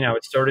sticking. I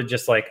was sort of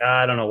just like,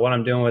 I don't know what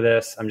I'm doing with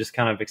this. I'm just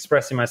kind of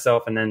expressing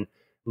myself and then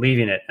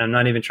leaving it. I'm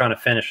not even trying to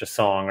finish a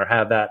song or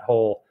have that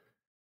whole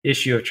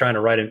issue of trying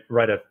to write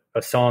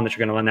a song that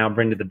you're going to now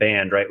bring to the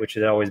band, right? Which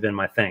has always been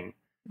my thing.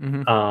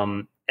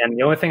 Mm-hmm. And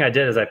the only thing I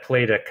did is I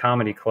played a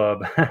comedy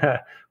club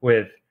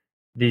with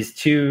these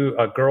two,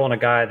 a girl and a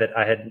guy that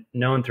I had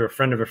known through a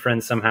friend of a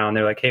friend somehow. And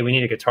they're like, hey, we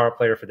need a guitar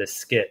player for this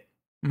skit.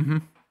 Mm-hmm.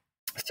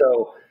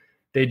 So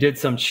they did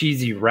some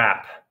cheesy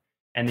rap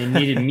and they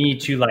needed me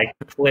to like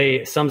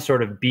play some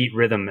sort of beat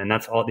rhythm. And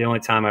that's the only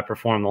time I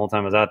performed the whole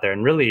time I was out there.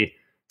 And really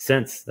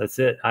that's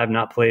it. I have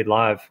not played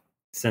live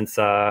since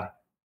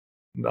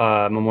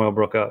Memorial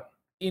broke up.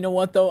 You know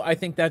what, though? I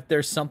think that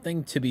there's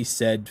something to be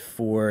said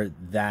for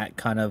that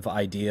kind of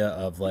idea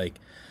of like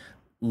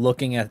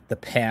looking at the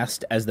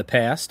past as the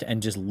past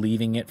and just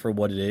leaving it for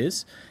what it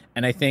is.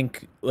 And I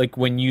think like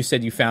when you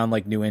said you found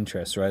like new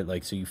interests, right?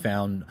 Like, so you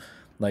found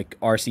like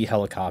RC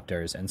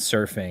helicopters and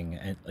surfing,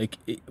 and like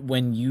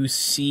when you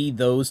see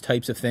those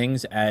types of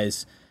things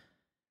as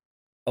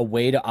a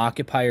way to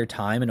occupy your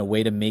time and a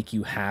way to make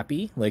you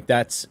happy, like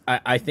that's,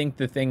 I think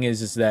the thing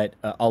is that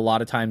a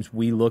lot of times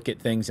we look at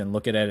things and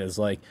look at it as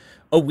like,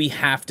 oh, we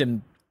have to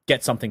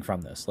get something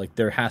from this. Like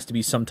there has to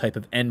be some type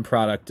of end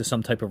product to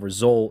some type of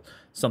result,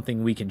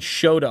 something we can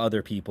show to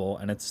other people.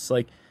 And it's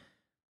like,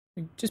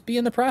 just be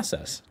in the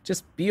process.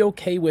 Just be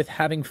okay with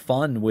having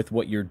fun with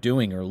what you're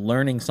doing or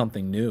learning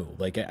something new.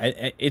 Like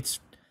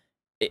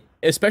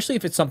especially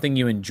if it's something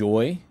you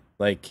enjoy,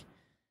 like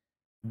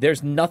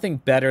there's nothing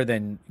better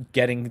than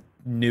getting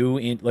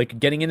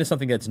into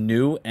something that's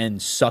new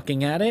and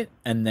sucking at it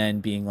and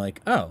then being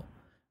like, oh,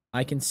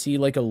 I can see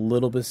like a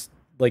little bit,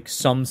 like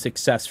some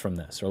success from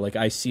this, or like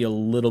I see a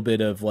little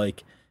bit of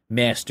like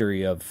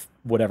mastery of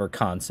whatever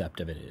concept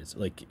of it is.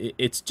 Like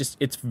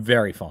it's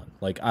very fun.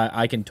 Like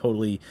I can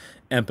totally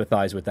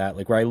empathize with that.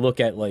 Like where I look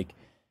at like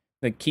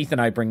Keith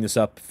and I bring this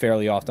up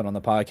fairly often on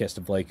the podcast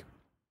of like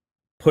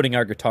putting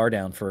our guitar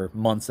down for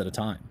months at a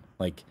time.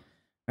 Like,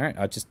 all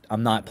right,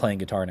 I'm not playing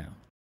guitar now.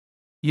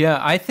 Yeah,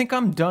 I think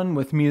I'm done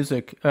with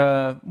music.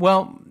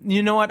 Well,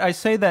 you know what? I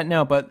say that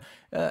now, but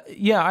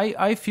yeah,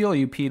 I feel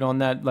you, Pete, on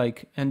that,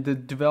 like, and the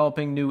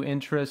developing new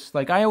interests.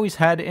 Like, I always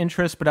had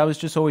interests, but I was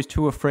just always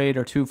too afraid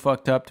or too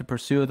fucked up to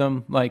pursue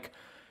them. Like,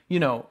 you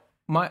know,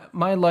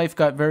 my life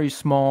got very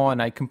small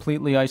and I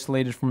completely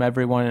isolated from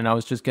everyone, and I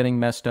was just getting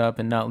messed up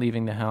and not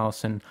leaving the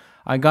house. And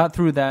I got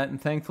through that,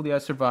 and thankfully I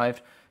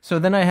survived. So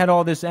then I had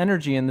all this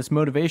energy and this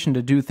motivation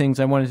to do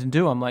things I wanted to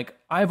do. I'm like,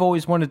 I've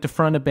always wanted to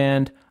front a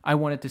band. I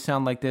want it to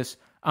sound like this.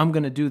 I'm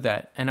going to do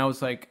that. And I was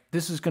like,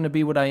 this is going to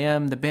be what I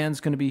am. The band's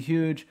going to be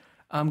huge.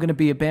 I'm going to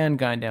be a band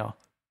guy now.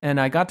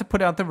 And I got to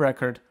put out the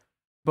record,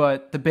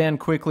 but the band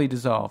quickly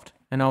dissolved.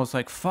 And I was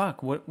like,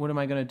 fuck, what am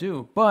I going to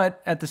do?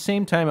 But at the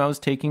same time, I was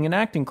taking an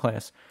acting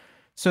class.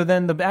 So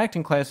then the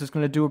acting class is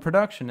going to do a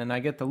production and I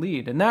get the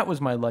lead. And that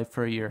was my life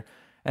for a year.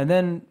 And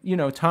then, you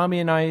know, Tommy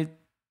and I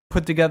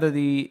put together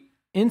the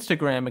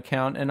Instagram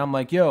account, and I'm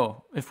like,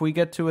 yo, if we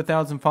get to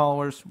 1,000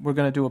 followers, we're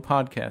going to do a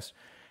podcast.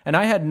 And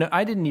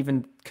I didn't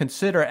even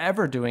consider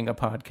ever doing a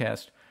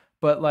podcast,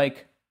 but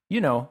like,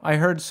 you know, I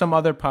heard some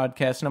other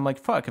podcast and I'm like,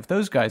 fuck, if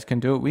those guys can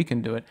do it, we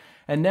can do it.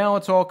 And now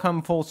it's all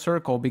come full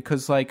circle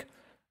because like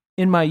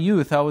in my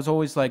youth, I was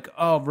always like,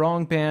 oh,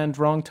 wrong band,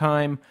 wrong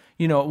time.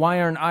 You know, why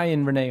aren't I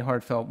in Renee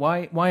Heartfelt?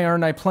 Why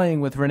aren't I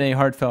playing with Renee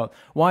Heartfelt?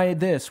 Why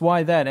this?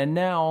 Why that? And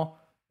now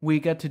we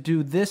get to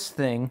do this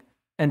thing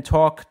and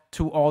talk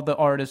to all the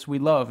artists we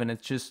love. And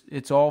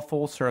it's all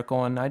full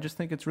circle. And I just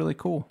think it's really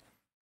cool.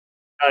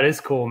 That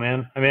is cool,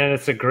 man. I mean,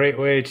 it's a great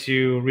way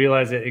to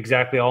realize it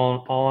exactly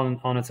all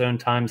on its own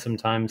time.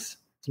 Sometimes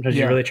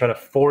you really try to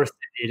force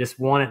it. You just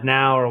want it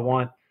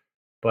now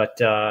but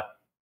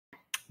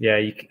yeah,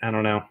 I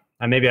don't know.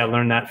 Maybe I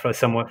learned that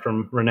somewhat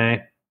from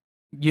Renee.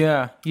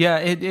 Yeah.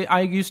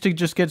 I used to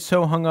just get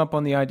so hung up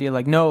on the idea,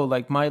 like, no,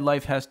 like my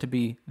life has to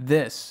be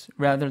this,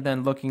 rather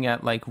than looking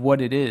at like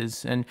what it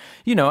is. And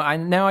you know,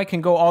 now I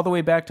can go all the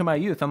way back to my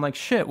youth. I'm like,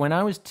 shit. When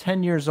I was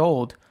 10 years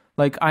old,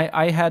 like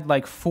I had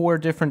like 4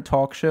 different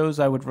talk shows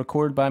I would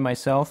record by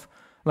myself,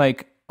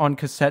 like on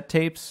cassette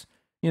tapes,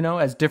 you know,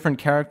 as different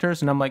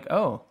characters. And I'm like,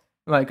 oh,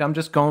 like I'm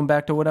just going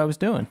back to what I was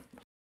doing.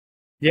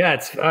 Yeah,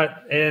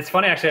 it's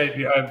funny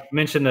actually. I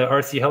mentioned the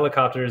RC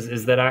helicopters.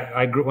 Is that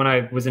I grew when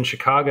I was in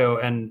Chicago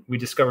and we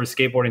discovered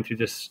skateboarding through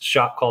this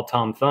shop called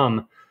Tom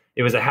Thumb.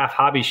 It was a half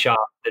hobby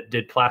shop that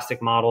did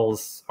plastic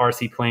models,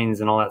 RC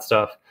planes, and all that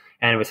stuff.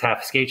 And it was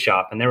half skate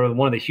shop. And they were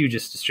one of the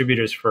hugest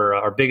distributors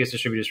our biggest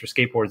distributors for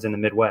skateboards in the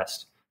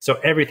Midwest. So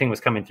everything was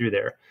coming through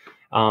there.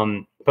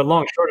 But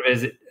long and short of it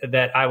is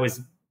that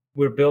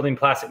we were building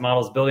plastic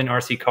models, building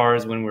RC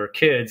cars when we were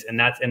kids, and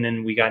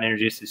then we got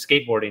introduced to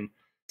skateboarding.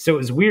 So it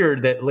was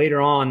weird that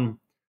later on,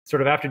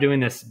 sort of after doing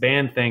this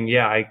band thing,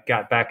 I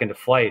got back into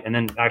flight, and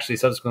then actually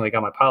subsequently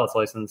got my pilot's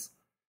license,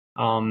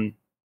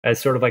 as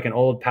sort of like an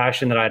old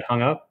passion that I'd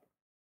hung up.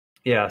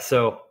 Yeah,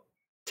 so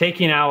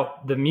taking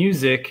out the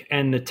music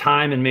and the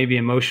time and maybe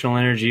emotional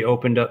energy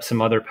opened up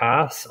some other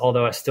paths,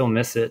 although I still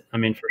miss it. I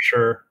mean, for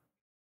sure.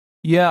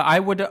 Yeah,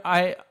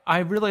 I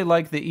really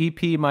like the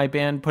EP my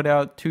band put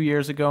out 2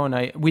 years ago,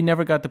 and we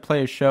never got to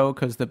play a show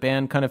because the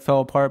band kind of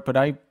fell apart, but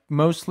I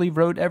mostly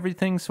wrote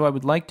everything, so I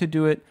would like to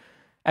do it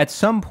at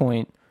some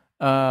point.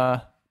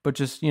 But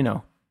just,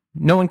 no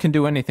one can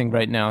do anything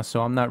right now,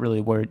 so I'm not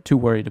really too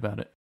worried about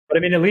it. But I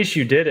mean, at least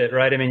you did it,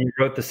 right? I mean, you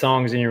wrote the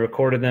songs and you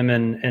recorded them,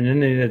 and in the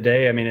end of the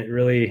day, I mean,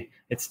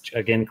 it's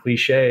again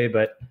cliche,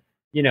 but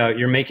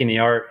you're making the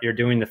art, you're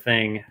doing the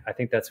thing. I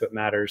think that's what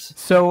matters.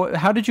 So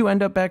how did you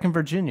end up back in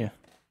Virginia?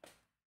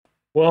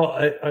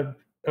 Well,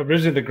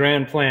 originally the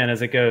grand plan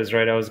as it goes,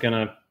 right? I was going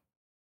to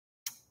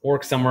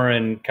work somewhere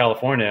in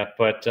California,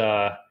 but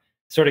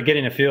sort of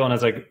getting a feel. And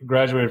as I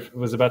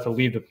was about to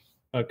leave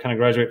kind of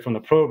graduate from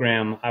the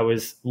program, I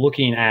was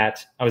interviewing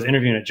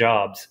at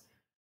jobs,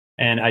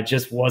 and I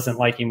just wasn't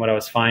liking what I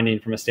was finding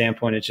from a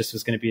standpoint. It just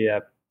was going to be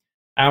a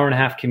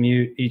hour-and-a-half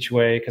commute each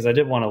way, because I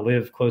didn't want to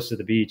live close to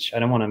the beach. I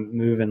didn't want to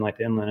move in like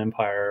the Inland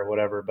Empire or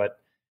whatever, but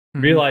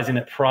realizing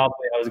that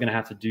probably I was going to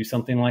have to do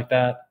something like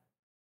that,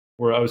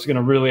 where I was going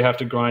to really have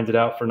to grind it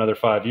out for another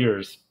 5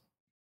 years,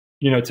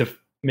 to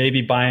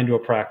maybe buy into a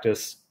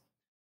practice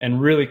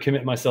and really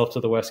commit myself to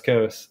the West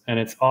Coast. And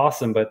it's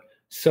awesome, but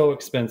so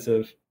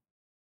expensive.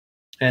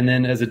 And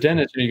then as a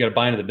dentist, you got to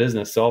buy into the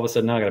business. So all of a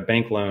sudden now I got a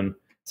bank loan.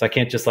 So I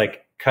can't just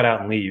like cut out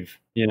and leave,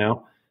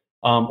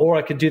 or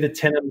I could do the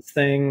tenants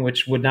thing,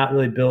 which would not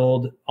really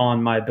build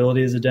on my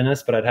ability as a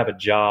dentist, but I'd have a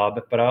job,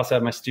 but I also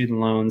have my student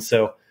loans.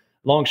 So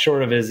long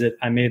short of it is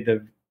I made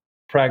the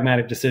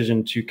pragmatic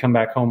decision to come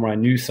back home where I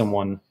knew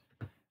someone.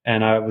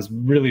 And I was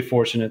really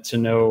fortunate to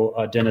know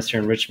a dentist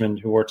here in Richmond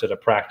who worked at a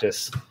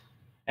practice,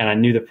 and I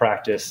knew the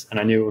practice and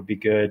I knew it would be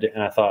good.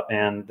 And I thought,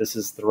 man, this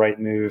is the right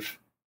move.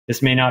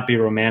 This may not be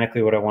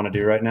romantically what I want to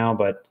do right now,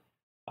 but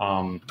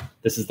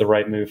this is the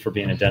right move for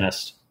being a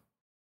dentist.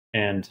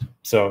 And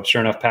so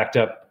sure enough, packed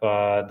up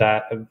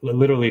that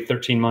literally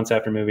 13 months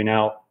after moving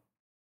out,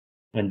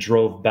 and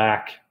drove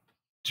back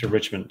to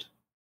Richmond.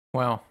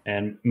 Wow.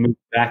 And moved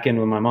back in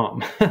with my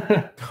mom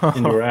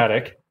into her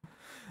attic.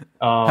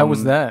 How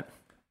was that?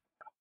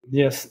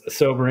 Yes,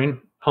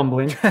 sobering,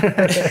 humbling.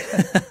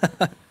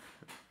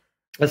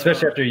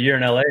 Especially after a year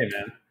in LA,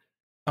 man.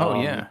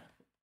 Oh, yeah.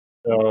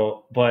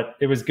 So, but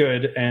it was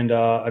good, and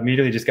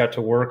immediately just got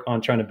to work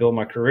on trying to build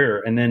my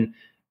career. And then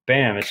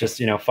bam, it's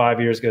just,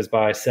 5 years goes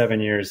by,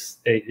 7 years,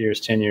 8 years,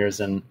 10 years.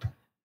 And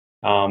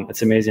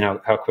it's amazing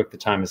how quick the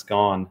time has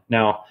gone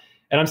now.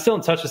 And I'm still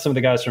in touch with some of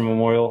the guys from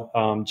Memorial.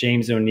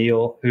 James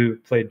O'Neill, who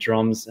played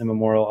drums in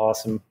Memorial,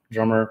 awesome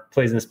drummer,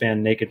 plays in this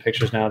band Naked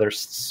Pictures now. They're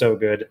so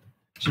good.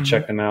 You should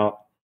check them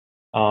out.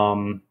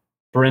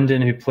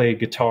 Brendan, who played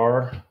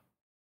guitar.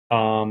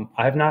 I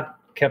have not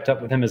kept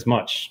up with him as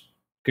much.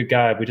 Good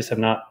guy. We just have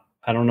not,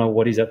 I don't know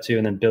what he's up to.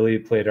 And then Billy,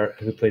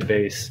 who played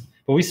bass.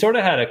 But we sort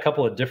of had a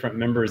couple of different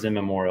members in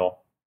Memorial,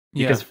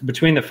 because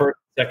between the first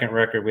and second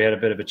record, we had a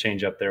bit of a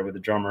change up there with the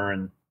drummer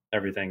and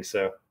everything.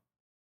 So,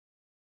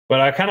 but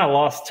I kind of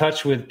lost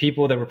touch with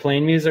people that were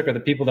playing music, or the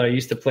people that I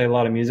used to play a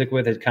lot of music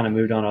with had kind of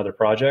moved on to other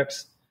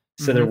projects.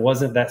 So there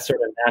wasn't that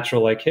sort of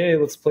natural, like, hey,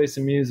 let's play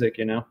some music,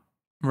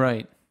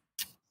 Right.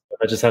 But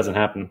that just hasn't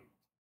happened.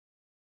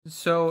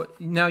 So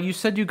now you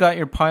said you got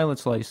your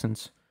pilot's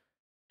license.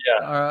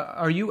 Yeah.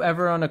 Are you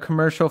ever on a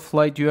commercial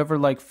flight? Do you ever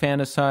like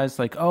fantasize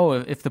like, oh,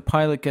 if the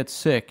pilot gets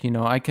sick,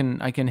 I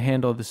can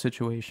handle the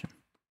situation?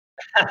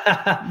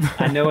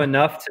 I know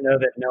enough to know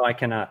that no, I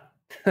cannot.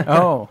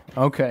 Oh,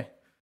 okay.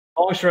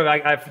 Long story,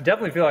 I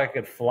definitely feel like I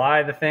could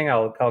fly the thing.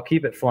 I'll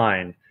keep it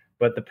flying,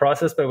 but the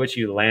process by which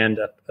you land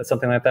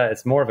something like that,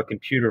 it's more of a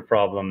computer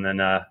problem than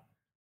a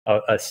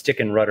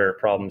stick and rudder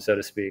problem, so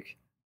to speak.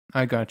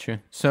 I got you.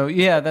 So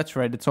yeah, that's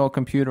right. It's all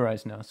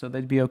computerized now, so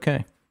they'd be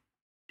okay.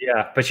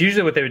 Yeah, but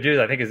usually what they would do is,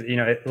 I think, is,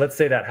 let's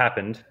say that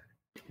happened,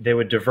 they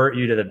would divert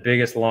you to the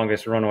biggest,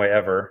 longest runway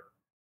ever.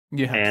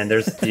 Yeah. And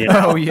there's,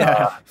 oh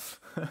yeah.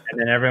 And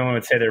then everyone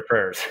would say their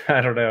prayers.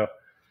 I don't know.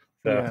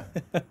 So.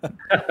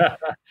 Yeah.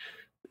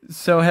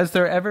 So has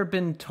there ever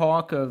been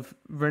talk of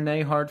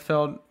Renee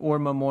Heartfelt or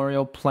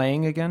Memorial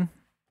playing again?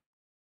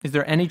 Is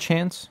there any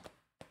chance?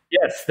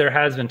 Yes, there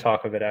has been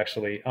talk of it,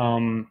 actually.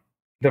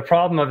 The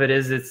problem of it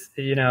is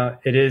it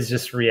is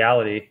just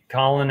reality.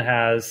 Colin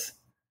has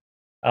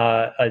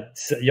a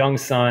young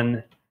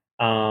son.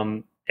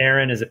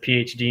 Aaron is a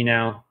PhD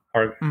now,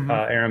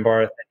 Aaron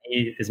Barth.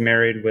 He is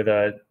married with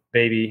a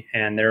baby,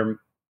 and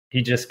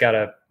he just got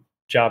a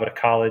job at a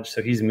college,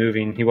 so he's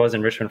moving. He was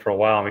in Richmond for a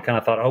while, and we kind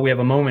of thought, oh, we have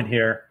a moment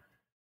here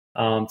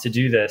to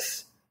do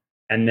this.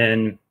 And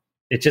then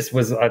it just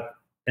was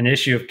an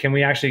issue of, can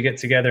we actually get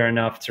together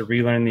enough to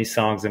relearn these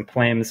songs and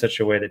play them in such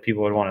a way that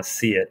people would want to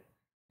see it?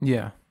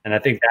 Yeah. And I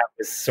think that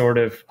was sort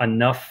of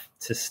enough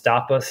to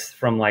stop us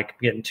from like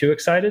getting too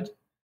excited.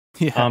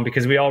 Yeah.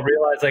 Because we all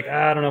realized like,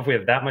 I don't know if we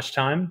have that much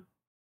time.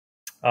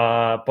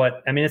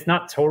 But I mean, it's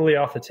not totally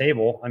off the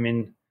table. I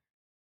mean,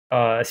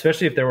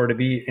 especially if there were to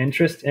be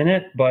interest in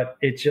it, but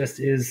it just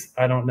is,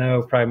 I don't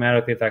know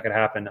pragmatically if that could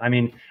happen. I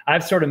mean,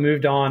 I've sort of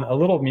moved on a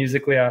little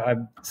musically.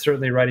 I'm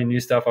certainly writing new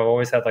stuff. I've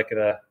always had like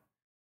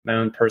my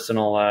own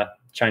personal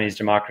Chinese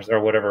democracy or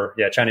whatever.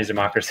 Yeah, Chinese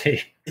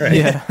democracy. Right?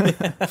 Yeah.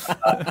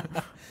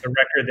 The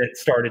record that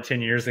started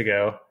 10 years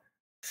ago.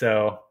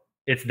 So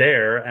it's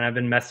there, and I've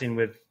been messing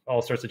with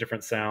all sorts of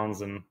different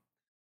sounds and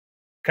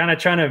kind of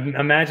trying to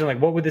imagine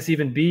like what would this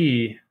even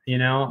be, you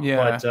know? Yeah.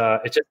 But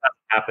it just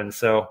hasn't happened.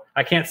 So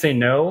I can't say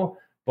no,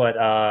 but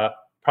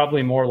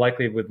probably more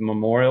likely with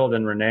Memorial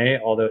than Renee,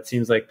 although it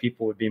seems like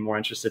people would be more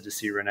interested to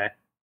see Renee.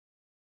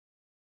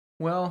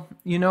 Well,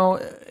 you know,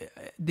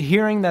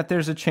 hearing that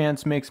there's a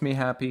chance makes me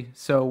happy.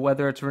 So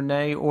whether it's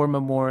Renee or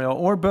Memorial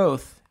or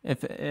both,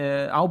 if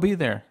I'll be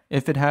there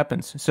if it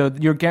happens. So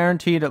you're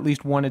guaranteed at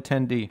least one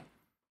attendee.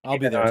 I'll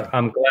be there.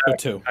 I'm glad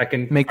too. I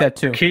can Make that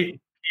two. Keep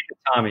it,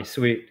 Tommy.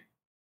 Sweet.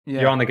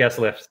 Yeah. You're on the guest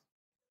list.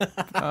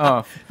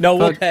 Oh no,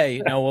 we'll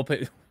pay. No, we'll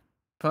pay.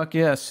 Fuck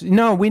yes.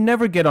 No, we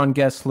never get on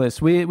guest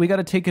lists. We got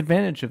to take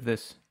advantage of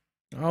this.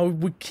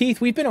 Oh,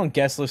 Keith, we've been on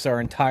guest lists our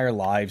entire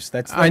lives.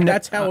 That's how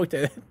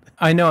it.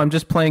 I know. I'm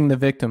just playing the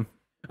victim.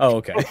 Oh,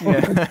 okay.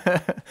 Yeah.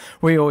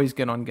 We always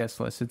get on guest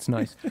lists. It's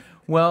nice.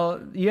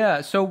 Well, yeah.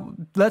 So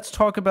let's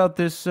talk about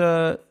this.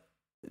 So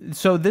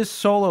this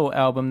solo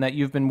album that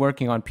you've been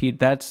working on, Pete.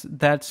 That's.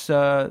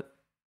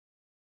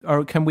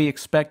 Or can we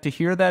expect to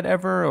hear that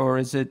ever, or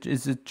is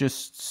it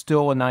just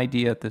still an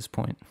idea at this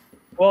point?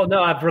 Well,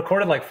 no, I've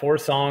recorded like 4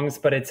 songs,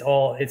 but it's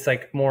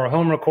like more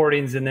home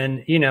recordings, and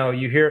then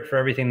you hear it for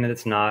everything that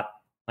it's not,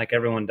 like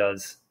everyone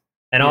does.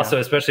 And also,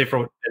 especially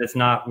for that it's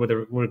not with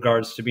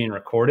regards to being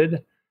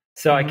recorded.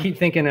 So I keep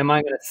thinking, am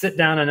I going to sit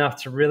down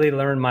enough to really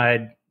learn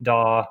my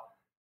DAW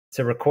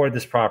to record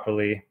this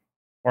properly?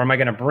 Or am I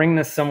going to bring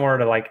this somewhere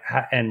to like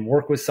and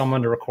work with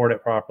someone to record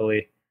it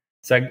properly?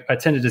 So I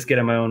tend to just get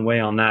in my own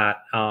way on that.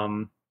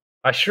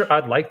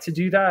 I'd like to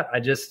do that. I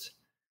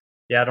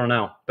don't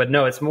know. But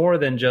no, it's more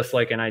than just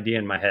like an idea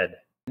in my head.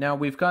 Now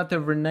we've got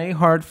the Renee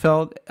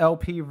Heartfelt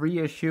LP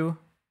reissue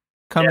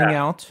coming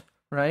out.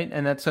 Right,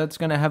 and that's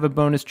going to have a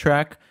bonus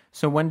track.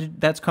 So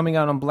that's coming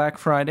out on Black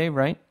Friday,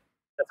 right?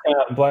 That's coming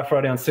out on Black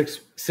Friday on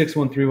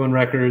 6131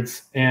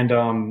 Records,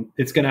 and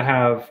it's going to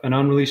have an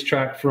unreleased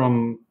track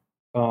from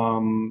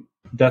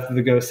Death of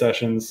the Ghost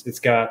sessions.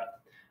 It's got,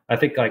 I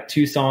think, like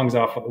 2 songs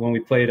off when we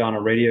played on a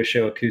radio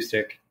show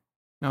acoustic.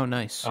 Oh,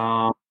 nice.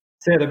 So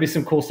yeah, there'll be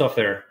some cool stuff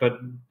there, but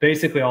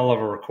basically all of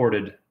it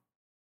recorded.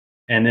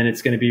 And then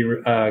it's going to be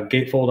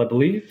gatefold, I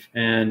believe,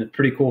 and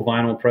pretty cool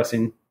vinyl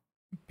pressing.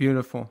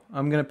 Beautiful.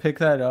 I'm going to pick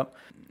that up.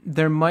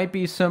 There might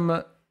be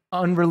some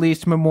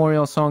unreleased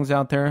Memorial songs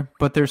out there,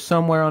 but they're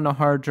somewhere on a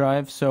hard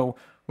drive, so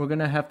we're going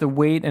to have to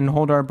wait and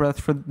hold our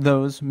breath for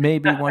those,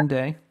 maybe one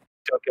day.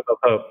 Don't give up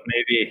hope.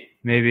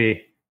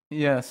 Maybe.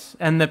 Yes.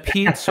 And the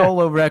Pete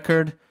solo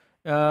record,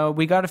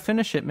 we got to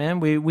finish it, man.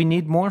 We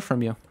need more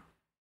from you.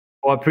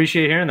 Well, I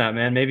appreciate hearing that,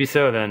 man. Maybe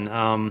so then.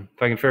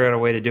 If I can figure out a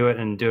way to do it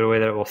and do it in a way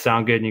that it will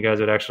sound good and you guys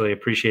would actually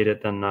appreciate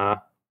it, then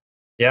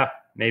yeah,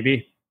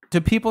 maybe. Do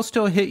people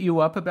still hit you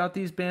up about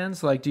these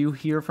bands? Like, do you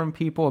hear from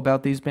people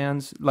about these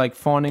bands, like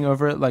fawning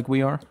over it like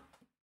we are?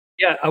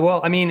 Yeah,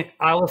 well, I mean,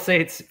 I will say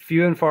it's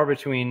few and far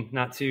between,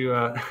 not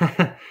to,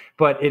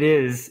 but it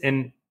is.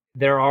 And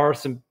there are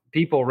some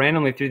people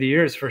randomly through the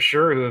years for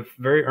sure who have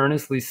very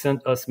earnestly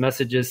sent us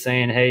messages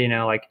saying, hey,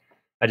 like,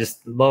 I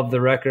just love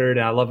the record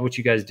and I love what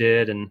you guys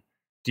did. And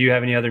do you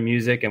have any other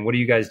music? And what are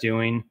you guys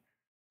doing?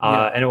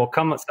 And it will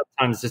come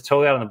sometimes just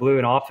totally out of the blue.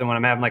 And often when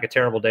I'm having like a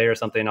terrible day or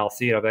something, I'll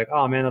see it. I'll be like,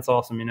 oh man, that's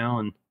awesome.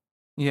 And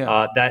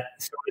that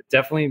sort of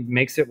definitely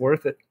makes it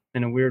worth it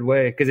in a weird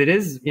way. Cause it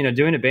is,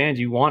 doing a band,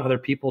 you want other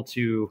people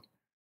to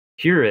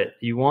hear it.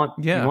 You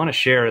want to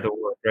share the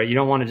work, right? You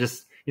don't want to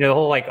just, the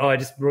whole like, oh, I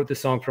just wrote this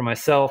song for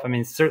myself. I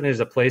mean, certainly there's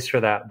a place for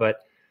that,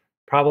 but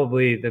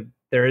probably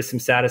there is some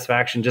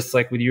satisfaction, just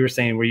like what you were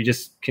saying, where you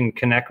just can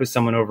connect with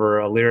someone over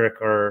a lyric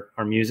or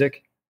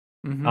music.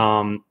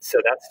 Mm-hmm. So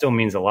that still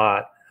means a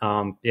lot.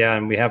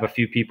 And we have a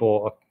few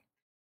people,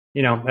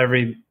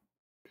 every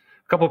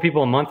couple of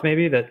people a month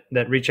maybe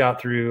that reach out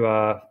through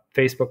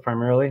Facebook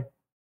primarily.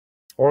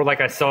 Or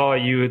like I saw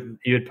you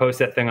had post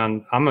that thing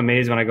on, I'm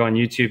amazed when I go on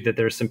YouTube that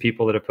there's some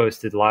people that have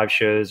posted live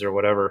shows or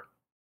whatever.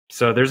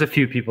 So there's a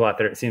few people out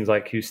there, it seems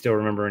like, who still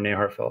remember Renee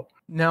Heartfelt.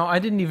 Now, I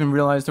didn't even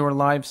realize there were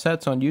live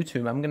sets on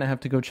YouTube. I'm going to have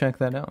to go check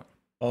that out.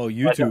 Oh,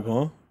 YouTube,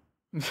 huh?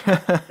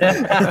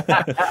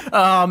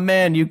 Oh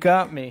man, you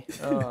got me.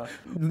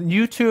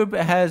 YouTube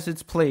has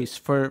its place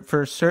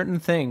for certain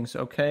things,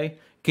 okay?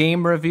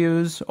 Game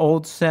reviews,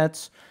 old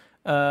sets.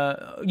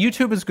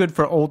 YouTube is good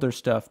for older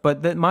stuff,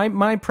 but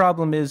my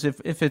problem is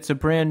if it's a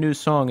brand new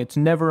song, it's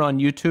never on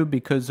YouTube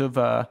because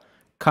of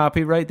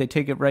copyright. They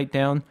take it right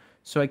down,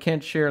 so I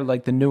can't share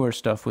like the newer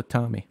stuff with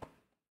Tommy.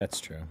 That's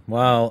true.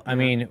 Well, I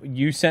mean,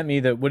 you sent me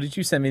what did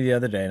you send me the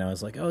other day? And I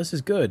was like, oh, this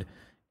is good.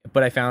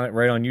 but I found it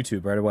right on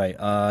YouTube right away.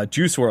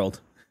 Juice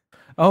World.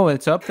 Oh,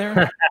 it's up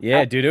there.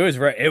 Yeah, dude,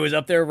 it was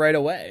up there right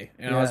away.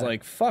 And I was Yeah.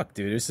 like, fuck,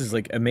 dude, this is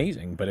like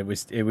amazing. But it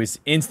was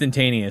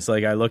instantaneous.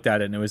 Like I looked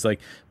at it and it was like,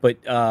 but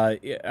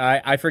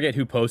I forget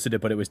who posted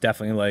it, but it was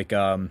definitely like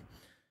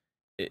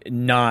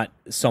not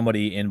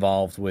somebody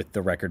involved with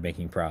the record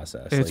making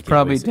process. It's like,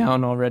 probably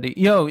down already.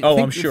 Yo,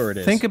 I'm sure it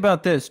is. Think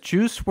about this.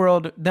 Juice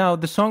World. Now,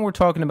 the song we're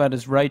talking about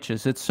is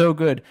Righteous. It's so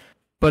good.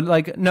 But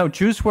like, no,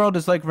 Juice World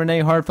is like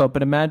Renee Heartfelt,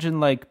 but imagine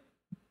like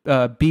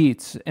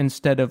beats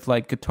instead of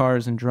like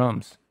guitars and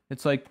drums.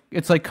 It's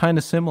like kind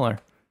of similar.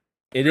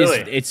 It Really?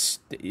 is. It's.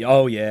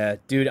 Oh yeah,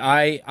 dude.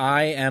 I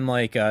am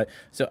like.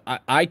 So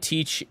I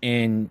teach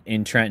in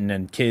Trenton,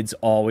 and kids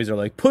always are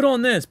like, put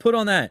on this, put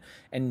on that,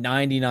 and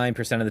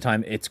 99% of the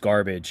time it's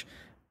garbage.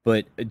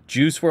 But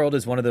Juice World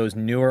is one of those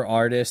newer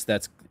artists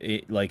that's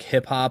like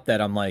hip hop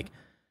that I'm like,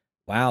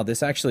 wow,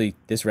 this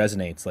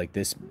resonates. Like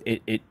this,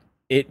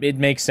 it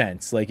makes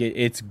sense. Like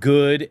it's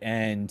good,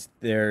 and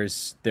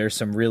there's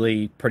some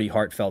really pretty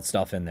heartfelt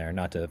stuff in there.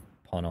 Not to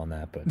pun on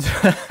that,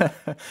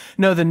 but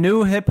No, the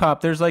new hip hop.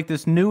 There's like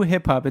this new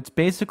hip hop. It's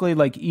basically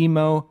like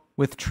emo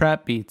with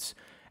trap beats,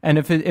 and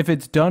if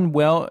it's done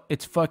well,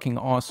 it's fucking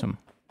awesome.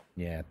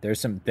 yeah, there's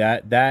some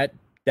that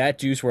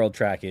Juice World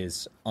track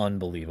is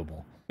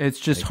unbelievable. It's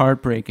just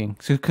heartbreaking.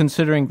 So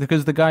considering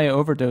because the guy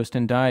overdosed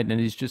and died, and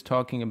he's just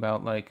talking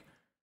about like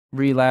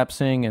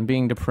relapsing and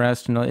being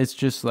depressed, and it's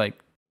just like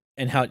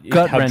And how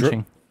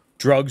gut-wrenching.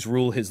 Drugs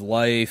rule his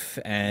life,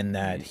 and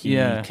that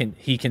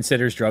he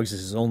considers drugs as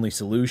his only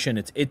solution.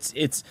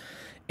 It's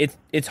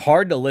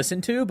hard to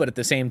listen to, but at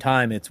the same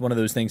time, it's one of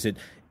those things that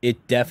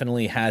it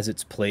definitely has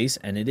its place,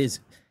 and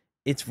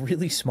it's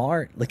really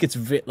smart. Like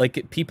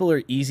like people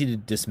are easy to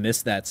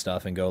dismiss that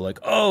stuff and go like,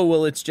 oh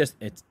well, it's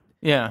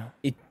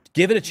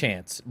give it a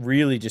chance.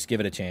 Really, just give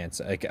it a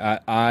chance. Like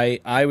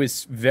I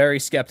was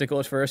very skeptical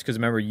at first because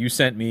remember you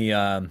sent me.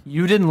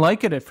 You didn't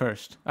like it at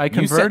first. I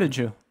converted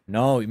you.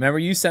 No, remember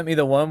you sent me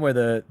the one where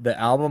the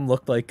album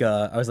looked like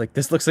I was like,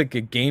 this looks like a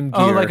Game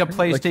Gear. Oh, like a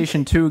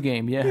PlayStation 2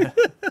 game, yeah.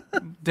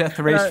 Death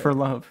Race for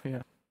Love,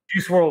 yeah.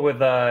 Juice World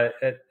with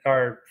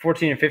our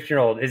 14 and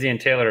 15-year-old Izzy and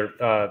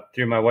Taylor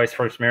through my wife's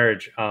first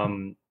marriage.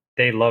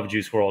 They love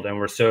Juice World and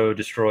were so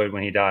destroyed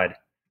when he died.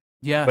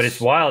 Yes. But it's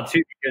wild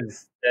too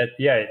because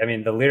I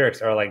mean the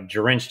lyrics are like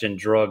drenched in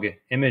drug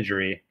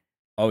imagery.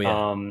 Oh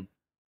yeah.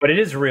 But it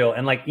is real,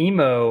 and like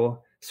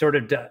emo sort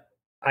of.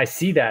 I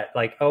see that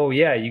like, oh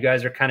yeah, you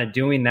guys are kind of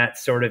doing that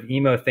sort of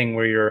emo thing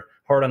where you're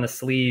hard on the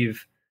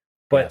sleeve,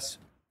 but Yes.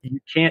 you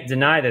can't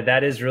deny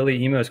that is really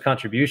emo's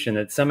contribution.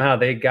 That somehow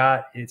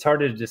it's hard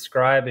to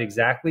describe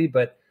exactly,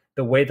 but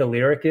the way the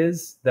lyric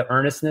is, the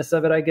earnestness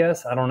of it, I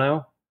guess, I don't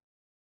know.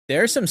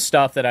 There's some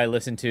stuff that I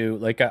listen to,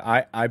 like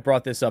I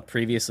brought this up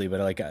previously,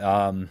 but like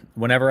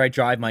whenever I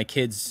drive my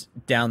kids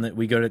down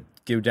we go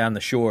down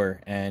the shore,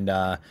 and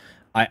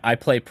I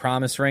play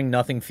Promise Ring,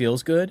 Nothing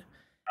Feels Good.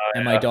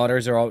 And my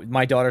daughters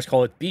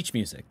call it beach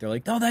music. They're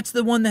like, no, that's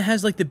the one that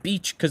has like the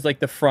beach, because like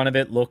the front of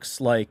it looks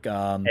like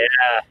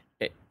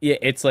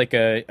it's like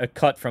a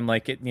cut from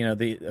like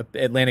the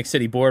Atlantic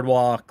City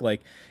boardwalk,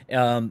 like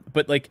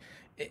but like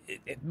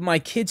my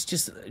kids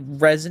just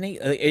resonate.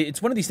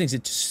 It's one of these things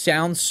that just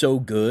sounds so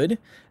good,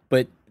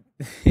 but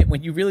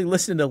when you really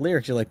listen to the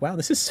lyrics, you're like, wow,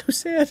 this is so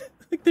sad.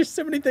 Like there's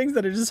so many things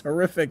that are just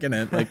horrific in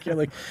it. Like you're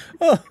like,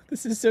 oh,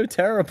 this is so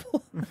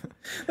terrible.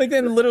 Like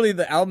then literally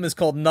the album is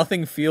called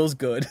Nothing Feels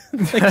Good.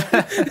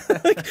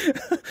 like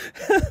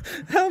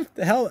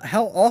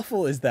how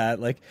awful is that?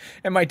 Like,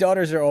 and my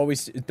daughters are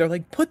always, they're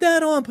like, put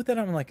that on.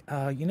 I'm like,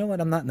 you know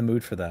what? I'm not in the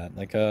mood for that.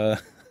 Like,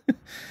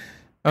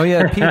 Oh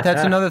yeah, Pete,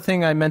 that's another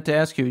thing I meant to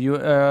ask you.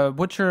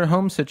 What's your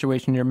home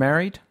situation? You're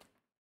married?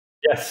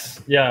 Yes.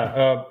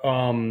 Yeah.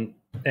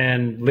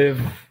 And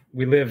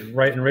we live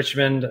right in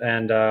Richmond,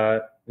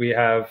 and we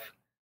have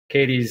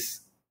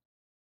Katie's,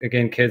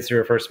 again, kids through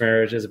her first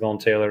marriage, Isabel and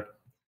Taylor,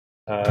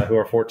 who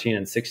are 14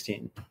 and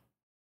 16.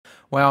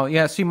 Wow.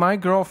 Yeah. See, my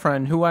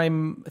girlfriend, who I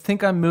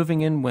think I'm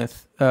moving in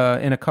with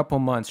in a couple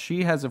months,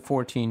 she has a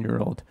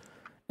 14-year-old,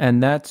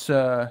 and that's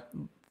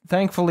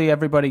thankfully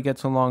everybody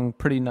gets along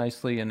pretty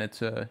nicely, and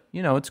it's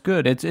it's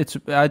good. It's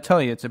I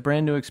tell you, it's a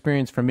brand new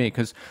experience for me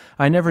because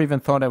I never even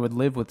thought I would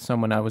live with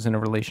someone I was in a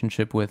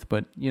relationship with,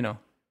 but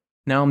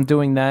now I'm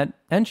doing that,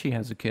 and she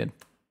has a kid.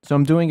 So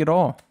I'm doing it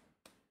all.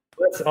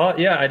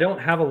 Yeah, I don't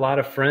have a lot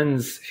of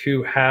friends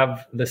who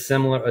have a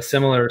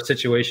similar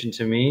situation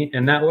to me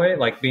in that way,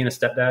 like being a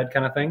stepdad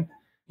kind of thing.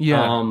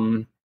 Yeah.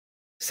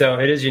 So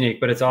it is unique,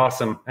 but it's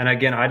awesome. And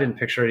again, I didn't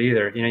picture it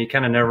either. You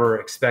kind of never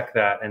expect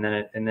that, and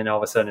then all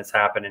of a sudden it's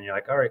happened, and you're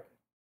like, all right.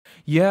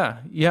 Yeah,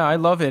 I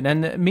love it.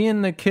 And me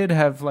and the kid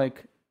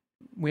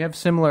we have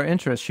similar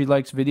interests. She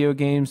likes video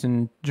games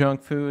and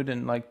junk food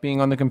and like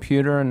being on the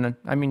computer. And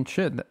I mean,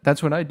 shit,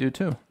 that's what I do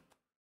too.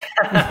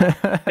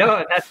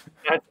 No, that's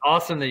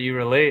awesome that you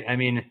relate. I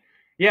mean,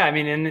 yeah, I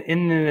mean,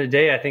 in the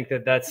day, I think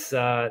that's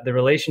the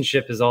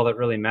relationship is all that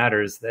really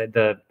matters.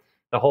 The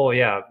whole,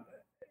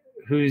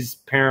 who's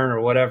parent or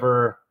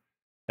whatever,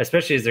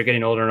 especially as they're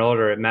getting older and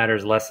older, it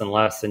matters less and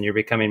less, and you're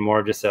becoming more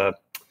of just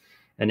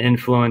an an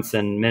influence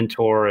and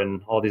mentor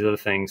and all these other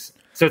things.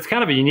 So it's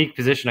kind of a unique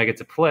position I get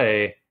to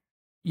play,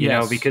 you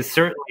know, because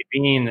certainly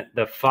being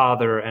the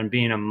father and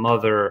being a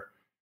mother,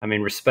 I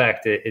mean,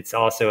 respect, it's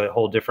also a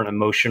whole different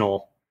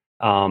emotional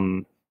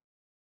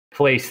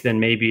place than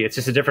maybe it's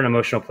just a different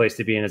emotional place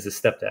to be in as a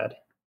stepdad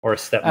or a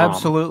stepmom.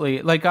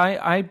 Absolutely. Like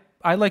I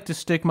like to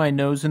stick my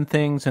nose in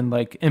things and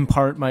like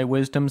impart my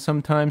wisdom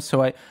sometimes.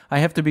 So I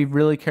have to be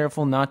really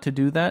careful not to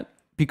do that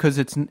because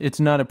it's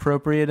not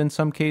appropriate in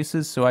some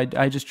cases. So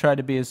I just try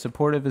to be as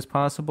supportive as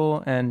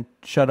possible and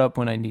shut up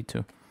when I need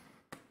to.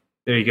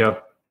 There you go.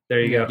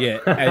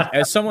 Yeah.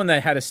 As someone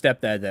that had a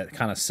stepdad that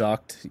kind of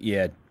sucked,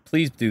 yeah,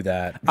 please do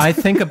that. I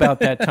think about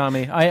that,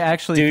 Tommy. I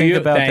actually think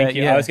about that. Thank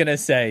you. Yeah. I was going to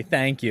say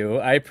thank you.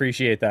 I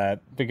appreciate that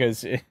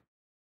because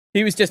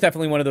he was just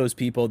definitely one of those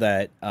people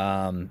that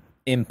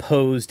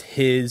imposed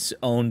his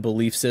own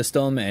belief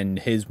system and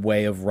his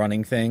way of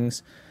running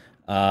things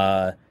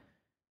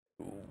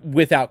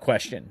without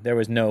question. There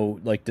was no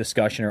like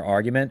discussion or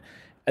argument.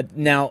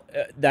 Now,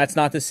 that's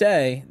not to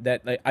say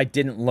that like, I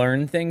didn't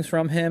learn things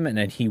from him and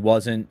that he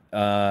wasn't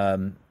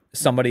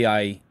somebody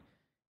I,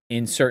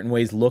 in certain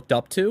ways, looked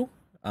up to.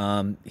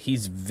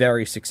 He's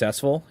very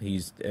successful.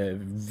 He's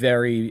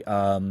very,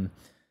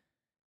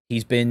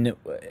 he's been,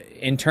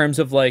 in terms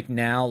of like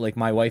now, like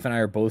my wife and I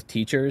are both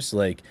teachers,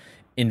 like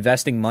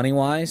investing money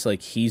wise,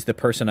 like he's the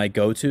person I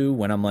go to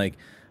when I'm like,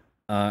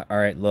 all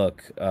right,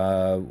 look,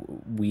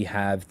 we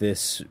have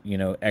this, you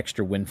know,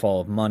 extra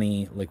windfall of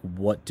money. Like,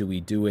 what do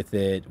we do with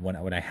it?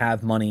 When I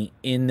have money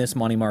in this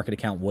money market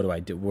account, what do I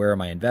do? Where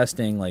am I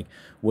investing? Like,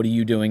 what are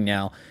you doing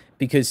now?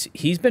 Because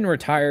he's been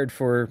retired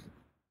for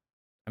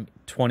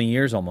 20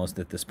 years almost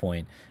at this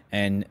point,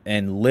 and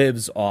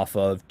lives off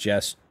of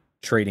just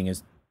trading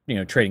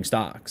trading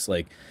stocks.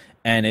 Like,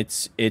 and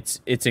it's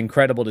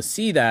incredible to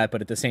see that. But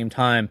at the same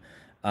time,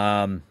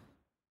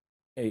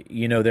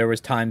 you know, there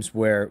was times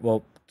where,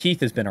 well,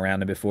 Keith has been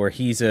around him before.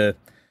 He's a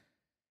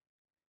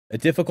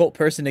difficult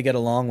person to get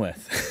along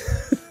with.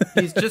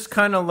 He's just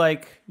kind of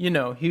like, you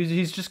know,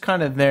 he's just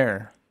kind of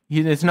there.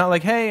 It's not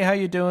like, hey, how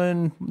you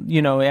doing?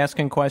 You know,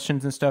 asking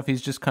questions and stuff.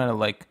 He's just kind of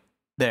like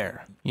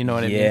there. You know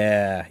what I mean?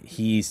 Yeah,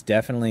 he's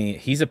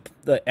definitely,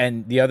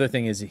 and the other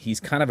thing is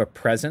he's kind of a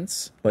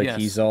presence. Like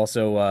he's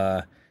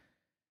also,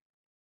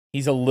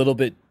 he's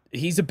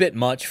a bit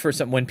much for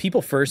some. When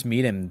people first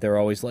meet him, they're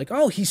always like,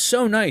 "Oh, he's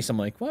so nice." I'm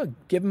like, "Well,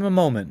 give him a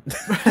moment.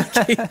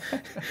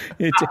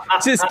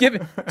 Just give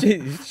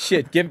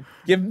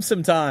him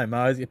some time.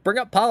 Bring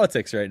up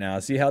politics right now.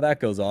 See how that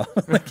goes off."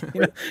 Like,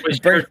 you know, was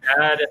your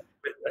dad?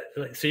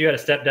 So you had a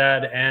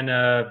stepdad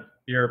and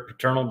your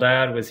paternal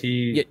dad. Was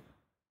he?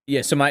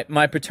 Yeah. So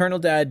my paternal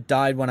dad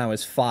died when I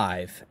was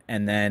 5,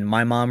 and then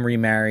my mom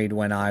remarried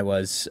when I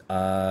was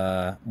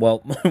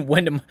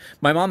when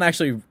my mom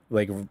actually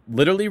like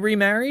literally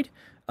remarried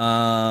when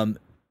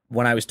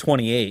I was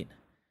 28.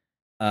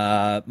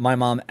 My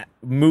mom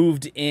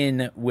moved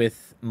in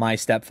with my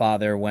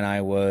stepfather when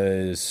I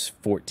was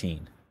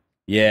 14.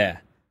 Yeah.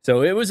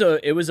 So it was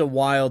a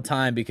wild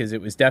time because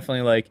it was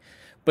definitely like,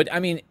 but I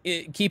mean,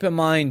 keep in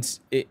mind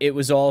it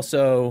was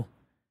also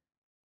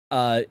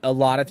a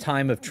lot of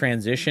time of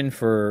transition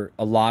for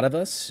a lot of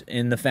us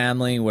in the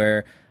family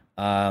where,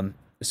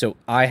 so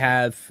I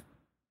have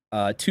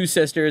 2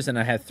 sisters and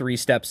I have 3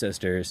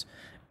 stepsisters,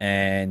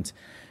 and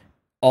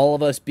all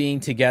of us being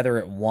together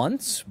at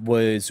once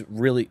was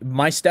really,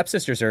 my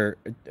stepsisters are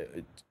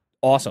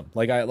awesome.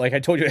 Like I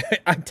told you,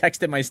 I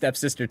texted my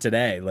stepsister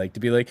today, like to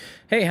be like,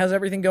 hey, how's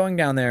everything going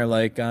down there?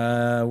 Like,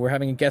 we're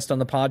having a guest on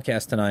the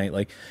podcast tonight.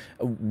 Like,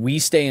 we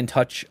stay in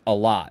touch a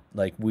lot.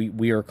 Like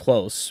we are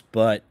close,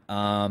 but,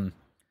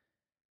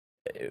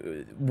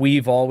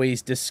 we've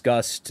always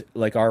discussed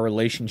like our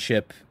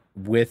relationship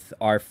with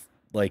our,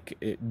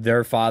 like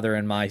their father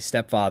and my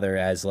stepfather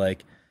as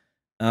like,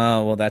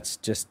 oh, well, that's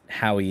just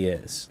how he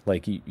is.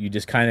 Like you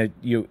just kind of,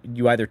 you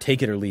either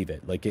take it or leave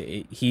it. Like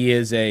he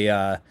is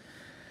an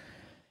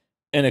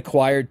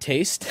acquired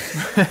taste.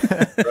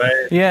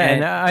 Right. Yeah,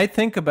 and I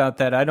think about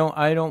that. I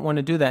don't want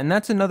to do that. And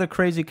that's another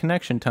crazy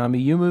connection, Tommy.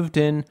 You moved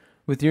in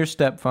with your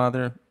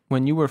stepfather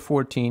when you were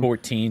 14.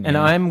 14. And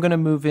yeah. I'm going to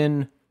move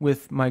in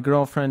with my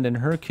girlfriend and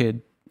her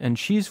kid, and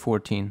she's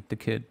 14, the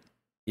kid.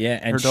 Yeah,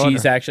 and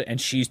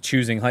she's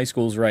choosing high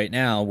schools right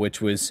now,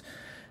 which was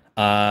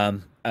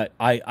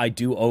I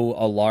do owe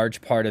a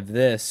large part of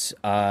this.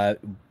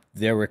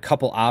 There were a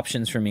couple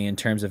options for me in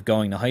terms of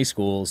going to high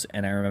schools,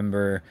 and I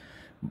remember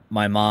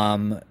my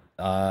mom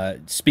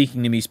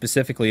speaking to me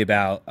specifically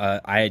about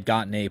I had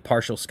gotten a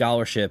partial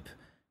scholarship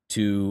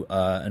to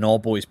an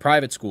all-boys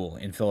private school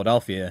in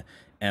Philadelphia,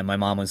 and my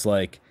mom was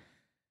like,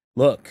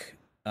 look,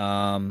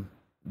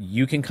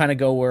 you can kind of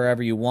go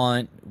wherever you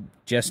want.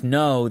 Just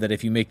know that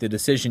if you make the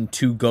decision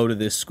to go to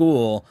this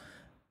school,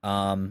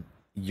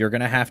 you're going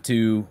to have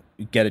to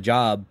get a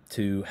job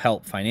to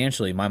help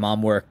financially. My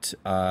mom worked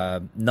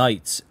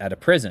nights at a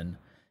prison.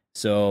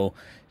 So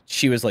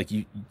she was like,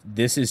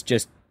 this is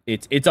just,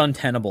 it's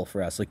untenable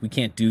for us. Like, we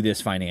can't do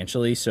this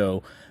financially.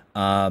 So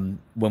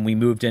when we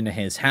moved into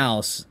his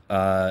house,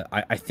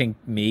 I think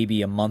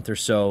maybe a month or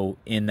so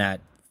in that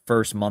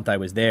first month I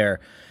was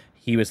there,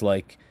 he was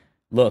like,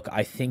 look,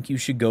 I think you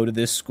should go to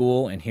this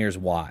school, and here's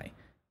why.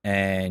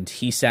 And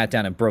he sat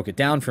down and broke it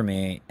down for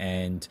me,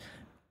 and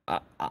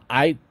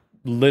I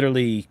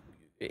literally,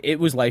 it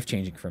was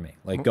life-changing for me,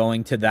 like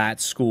going to that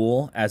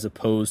school as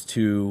opposed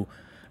to,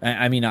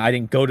 I mean, I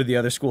didn't go to the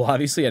other school,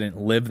 obviously. I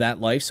didn't live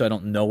that life, so I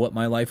don't know what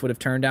my life would have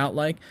turned out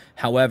like.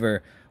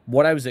 However,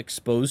 what I was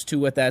exposed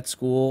to at that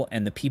school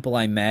and the people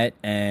I met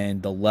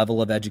and the level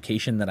of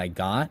education that I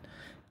got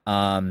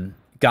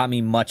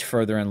me much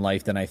further in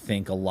life than I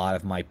think a lot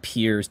of my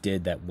peers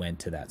did that went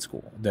to that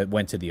school, that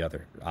went to the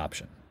other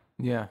option.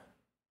 Yeah.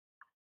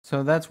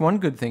 So that's one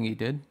good thing he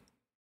did.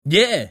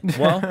 Yeah.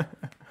 Well,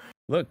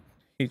 look,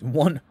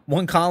 one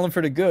column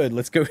for the good.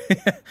 Let's go.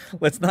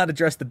 Let's not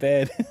address the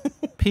bad.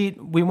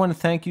 Pete, we want to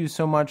thank you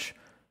so much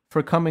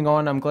for coming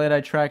on. I'm glad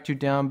I tracked you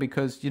down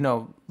because,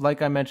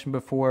 like I mentioned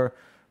before,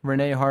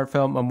 Renee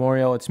Heartfelt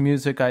Memorial, it's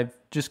music I've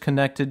just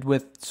connected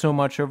with so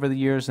much over the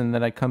years and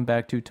that I come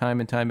back to time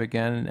and time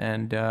again.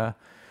 And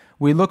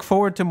we look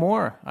forward to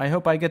more. I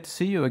hope I get to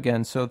see you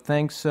again. So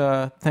thanks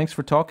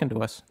for talking to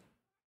us.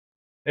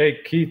 Hey,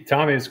 Keith,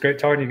 Tommy, it's great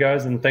talking to you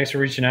guys, and thanks for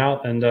reaching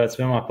out. And it's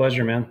been my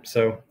pleasure, man.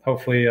 So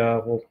hopefully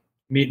we'll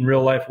meet in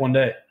real life one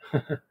day.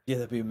 Yeah,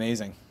 that'd be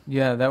amazing.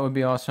 Yeah, that would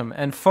be awesome.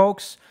 And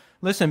folks,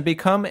 listen,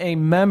 become a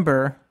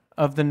member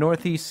of the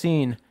Northeast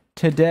Scene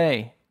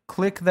today.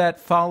 Click that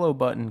follow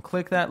button.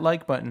 Click that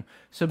like button.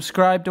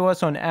 Subscribe to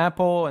us on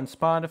Apple and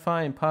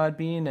Spotify and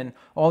Podbean and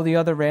all the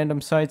other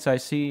random sites I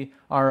see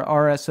our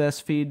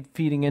RSS feed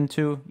feeding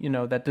into,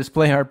 that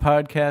display our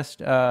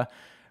podcast.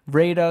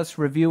 Rate us,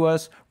 review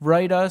us,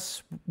 write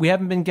us. We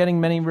haven't been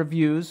getting many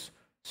reviews,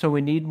 so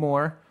we need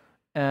more.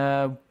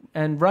 And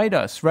write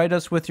us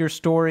with your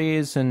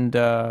stories and,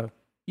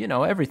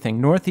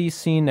 everything.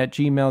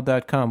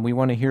 northeastscene@gmail.com. We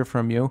want to hear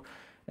from you.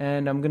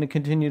 And I'm going to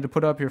continue to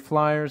put up your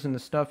flyers and the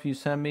stuff you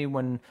send me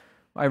when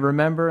I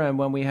remember and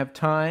when we have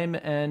time.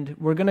 And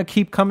we're going to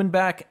keep coming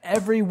back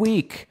every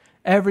week,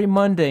 every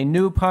Monday,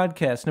 new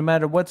podcast, no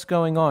matter what's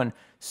going on.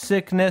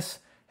 Sickness,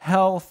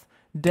 health,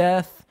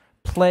 death,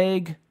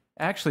 plague.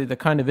 Actually, there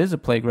kind of is a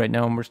plague right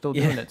now, and we're still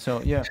doing it.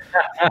 So, yeah.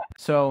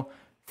 So,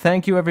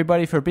 thank you,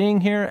 everybody, for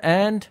being here,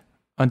 and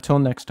until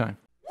next time.